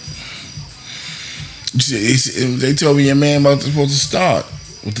 You see, they told me your man supposed to start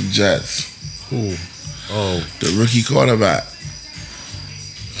with the Jets. Who? Oh, The rookie quarterback.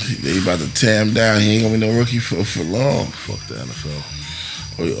 They about to tear him down. He ain't gonna be no rookie for long. fuck the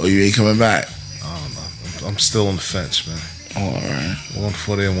NFL. Or you ain't coming back. I don't know. I'm still on the fence, man. Oh, all right. 1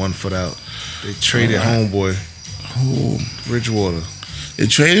 foot in, 1 foot out. They traded homeboy Who? Bridgewater. They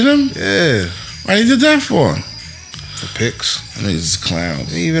traded him? Yeah, Why they did that for? for picks. I mean, it's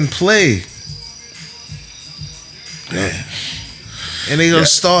clowns. They even play. Yeah. And they gonna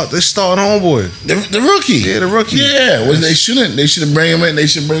start. They start homeboy. The rookie. Yeah, the rookie. Yeah. Well, they shouldn't. They should bring him in. They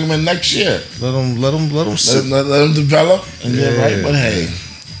should bring him in next year. Let them sit. Let him develop and get Yeah. right. But hey,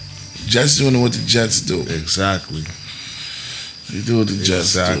 Jets doing what the Jets do. Exactly. They do what the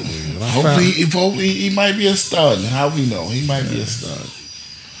Jets Exactly. do. When I Hopefully, he might be a stud. How we know? He might be a stud.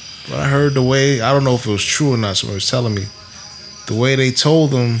 But I heard the way. I don't know if it was true or not. Somebody was telling me the way they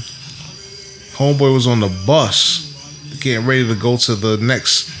told him. Homeboy was on the bus, getting ready to go to the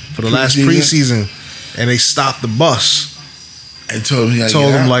next for the last preseason, and they stopped the bus. I told him.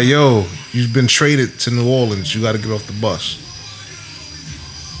 Told him like, "Yo, you've been traded to New Orleans. You got to get off the bus."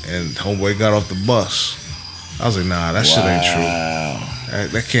 And homeboy got off the bus. I was like, "Nah, that shit ain't true.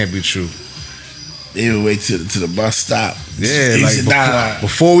 That can't be true." They would wait to the bus stop. Yeah, He like said,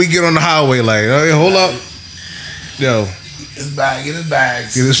 before we get on the highway, like, hey, hold up, yo, His bag, get his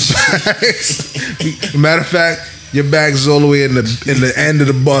bags. get his bags. Matter of fact, your bags is all the way in the end of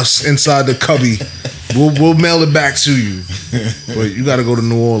the bus inside the cubby. We'll mail it back to you, but you got to go to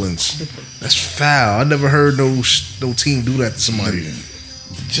New Orleans. That's foul. I never heard no team do that to somebody.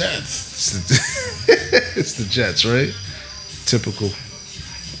 The Jets. It's the Jets, right? Typical.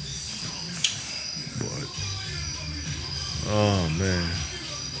 But, oh man,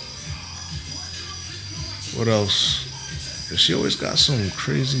 what else? She always got some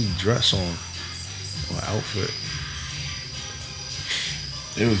crazy dress on or outfit.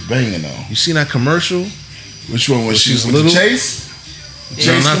 It was banging though. You seen that commercial? Which one was she's she? little? Chase? No,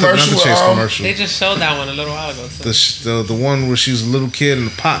 Chase not the Chase commercial. They just showed that one a little while ago. Too. The one where she's a little kid and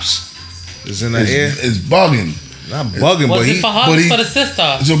the pops is in the air. It's bugging. Not bugging, Was but it for her or for the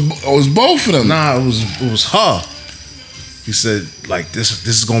sister? It was both of them. Nah, it was her. He said like this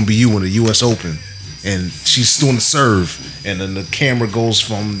is gonna be you in the U.S. Open, and she's doing the serve, and then the camera goes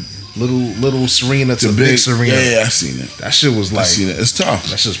from little Serena to big Serena. Yeah, I seen it. That shit was like I seen it. It's tough.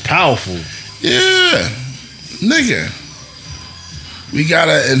 that shit's powerful. Yeah, nigga. We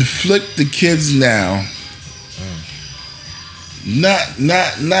gotta inflict the kids now. Not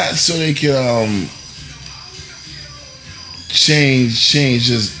so they can change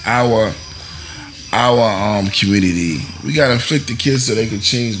just our community. We gotta inflict the kids so they can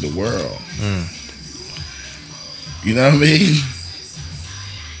change the world. You know what I mean?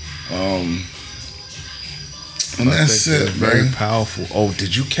 And that's I think it, they're very man. powerful. Oh,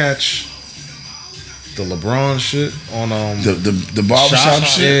 did you catch the LeBron shit on The barbershop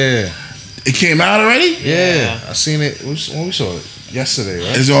shit. Yeah. It came out already. Yeah, I seen it when we saw it yesterday,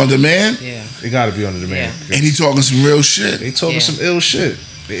 right? It's on demand. Yeah. It got to be on the demand. Yeah. And he talking some real shit. They talking Yeah. some ill shit.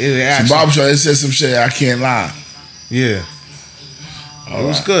 They Some asked him- barbershop. They said some shit. I can't lie. Yeah, it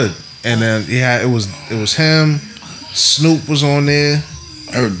was good. And then it was him. Snoop was on there.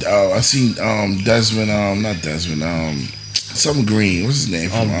 I heard. I seen Desmond. Not Desmond. Something Green. What's his name?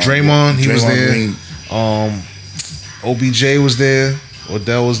 Draymond, he was Draymond there. Green. OBJ was there.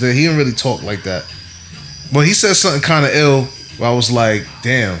 Odell was there. He didn't really talk like that, but he said something kind of ill. Where I was like,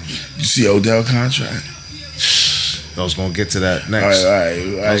 damn. You see Odell contract? I was gonna get to that next. All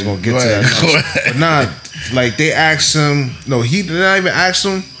right. I was gonna get Go to ahead. that Go next. ahead. But nah, like they asked him. No, he did not even ask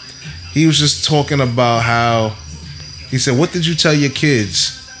him. He was just talking about how he said, "What did you tell your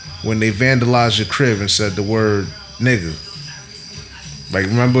kids when they vandalized your crib and said the word nigga?" Like,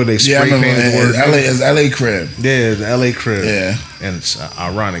 remember they spray Yeah, I remember. painted the word It's nigga? LA crib. Yeah, the LA crib. Yeah. And it's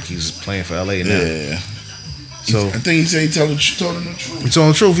ironic he's playing for LA now. Yeah. So I think he said he told him the truth. he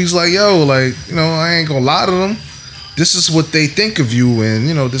told the truth. He's like, yo, like, you know, I ain't gonna lie to them. This is what they think of you, and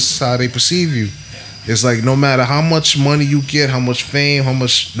you know, this is how they perceive you. It's like no matter how much money you get, how much fame, how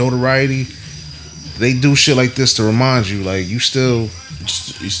much notoriety, they do shit like this to remind you, like, you still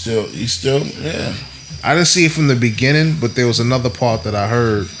You still, yeah. I didn't see it from the beginning, but there was another part that I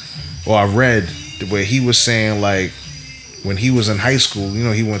heard or I read where he was saying like when he was in high school, you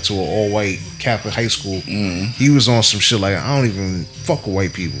know, he went to an all-white Catholic high school. He was on some shit like, I don't even fuck with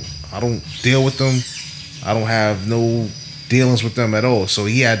white people. I don't deal with them. I don't have no dealings with them at all. So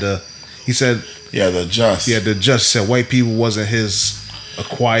he said the adjust. He had to adjust. He said white people wasn't his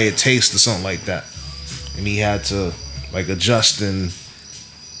acquired taste or something like that. And he had to like adjust and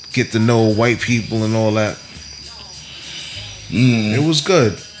get to know white people and all that. It was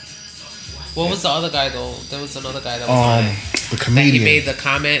good. What was the other guy though? There was another guy that was the comedian. That he made the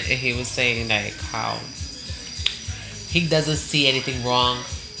comment and he was saying like how he doesn't see anything wrong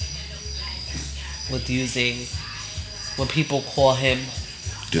with using when people call him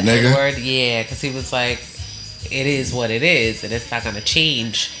the nigga word. Yeah, because he was like, it is what it is, and it's not gonna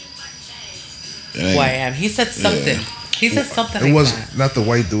change who I am. He said something. Yeah. He said something. It like was that. Not the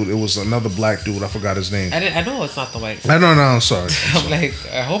white dude. It was another black dude. I forgot his name. I know it's not the white. No, I'm sorry. I'm like,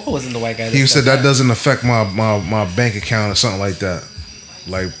 I hope it wasn't the white guy. He said that doesn't affect my bank account or something like that.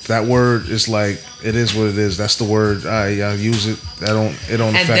 Like that word is like it is what it is. That's the word. I use it. It don't affect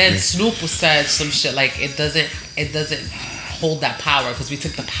me. And then Snoop said some shit like it doesn't hold that power because we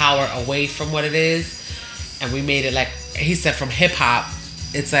took the power away from what it is, and we made it like he said from hip hop.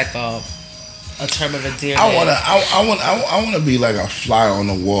 It's like a term of endearment. I wanna be like a fly on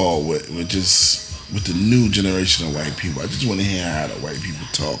the wall with the new generation of white people. I just want to hear how the white people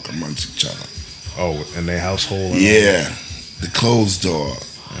talk amongst each other. Oh, in their household. Yeah, the closed door.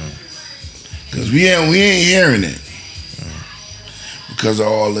 Because we ain't hearing it because of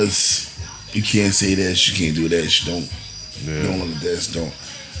all this. You can't say this. You can't do this. You don't look at this. Don't.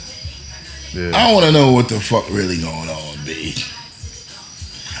 Yeah. I want to know what the fuck really going on, B.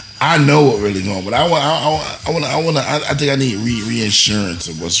 I know what really going on, but I think I need reinsurance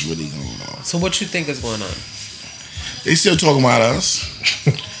of what's really going on. So what you think is going on? They still talking about us.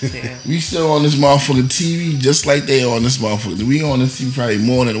 Yeah. We still on this motherfucking TV just like they on this motherfucker. We on this TV probably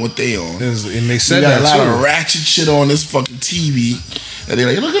more than what they on. And they said we got that a lot of ratchet shit on this fucking TV. And they're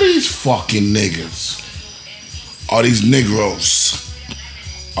like, look at these fucking niggas. All these Negroes.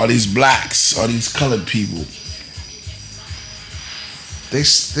 All these blacks. All these colored people. They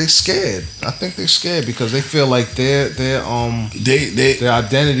scared. I think they're scared because they feel like their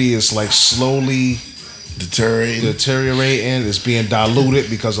identity is like slowly deteriorating. It's being diluted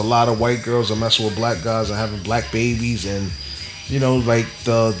because a lot of white girls are messing with black guys and having black babies, and you know, But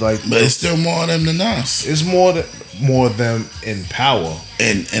it's still more of them than us. It's more them in power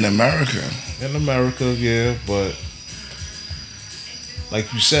in America. In America, yeah, but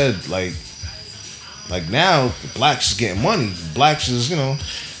like you said, like now the blacks is getting money. Blacks is, you know,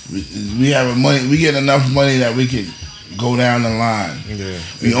 we have money. We get enough money that we can go down the line. Yeah,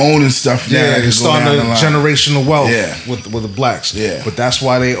 we owning stuff now. Yeah, it's starting a generational wealth. Yeah. with the blacks. Yeah, but that's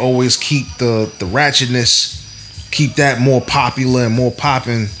why they always keep the ratchetness, keep that more popular and more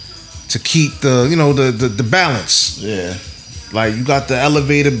popping to keep the balance. Yeah, like you got the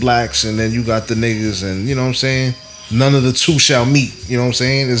elevated blacks and then you got the niggas, and you know what I'm saying. None of the two shall meet. You know what I'm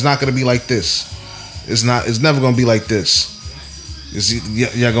saying. It's not gonna be like this. It's never gonna be like this.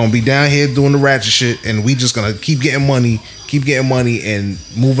 Y'all gonna be down here doing the ratchet shit, and we just gonna keep getting money, and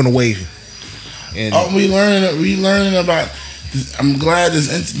moving away. And we learning about. I'm glad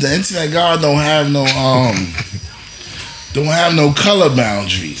the internet God don't have no color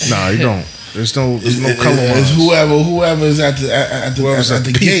boundaries. Nah, you don't. There's no color lines. It's whoever's at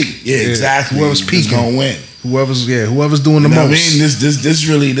the gate. Yeah, exactly. Whoever's peaking gonna win. Whoever's doing the most. I mean, this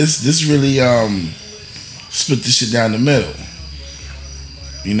really split this shit down the middle.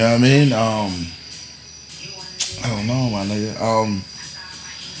 You know what I mean? I don't know, my nigga.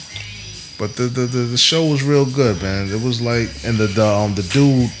 But the show was real good, man. It was like, and the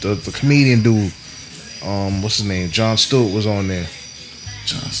dude, the comedian dude, what's his name? Jon Stewart was on there.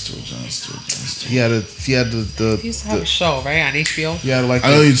 Jon Stewart. He had the He used to have a show, right, on HBO. Yeah, like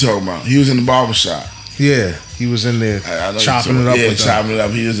I know what you're talking about. He was in the barbershop. Yeah, he was in there chopping it up. Yeah, chopping it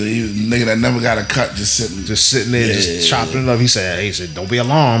up. He was a nigga that never got a cut, just sitting there, chopping it up. He said, "Don't be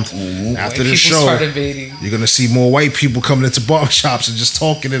alarmed. Mm-hmm. After the show, you're gonna see more white people coming into barbershops and just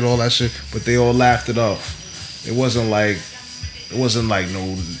talking and all that shit." But they all laughed it off. It wasn't like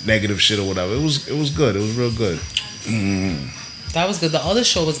no negative shit or whatever. It was good. It was real good. Mm-hmm. That was good. The other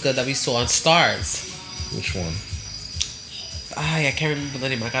show was good that we saw on Stars. Which one? I can't remember the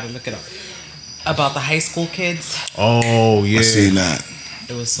name. I gotta look it up. About the high school kids. Oh yeah, I seen that.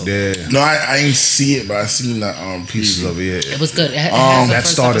 It was so good. good. No, I ain't see it, but I seen the pieces of it. It was good. It has that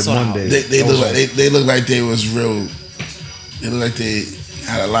started Monday. They look like they was real They look like they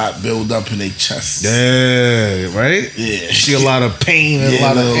had a lot built up in their chest. Yeah, right? Yeah. You see a lot of pain and a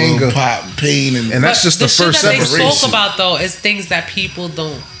lot of little anger. pop, pain, and that's just the first shit that they separation. spoke about though is things that people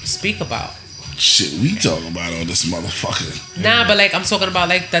don't speak about. shit we talking about on this motherfucker. Nah, but like I'm talking about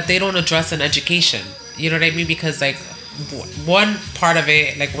like that they don't address in education. You know what I mean? Because like one part of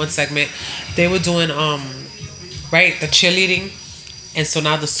it, like one segment, they were doing right, the cheerleading, and so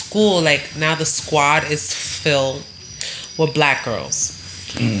now the school, like now the squad is filled with black girls,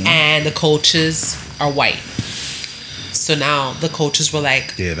 and the coaches are white. So now the coaches were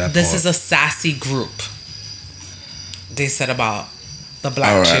like, "This is a sassy group." They said about the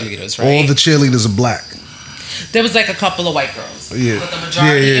black cheerleaders, right? All the cheerleaders are black. There was like a couple of white girls. Yeah. But the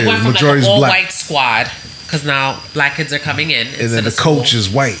majority, it went from like Majority's an black. all-white squad, because now black kids are coming in. And then the coach is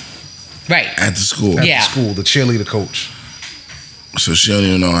white. Right. At the school. At Yeah. the school, the cheerleader coach. So she don't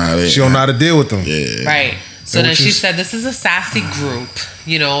even know how they. She don't know how to deal with them. Yeah. Right. So And then which she is- said, this is a sassy group,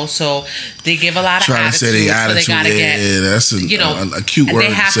 you know, so they give a lot of Trying to attitude, say they so attitude. they gotta get, that's you know, a cute and word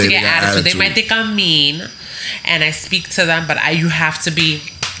they have to say. to get they got attitude. They attitude. might think I'm mean, and I speak to them, but you have to be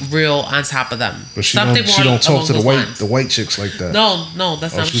real on top of them. But she Something don't more talk to along those the lines. white chicks like that. No,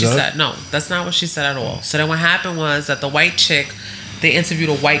 that's not what she she does? said. No, that's not what she said at all. So then what happened was that the white chick, they interviewed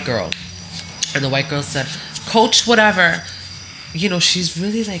a white girl, and the white girl said, "Coach, whatever, you know, she's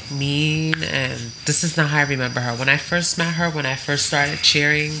really like mean, and this is not how I remember her. When I first met her, when I first started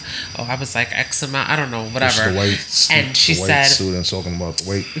cheering, I was like X amount, I don't know, It's whatever." the white, And she the white said, student talking about the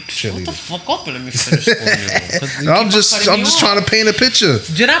white "Shut the cheerleader. fuck up and let me finish calling you." 'Cause you I'm keep just on cutting me trying to off. paint a picture.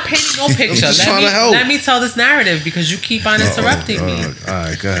 You're not painting no picture. just trying to help. Let me tell this narrative because you keep on interrupting me. All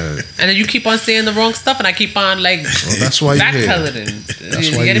right, go ahead. And then you keep on saying the wrong stuff, and I keep on like Well, that's why you're here. backpedaling. That's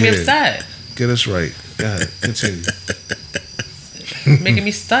You're why getting me you're here. upset, Get us right. Go ahead. Continue. making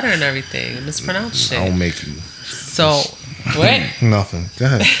me stutter and everything, and mispronounce I don't shit. make you. So what? Nothing. Go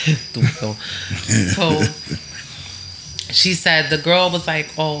ahead. So she said the girl was like,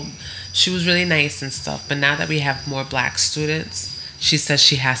 "Oh, she was really nice and stuff, but now that we have more black students, she says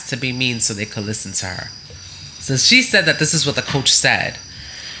she has to be mean so they could listen to her." So she said that this is what the coach said.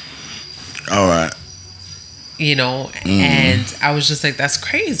 All right. You know, and I was just like, that's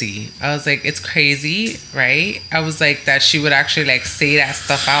crazy. I was like, it's crazy, right? I was like, that she would actually like say that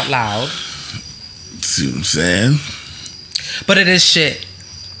stuff out loud. See what I'm saying? But it is shit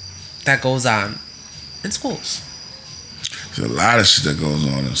that goes on in schools. There's a lot of shit that goes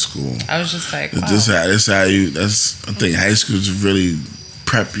on in school. I was just like, wow. This how you. That's I think high schools really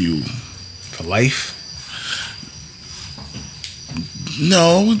prep you. For life.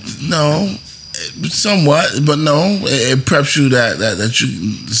 No, somewhat, but no. It preps you that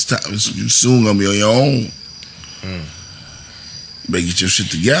you soon gonna be on your own. Better get your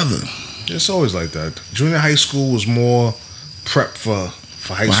shit together. It's always like that. Junior high school was more prep for high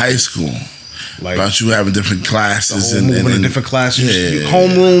For school. high school, Like about you having different classes and moving in different classes. Yeah.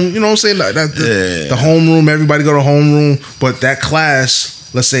 Homeroom, you know what I'm saying? Like that, the homeroom, everybody go to homeroom, but that class,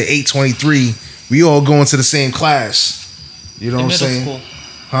 let's say 823, we all go into the same class. You know in what I'm middle saying? school.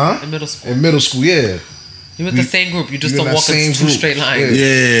 Huh? In middle school. In middle school, yeah. You're with the same group. You just you don't in that walk in same two group. straight lines.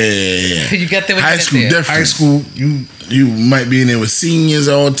 Yeah. You get there when High you get school there. different. High school, you might be in there with seniors,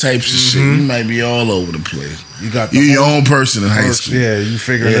 all types of shit. You might be all over the place. got You're your own person in high school. Yeah, you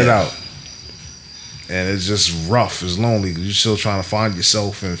figuring it Yeah. out. And it's just rough. It's lonely. You're still trying to find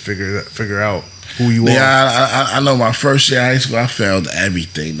yourself and figure out who you are. Yeah, I know my first year of high school, I failed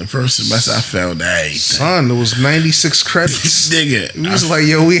everything. The first semester, I failed everything. Son, there was 96 credits. Nigga. We was like,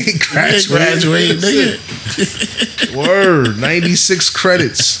 yo, we ain't I graduated. graduated, nigga. Word, 96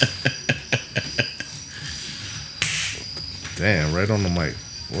 credits. Damn, right on the mic.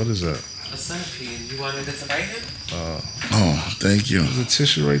 What is that? A centipede. You want me to get to bite him? Oh, thank you. There's a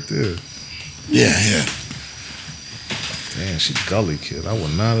tissue right there. Yeah. Damn, she gully, kid. I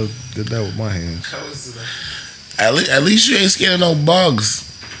would not have did that with my hands. At least you ain't scared of no bugs.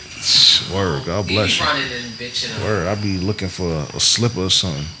 Word, God bless you. running and bitching. Word, I be looking for a slipper or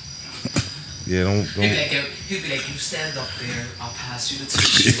something. Yeah, don't. He'd be like, you stand up there, I'll pass you the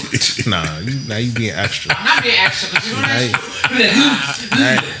tissue. Nah, you being extra. I'm not being extra, but you know Now,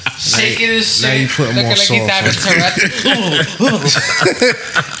 that? Shaking his shit. now you putting looking more like he's having sauce Tourette's.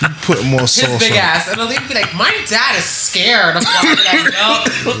 putting more His sauce big on. ass. And I'll be like, my dad is scared. I'm like, no.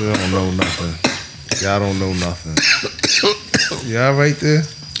 You don't know nothing. Y'all don't know nothing. Y'all right there?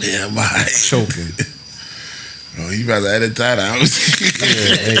 Yeah, my Choking. Oh, you about to edit that out?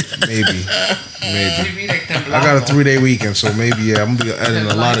 Yeah, maybe. You be like them I got a blanco. 3-day weekend, so maybe I'm gonna be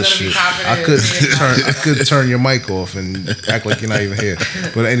editing a lot of shit. I could turn your mic off and act like you're not even here.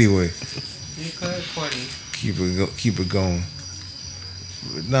 But anyway, You could, Corny. keep it going.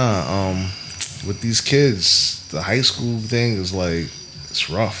 Nah, with these kids, the high school thing is like it's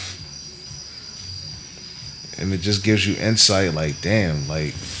rough, and it just gives you insight. Like, damn,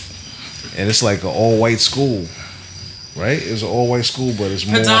 like, and it's like an all white school, right? It's an all white school, but it's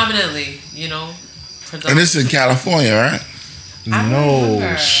more predominantly, you know. And it's in California, right? I No,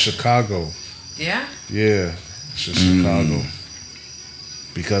 remember. Chicago. Yeah. Yeah, it's in Chicago.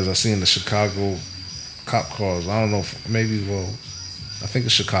 Because I seen the Chicago cop cars. I don't know if maybe, I think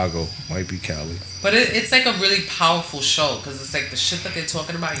it's Chicago. Might be Cali. But it's like a really powerful show because it's like the shit that they're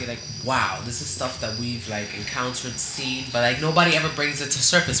talking about. You're like, wow, this is stuff that we've like encountered, seen, but like nobody ever brings it to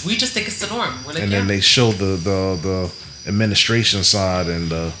surface. We just think it's the norm. We're like, And then they show the administration side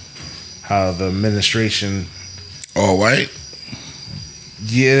and how the administration. All white.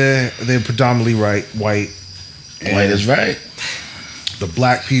 Yeah, they're predominantly white. White And is right. the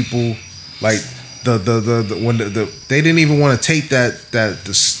black people, like the when they didn't even want to tape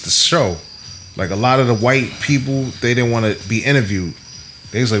the show. Like a lot of the white people, they didn't want to be interviewed.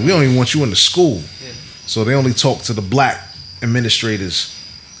 They was like, we don't even want you in the school. Yeah. So they only talked to the black administrators,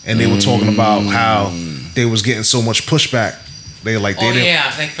 and they were talking about how they was getting so much pushback. They like they didn't.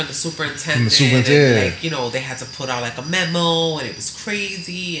 yeah, like from the superintendent. From the superintendent, and, like, you know, they had to put out like a memo, and it was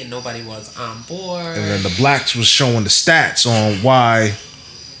crazy, and nobody was on board. And then the blacks was showing the stats on why,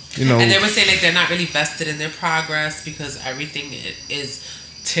 you know. And they were saying like they're not really vested in their progress because everything is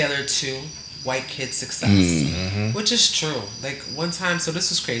tailored to white kid success, which is true. Like one time, so this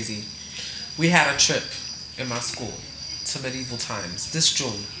was crazy. We had a trip in my school to medieval times this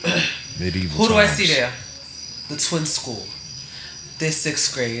June. Medieval. Who do I times. see there? The twin school. This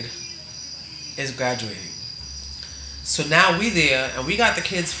 6th grade is graduating. So now we there, and we got the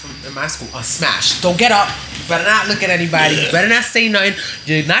kids from in my school on Smash. Don't get up. You better not look at anybody. You better not say nothing.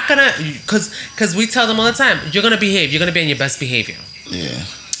 You're not gonna, cause we tell them all the time, you're gonna behave. You're gonna be in your best behavior. Yeah.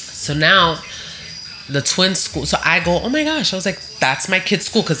 So now, the twin school. So I go, oh my gosh. I was like, that's my kid's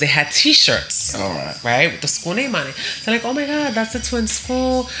school because they had T-shirts. All right. Right? With the school name on it. So like, oh my God, that's the twin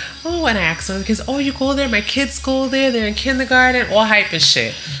school. Oh, and I asked one of the kids, oh, you go there? My kids go there. They're in kindergarten. All hype and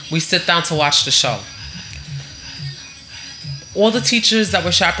shit. We sit down to watch the show. All the teachers that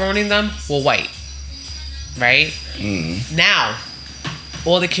were chaperoning them were white. Right? Now,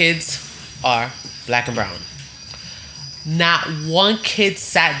 all the kids are black and brown. Not one kid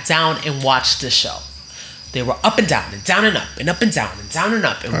sat down and watched the show. They were up and down and down and up and up and down and down and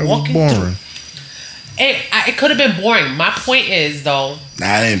up and It was walking boring. through. It could have been boring. My point is though,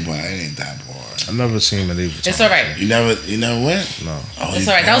 Nah, it ain't boring. It ain't that boring. I never seen medieval. it's times. all right. You never went? No, Oh, It's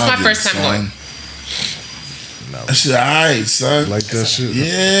you all right. That was my bugging, first time son. going. no. That shit alright, son. Like that shit. Yeah,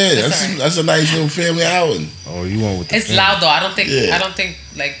 It's alright. that's a nice little family outing. Oh, you went with the. It's thing. loud though. I don't think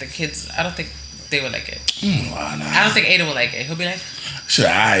like the kids. I don't think they would like it. Why not? I don't think Aiden would like it. He'll be like, Shit,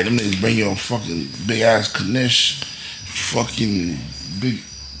 alright. Them niggas bring you a fucking big ass knish, fucking big.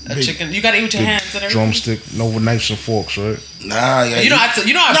 a big- chicken. You gotta eat with your Big hands and everything. drumstick, no knives and forks, right? Nah, yeah. You know,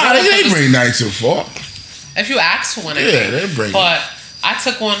 I Nah, they bring knives and fork. If you ask for one, I Yeah, think. they bring it. But I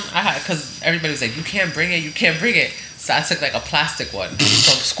took one. Because everybody was like, you can't bring it. You can't bring it. So I took like a plastic one from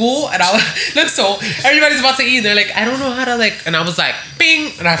school, and I was look. So everybody's about to eat. They're like, I don't know how to like, and I was like,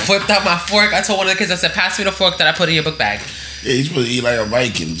 bing, and I flipped out my fork. I told one of the kids, I said, pass me the fork that I put in your book bag. Yeah, you supposed to eat like a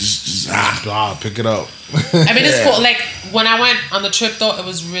Viking. Just Pick it up. I mean, it's Yeah. cool. Like when I went on the trip, though, it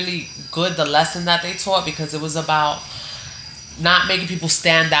was really good. The lesson that they taught because it was about not making people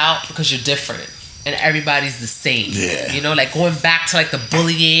stand out because you're different and everybody's the same. Yeah. You know, like going back to like the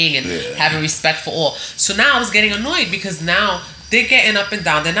bullying and Yeah. having respect for all. So now I was getting annoyed because now they're getting up and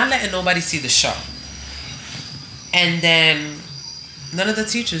down. They're not letting nobody see the show. And then none of the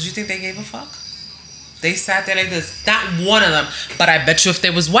teachers, you think they gave a fuck? They sat there like this. Not one of them. But I bet you if they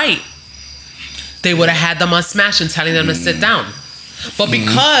was white, they would have had them on Smash and telling them to sit down. But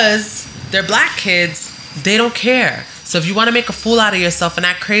because they're black kids, they don't care. So if you want to make a fool out of yourself and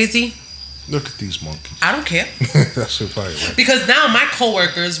act crazy, Look at these monkeys. I don't care. That shit probably right. Because now my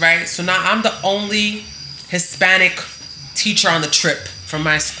coworkers, right? So now I'm the only Hispanic teacher on the trip from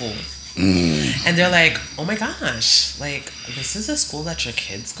my school. And they're like, oh my gosh, like, this is a school that your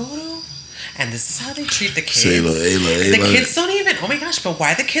kids go to? And this is how they treat the kids. The kids don't even, oh my gosh, but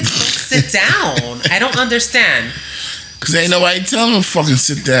why the kids don't sit down? I don't understand. Because ain't nobody telling them fucking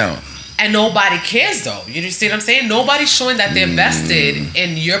sit down. And nobody cares though. You see what I'm saying? Nobody's showing that they're vested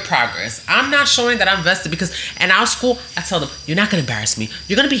in your progress. I'm not showing that I'm vested because in our school, I tell them, you're not going to embarrass me.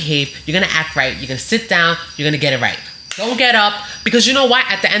 You're going to behave. You're going to act right. You're going to sit down. You're going to get it right. Don't get up. Because you know what?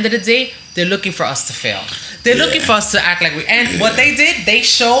 At the end of the day, they're looking for us to fail. They're looking for us to act like we... And what they did, they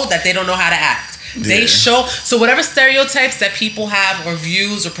showed that they don't know how to act. They show, so whatever stereotypes that people have or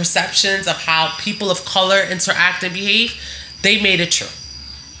views or perceptions of how people of color interact and behave, they made it true.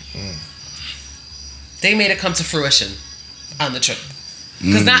 They made it come to fruition on the trip.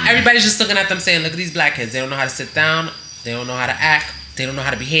 Because not everybody's just looking at them saying, look at these black kids. They don't know how to sit down. They don't know how to act. They don't know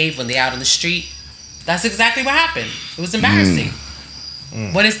how to behave when they're out on the street. That's exactly what happened. It was embarrassing.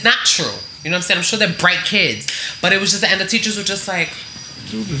 But it's not true. You know what I'm saying? I'm sure they're bright kids. But it was just, and the teachers were just like...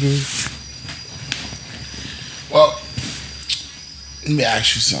 Well, let me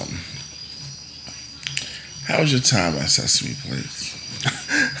ask you something. How was your time at Sesame Place?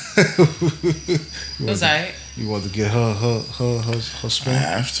 It was alright. You want to get her I spin?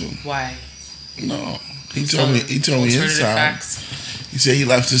 have to. Why? No. He told me his time. Facts. He said he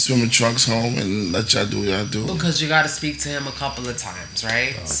left his swimming trunks home and let y'all do what y'all do. Because you got to speak to him a couple of times,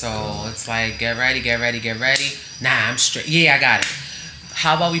 right? Oh, so God. it's like, get ready. Nah, I'm straight. Yeah, I got it.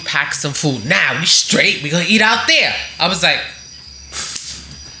 How about we pack some food? Nah, we straight. We gonna eat out there. I was like,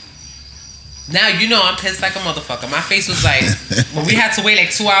 now you know I'm pissed like a motherfucker. My face was like, when we had to wait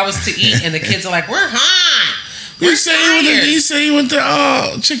like 2 hours to eat, and the kids are like, we're hot. You said he went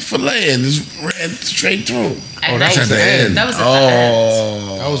to Chick-fil-A and just ran straight through. Oh, that was the end. That was at the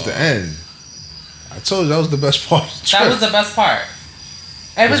end. That was the end. I told you that was the best part of the trip. That was the best part.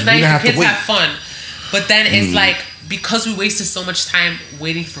 It was we nice. didn't have The to kids wait. had fun. But then it's like, because we wasted so much time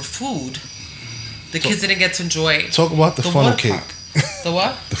waiting for food, the kids didn't get to enjoy. Talk about the funnel water cake. park. The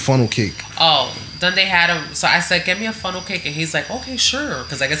what? The funnel cake. Oh, then they had him. So I said, "Get me a funnel cake," and he's like, "Okay, sure,"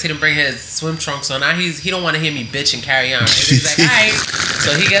 because I guess he didn't bring his swim trunks. So now he don't want to hear me bitch and carry on. And he's like, "All right."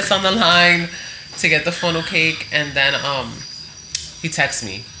 So he gets on the line to get the funnel cake, and then he texts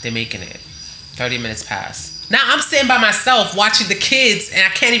me, "They're making it." 30 minutes pass. Now I'm sitting by myself watching the kids, and I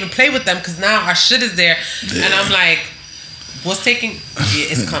can't even play with them because now our shit is there, and I'm like, "What's taking?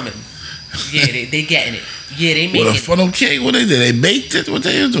 Yeah, it's coming. Yeah, they getting it. Yeah, they making With a it." funnel cake, what they did? They baked it? What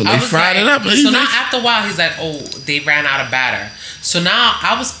they doing? I They was fried like- it up? So now after a while, he's like, "Oh, they ran out of batter." So now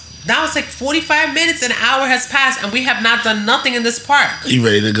it's like 45 minutes, an hour has passed, and we have not done nothing in this park. You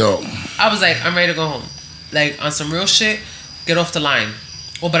ready to go? I was like, I'm ready to go home. Like, on some real shit, get off the line.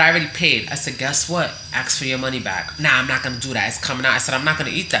 Well, but I already paid. I said, guess what? Ask for your money back. Nah, I'm not going to do that. It's coming out. I said, I'm not going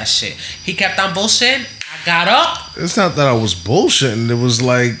to eat that shit. He kept on bullshitting. I got up. It's not that I was bullshitting. It was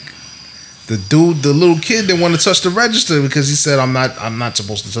like the little kid didn't want to touch the register because he said I'm not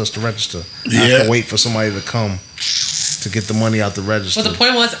supposed to touch the register. I have to wait for somebody to come to get the money out the register. But the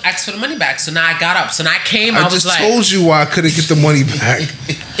point was, ask for the money back. So now I got up. So now I came. I was just like, told you why I couldn't get the money back.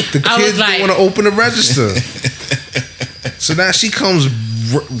 The I was kids like- didn't want to open the register. So now she comes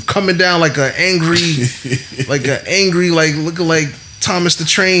coming down like an angry, looking like Thomas the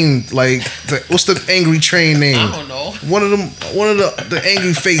Train. Like, what's the angry train name? I don't know. One of the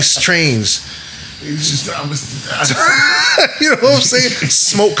angry face trains. It's just, You know what I'm saying?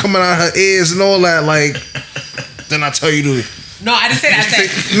 Smoke coming out her ears and all that. Like, then I tell you to. No, I didn't say that. I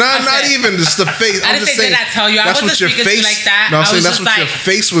said, Not even just the face. I didn't say, did I tell you? I That's wasn't what your speaking to you face. like that. No, I'm I saying was that's just what your like,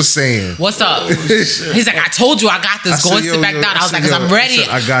 face was saying. what's up? He's like, I told you I got this. I Go and said, sit back yo, down. I was I like, said, because I'm yo, ready. I said,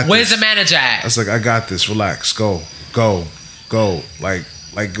 I got Where's this. the manager I at? was like, I got this. Relax. Go. Like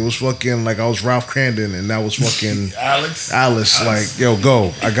it was fucking like I was Ralph Crandon and that was fucking Alice. Like, yo,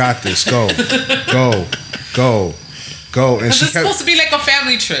 go. I got this. Go. And Because she it's kept. supposed to be like a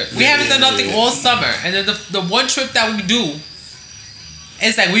family trip. We haven't done nothing all summer. And then the one trip that we do,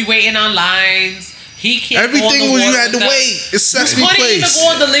 it's like we waiting on lines. He can't go on Everything the was you water had to with us. wait. It's Sesame We couldn't even Place. go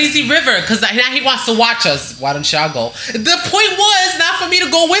on the lazy river because now he wants to watch us. Why don't y'all go? The point was not for me to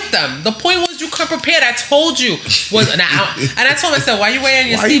go with them. The point was you come prepared. I told you. And I told him, I said, why you wearing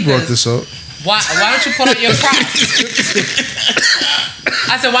your Why you brought sneakers? this up? Why don't you put on your Crocs?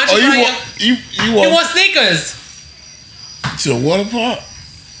 I said, why don't you put on your... You You want want sneakers? to the water park?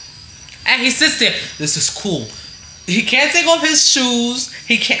 And he sits there. This is cool. He can't take off his shoes.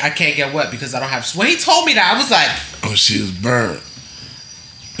 I can't get wet because I don't have. When he told me that, I was like, Oh, she was burned.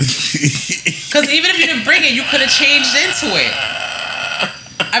 because even if you didn't bring it, you could have changed into it.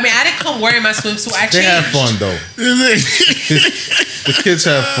 I mean, I didn't come wearing my swimsuit. I changed. They had fun though. The kids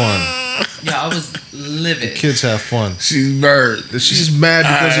have fun. Yeah, I was livid. Kids have fun. She's burned. She's mad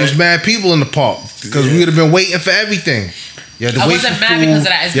because there was mad people in the park. Because we would have been waiting for everything. You had to I wait wasn't for mad food. because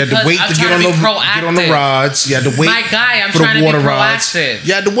of that. It's You had to because wait I'm to get trying on to be get on the proactive. rods. You had to wait My guy, I'm for trying the to be water rods. proactive.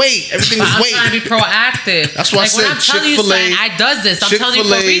 You had to wait. Everything But was I'm waiting. trying to be proactive. That's why I like, said when I'm telling you Chick-fil-A. something, I does this. I'm telling you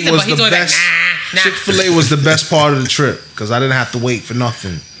for a reason, was but he's the always best. like, nah. Chick-fil-A was the best part of the trip because I didn't have to wait for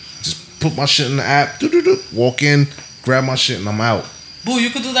nothing. Just put my shit in the app. Walk in, grab my shit, and I'm out. Boo,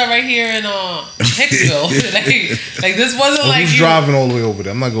 you could do that right here in Hicksville. like this wasn't like who's you driving all the way over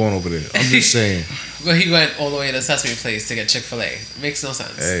there? I'm not going over there. I'm just saying. Well, he went all the way to Sesame Place to get Chick-fil-A. Makes no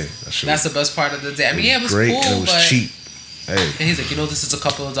sense. Hey, that's the best part of the day. I mean, yeah, it was great cool, and it was but cheap. Hey. And he's like, this is a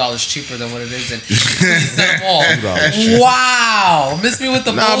couple of dollars cheaper than what it is. And he said them all. Wow, miss me with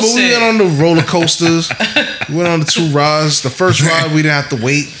the bullshit. But we went on the roller coasters. We went on the 2 rides. The first ride we didn't have to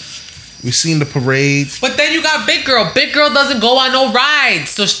wait. We seen the parade. But then you got Big Girl. Big Girl doesn't go on no rides.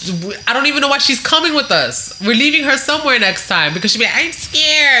 So I don't even know why she's coming with us. We're leaving her somewhere next time because she'll be like, I'm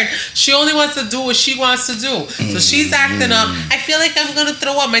scared. She only wants to do what she wants to do. So she's acting up. I feel like I'm going to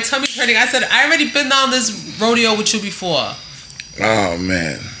throw up. My tummy's hurting. I said, I already been down this rodeo with you before. Oh,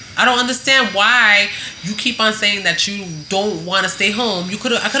 man. I don't understand why you keep on saying that you don't want to stay home. I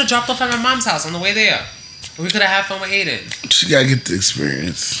could have dropped off at my mom's house on the way there. We could have had fun with Aiden. She got to get the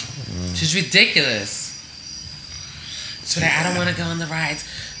experience. She's ridiculous. So that I don't want to go on the rides.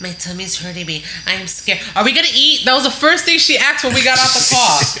 My tummy's hurting me. I am scared. Are we going to eat? That was the first thing she asked when we got out the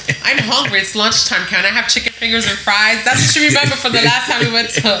car. I'm hungry. It's lunchtime. Can I have chicken fingers and fries? That's what she remembered from the last time we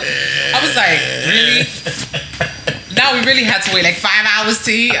went to... I was like, really? Now we really had to wait like 5 hours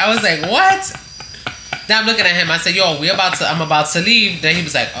to eat. I was like, what? Now I'm looking at him. I said, yo, I'm about to leave. Then he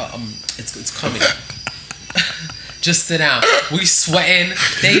was like, it's coming. Just sit down. We sweating.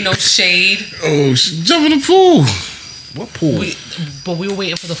 They ain't no shade. Oh, she jumped in the pool. What pool? But we were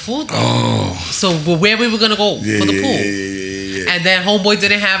waiting for the food though. Oh. So where we were gonna go for the pool. Yeah. And then homeboy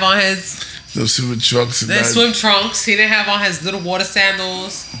didn't have on his swim trunks. Swim trunks. He didn't have on his little water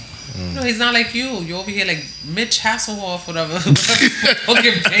sandals. No, he's not like you. You're over here like Mitch Hasselhoff, whatever.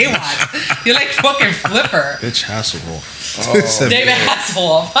 Fucking Baywatch. You're like fucking Flipper. Mitch Hasselhoff. Oh, David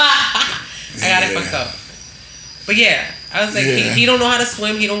Hasselhoff. I got it fucked up. But yeah, I was like, he don't know how to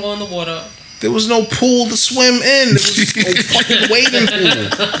swim. He don't go in the water. There was no pool to swim in. There was no fucking wading pool.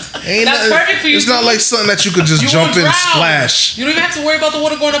 That's perfect for you. It's not like something that you could just jump in and splash. You don't even have to worry about the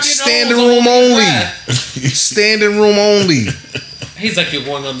water going up your nose. Standing room only. Standing room only. He's like, you're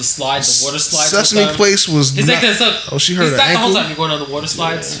going on the slides, the water slides. Sesame Place was. He's like this. Oh, she heard her ankle. The whole time you're going on the water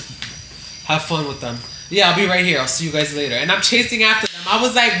slides. Have fun with them. Yeah, I'll be right here. I'll see you guys later. And I'm chasing after them. I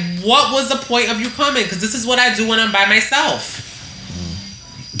was like, what was the point of you coming? Because this is what I do when I'm by myself.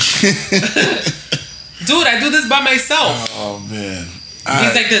 Dude, I do this by myself. Oh, man.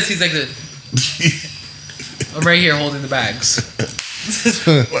 He's like this. I'm right here holding the bags.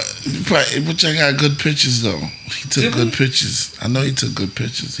 But y'all got good pictures, though. He took good pictures. I know he took good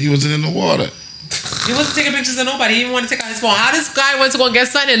pictures. He wasn't in the water. He wasn't taking pictures of nobody. He didn't want to take out his phone. How this guy went to go and get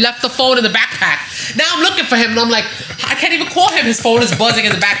something and left the phone in the backpack. Now I'm looking for him and I'm like, I can't even call him. His phone is buzzing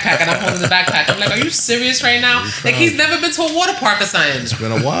in the backpack and I'm holding the backpack. I'm like, are you serious right now? Like he's never been to a water park or something. It's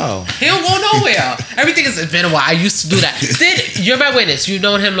been a while. He don't go nowhere. It's been a while. I used to do that. You're my witness. You've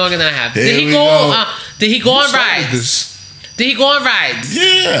known him longer than I have. Did he go on rides? Did he go on rides?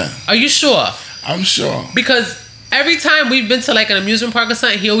 Yeah. Are you sure? I'm sure. Because every time we've been to like an amusement park or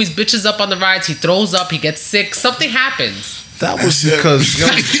something, he always bitches up on the rides. He throws up. He gets sick. Something happens. That was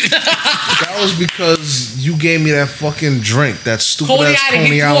because you gave me that fucking drink, that stupid ass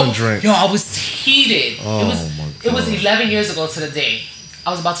Coney Island drink. Yo, I was heated. Oh, it was 11 years ago to the day.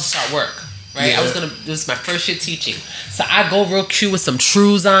 I was about to start work. Right, yeah. This was my first year teaching. So I go real cute with some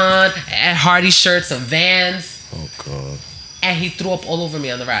Trues on, and Hardy shirts, some Vans. Oh God. And he threw up all over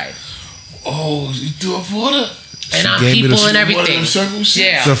me on the ride. Oh, you threw up water? And I'm people and everything.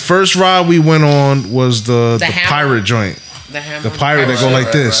 Yeah. The first ride we went on was the pirate joint. The pirate that go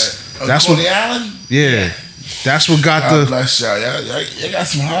like this. Right. That's Coney Island? Yeah. That's what got God bless y'all. Y'all got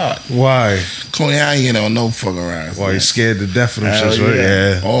some heart. Why? Coney Island, no fucking rides. Why, you scared to death of them shits, right?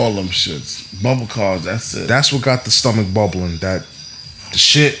 Yeah. All them shits. Bumper cars, that's it. That's what got the stomach bubbling. The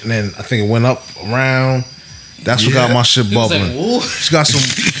shit, and then I think it went up around. That's what got my shit bubbling. Like, it's got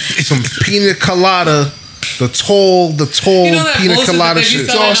some pina colada. The tall pina colada shit.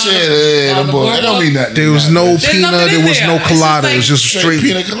 Tall shit. That don't mean nothing. There was no pina. There was no colada. It was just straight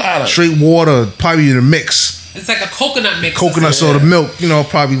pina colada. Straight water. Probably in a mix. It's like a coconut mix. Coconut soda milk.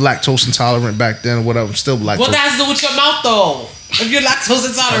 Probably lactose intolerant back then or whatever. Still lactose. What that has to do with your mouth though? If you're lactose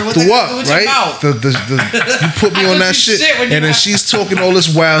intolerant, what the that has to do with your mouth? You put me on that shit, and then she's talking all this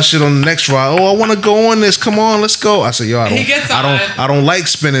wild shit on the next ride. Oh, I want to go on this. Come on, let's go. I said, yo, I don't like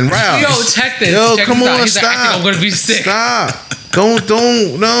spinning rounds. Yo, check this. Yo, check come this on, out. stop. Like, I think I'm gonna be sick. Stop.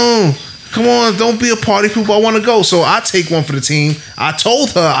 No. Come on, don't be a party pooper. I want to go. So I take one for the team. I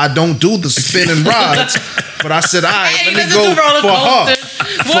told her I don't do the spinning rides, but I said, all right, let me go for her.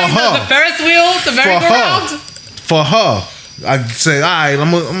 The Ferris wheel, the merry-go-round. For her. I say, all right,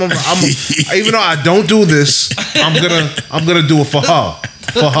 I'm even though I don't do this, I'm gonna do it for her.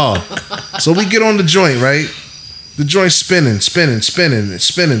 So we get on the joint, right? The joint spinning around,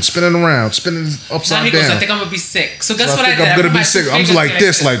 spinning Now upside he goes, down. I think I'm gonna be sick. So guess So what I did? I'm put gonna my be sick. two I'm just fingers like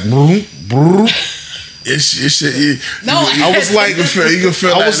this, like broom, broom. No, I was like, You can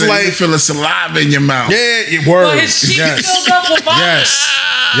feel I was you like, can feel the saliva in your mouth. yeah, it Well, works. his cheeks Yes. filled up with vomit.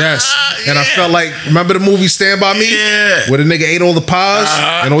 Yes. And I felt like, remember the movie Stand By Me? Yeah. Where the nigga ate all the pies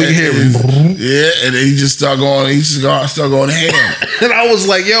and all you hear was Yeah, and then he just start going ham. and I was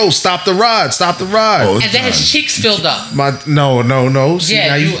like, yo, stop the ride. Oh, And then his cheeks filled up. No. See, Yeah,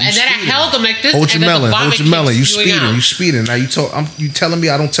 now and then I speeding. held him like this. Hold your and then the melon. vomit Hold your melon. You keeps spewing out. speeding. Now you telling me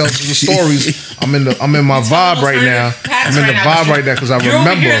I don't tell the stories. I'm in my vibe Tell right those now. facts I'm in the right now, vibe right now because I You're over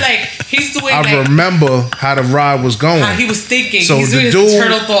remember. here like he's doing I like remember how the ride was going. how he was thinking. So he's the doing dude, his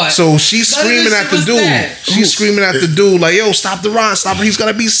internal thought. so she's None of this screaming at shit the was dude. said. She's screaming at the dude like, "Yo, stop the ride! Stop! He's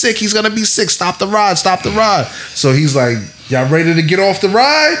gonna be sick! He's gonna be sick! Stop the ride! Stop the ride!" So he's like, "Y'all ready to get off the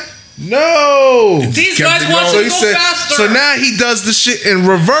ride?" No. These kept guys it want going. So to he go said. faster. So now he does the shit in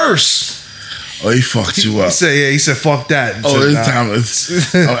reverse. Oh, he fucked you He up. said, "Yeah." He said, "Fuck that." He Oh, said, this "Nah." time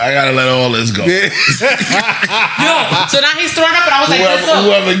I gotta let all this go. Yeah. Yo, so now he's throwing up, and I was like, this up.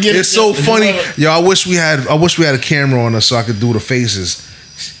 Whoever gets It's so funny. Yo, I wish we had a camera on us so I could do the faces.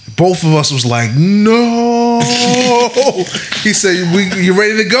 Both of us was like, no. He said, you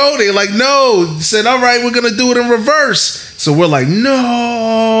ready to go? They like, no. He said, all right, we're gonna do it in reverse. So we're like,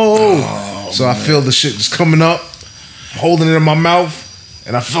 no. So I feel the shit just coming up, holding it in my mouth,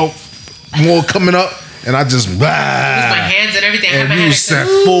 and I felt more coming up, and I just With my hands and everything. I had and my we hand. was at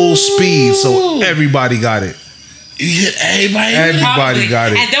full speed, so everybody got it. You hit everybody. Everybody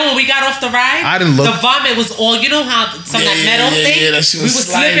got it. And then when we got off the ride, I didn't look. The vomit was all, you know how some of that metal thing? Yeah, that shit we was were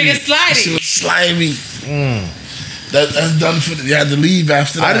slipping and That shit sliding. was slimy. That's done for. You had to leave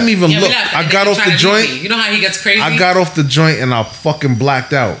after that. I didn't even Yeah, we look. left, I and got then off he tried the to leave joint. me. You know how he gets crazy? I got off the joint and I fucking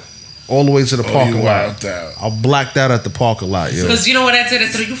blacked out all the way to the parking you lot. wilded out. I blacked out at the parking lot, yo. Because you know what I did? I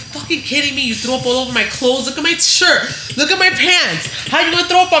said, are you fucking kidding me? You threw up all over my clothes. Look at my shirt. Look at my pants. How you gonna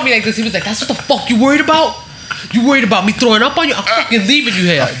throw up on me like this? He was like, that's what the fuck you worried about? You worried about me throwing up on you? I'm fucking leaving you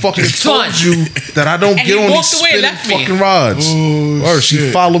here. I fucking It's told done. you that I don't And get he on these walked away and spinning left me. fucking rods. Oh, Or she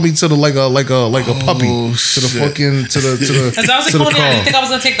shit. followed me to the like a puppy Oh, to the shit. fucking to the As I was like, to the Coney, I didn't car. think I was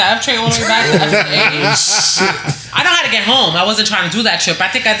gonna take the F train all the way back. I know how to get home. I wasn't trying to do that trip. I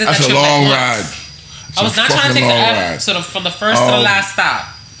think I did That's that a trip long like ride. once. I was not trying to fucking take the long F ride. sort of from the first to the last stop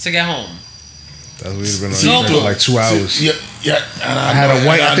to get home. That would have been No. for like 2 hours. Yeah, yeah. And I had a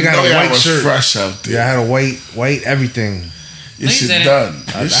white. I think I had a white shirt. Fresh out there. Yeah, I had a white everything. Your No, you shit didn't. done.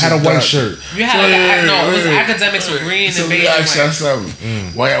 I had a white shirt. You had like no, it was Wait. academics with green So and let me beige. ask and you white.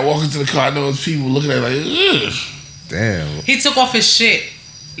 something. While y'all walking to the car, I know there's people looking at it like, ugh. Damn. He took off his shit.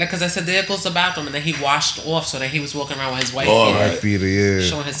 Like, cause I said, there goes the bathroom, and then he washed off, so that he was walking around with his white Oh, feet, right. White feeder, yeah.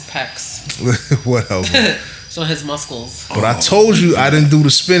 showing his pecs, Whatever. showing his muscles. But I told you I didn't do the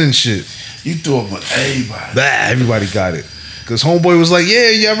spinning shit. You threw up on everybody. Bah, everybody got it. Cause homeboy was like, "Yeah,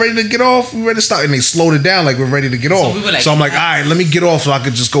 y'all ready to get off? We ready to start?" And they slowed it down, like we're ready to get off. we were like, so I'm like, "All right, let me get off, so I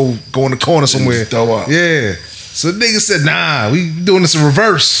could just go in the corner somewhere." just throw up. Yeah. So the nigga said, "Nah, we doing this in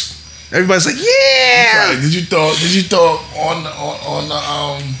reverse." Everybody's like, "Yeah." Right. Did you throw up on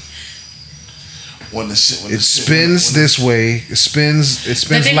the shit? When It spins this way. It spins The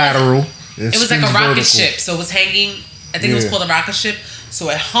thing was, lateral. It was like a spins rocket vertical. ship, so it was hanging. I think it was Yeah. called a rocket ship. So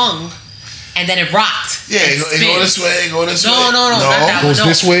it hung, and then it rocked. Yeah, it go spins. this way, go this way. No, not that one. Goes No.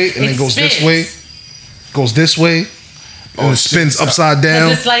 this way and then It goes this spins. way. Goes this way. Oh, And it spins shit. upside 'Cause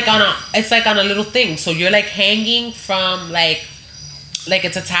down. it's like on a little thing. So you're like hanging from like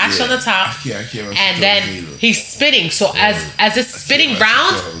it's attached Yeah. on the top. I can't remember And then either. he's spinning. So as it's spinning remember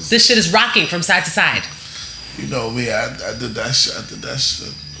round, those. this shit is rocking from side to side. You know me, I did that shit. I did that shit.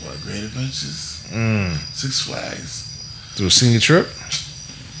 What, Great Adventures? Six Flags. Do a senior trip?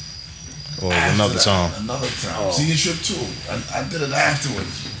 Or After another that, time? Another time. Senior trip too. I did it afterwards.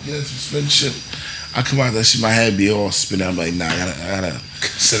 Yeah, some spin shit. I come out that shit, my head be all spinning. I'm like, nah, I gotta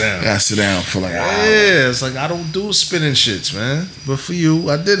Sit down. sit down for like an hour. Yeah, it's like I don't do spinning shits, man. But for you,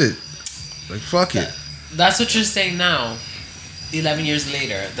 I did it. Like fuck it. That's what you're saying now. 11 years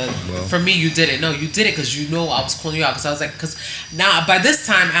later, for me, you did it. No, you did it because you know I was calling you out. Because I was like, because now by this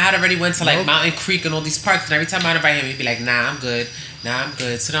time I had already went to like Mountain Creek and all these parks, and every time I'd invite him, he'd be like, "Nah, I'm good. Nah, I'm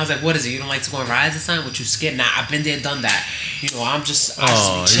good." So then I was like, "What is it? You don't like to go on rides this time? What you scared? Nah, I've been there, done that. You know, I just be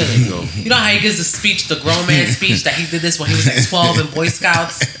chilling. You know how he gives the speech, the grown man speech that he did this when he was like 12 in Boy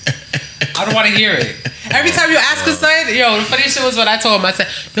Scouts. I don't want to hear it. Every time you ask us something, yo, the funny shit was when I told him, I said,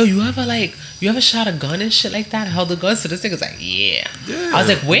 "Yo, you ever like You ever shot a gun and shit like that? Held the gun? So this nigga's like, yeah. Yeah, I was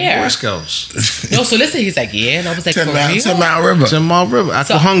like, where? Boy Scouts. No, so listen, he's like, yeah. And I was like, 10 for Mile, real? 10 Mile River. 10 Mile River,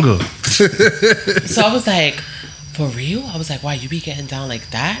 Aquahunga. So I was like, for real? I was like, why, you be getting down like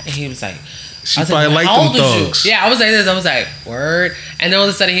that? And he was like, She I was probably like, liked how them old is you? thugs. Yeah, I was like this. I was like, word. And then all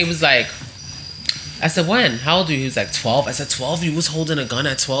of a sudden he was like, I said, when? How old are you? He was like, 12. I said, 12? You was holding a gun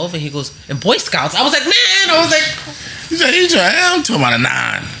at 12? And he goes, in Boy Scouts. I was like, man. I was like, I'm talking about a 9.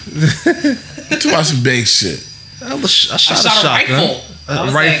 I'm talking about some big shit. I shot a shot a shotgun. rifle. I A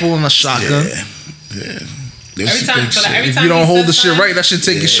was rifle like- and a shotgun. Yeah. Every time- but every If time you don't he hold says the shit something- right, that should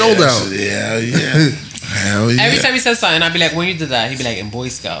take your shoulder out. Yeah. Hell yeah. every time he said something, I'd be like, when you did that? He'd be like, in Boy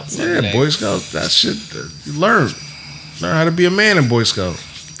Scouts. I'd be Yeah, like, Boy Scouts, that shit, you learn how to be a man in Boy Scout.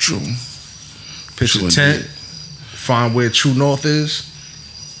 True. Pitch True a tent, indeed. find where true north is.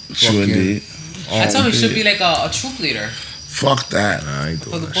 True indeed. I told him he should be like a troop leader Fuck that. Nah, I ain't for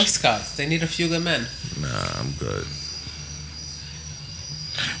doing the that Boy shit. Scouts. They need a few good men. Nah, I'm good.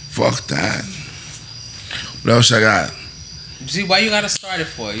 Fuck that. What else I got? See, why you got to start it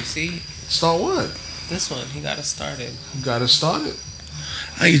for? You see, Start what? this one, he got to start it. You got it started.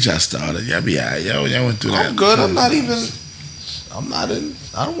 How you just started? Y'all be alright. Y'all went through that. I'm good. I'm not in.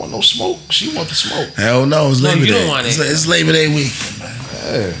 I don't want no smoke. She want the smoke. Hell no, it's No, Labor you Day. don't want it. It's Labor Day weekend, man.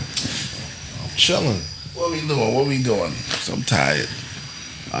 Yeah. I'm chilling. What we doing? So I'm tired.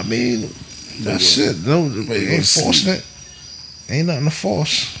 I mean, that's it. No, Wait, we ain't let's forcing it. Ain't nothing to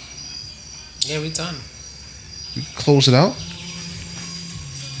force. Yeah, we done. You can close it out.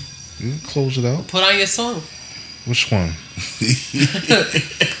 You can close it out. Put on your song. Which one?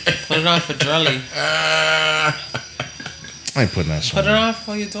 Put it on for Drelly. I ain't putting that song. Put it on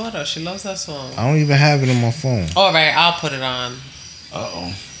for your daughter. She loves that song. I don't even have it on my phone. All right, I'll put it on.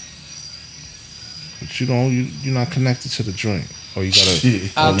 Uh-oh. But you don't. You're not connected to the joint. Or you gotta.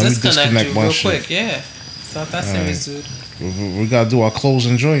 I'll let me disconnect you one real shit. quick. Yeah. It's not that serious, dude. We gotta do our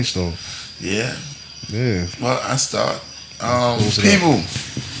closing joints though. Yeah. Yeah. Well, I start. Close it People.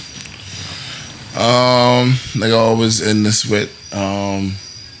 Like I always end this with, know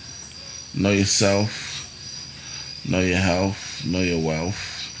yourself, know your health, know your wealth.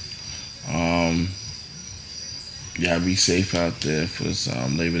 Yeah, be safe out there for this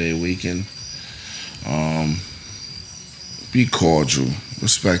Labor Day weekend. Be cordial,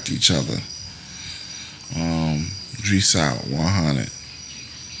 respect each other. Drees out 100.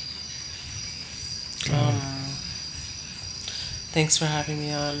 Thanks for having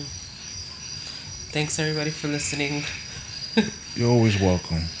me on. Thanks everybody for listening. You're always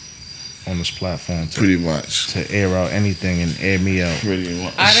welcome on this platform Pretty much. to air out anything and air me out. Pretty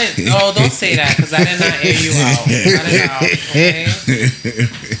much. I didn't. Oh, don't say that because I did not air you out. Cut it out, okay?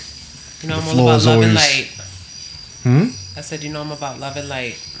 You know I'm all floor about is love and always- light. I said, you know I'm about love and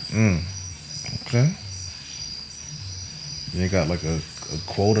light. Okay. You ain't got like a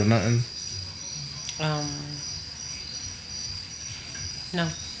quote or nothing? No.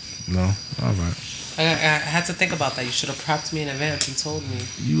 No? All right. I had to think about that. You should have prepped me in advance and told me.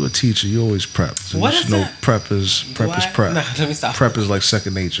 You a teacher. You always prep. So What you is should know that? prep is Do prep is I? prep. Nah, let me stop. Prep is like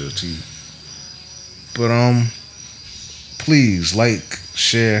second nature to you. But please like,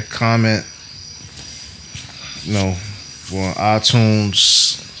 share, comment. You know, we're on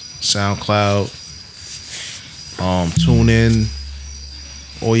iTunes, SoundCloud, tune in,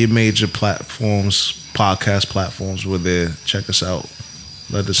 all your major platforms, podcast platforms. We're there. Check us out.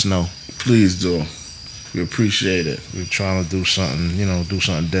 Let us know. Please do. We appreciate it. We're trying to do something, do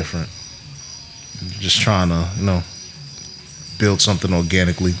something different. Just trying to, build something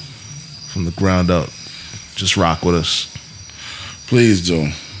organically from the ground up. Just rock with us. Please do.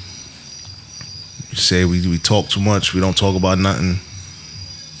 You say we talk too much, we don't talk about nothing.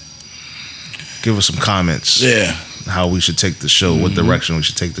 Give us some comments. Yeah. How we should take the show, what direction we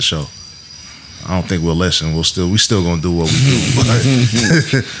should take the show. I don't think we'll listen. We still gonna do what we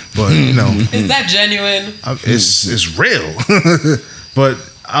do. But Is that genuine? it's real. But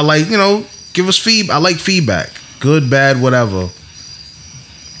I like, give us feedback. I like feedback. Good, bad, whatever.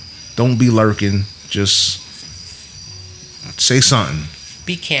 Don't be lurking. Just say something.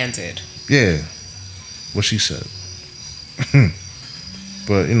 Be candid. Yeah. What she said.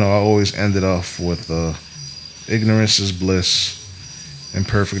 But, I always end it off with ignorance is bliss,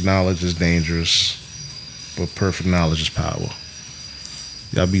 imperfect knowledge is dangerous, but perfect knowledge is power.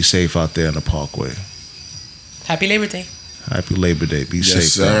 Y'all be safe out there in the parkway. Happy Labor Day. Happy Labor Day. Be safe. Yes,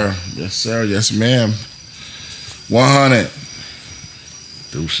 sir. Yes, sir. Yes, ma'am. 100.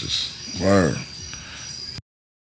 Deuces. Word.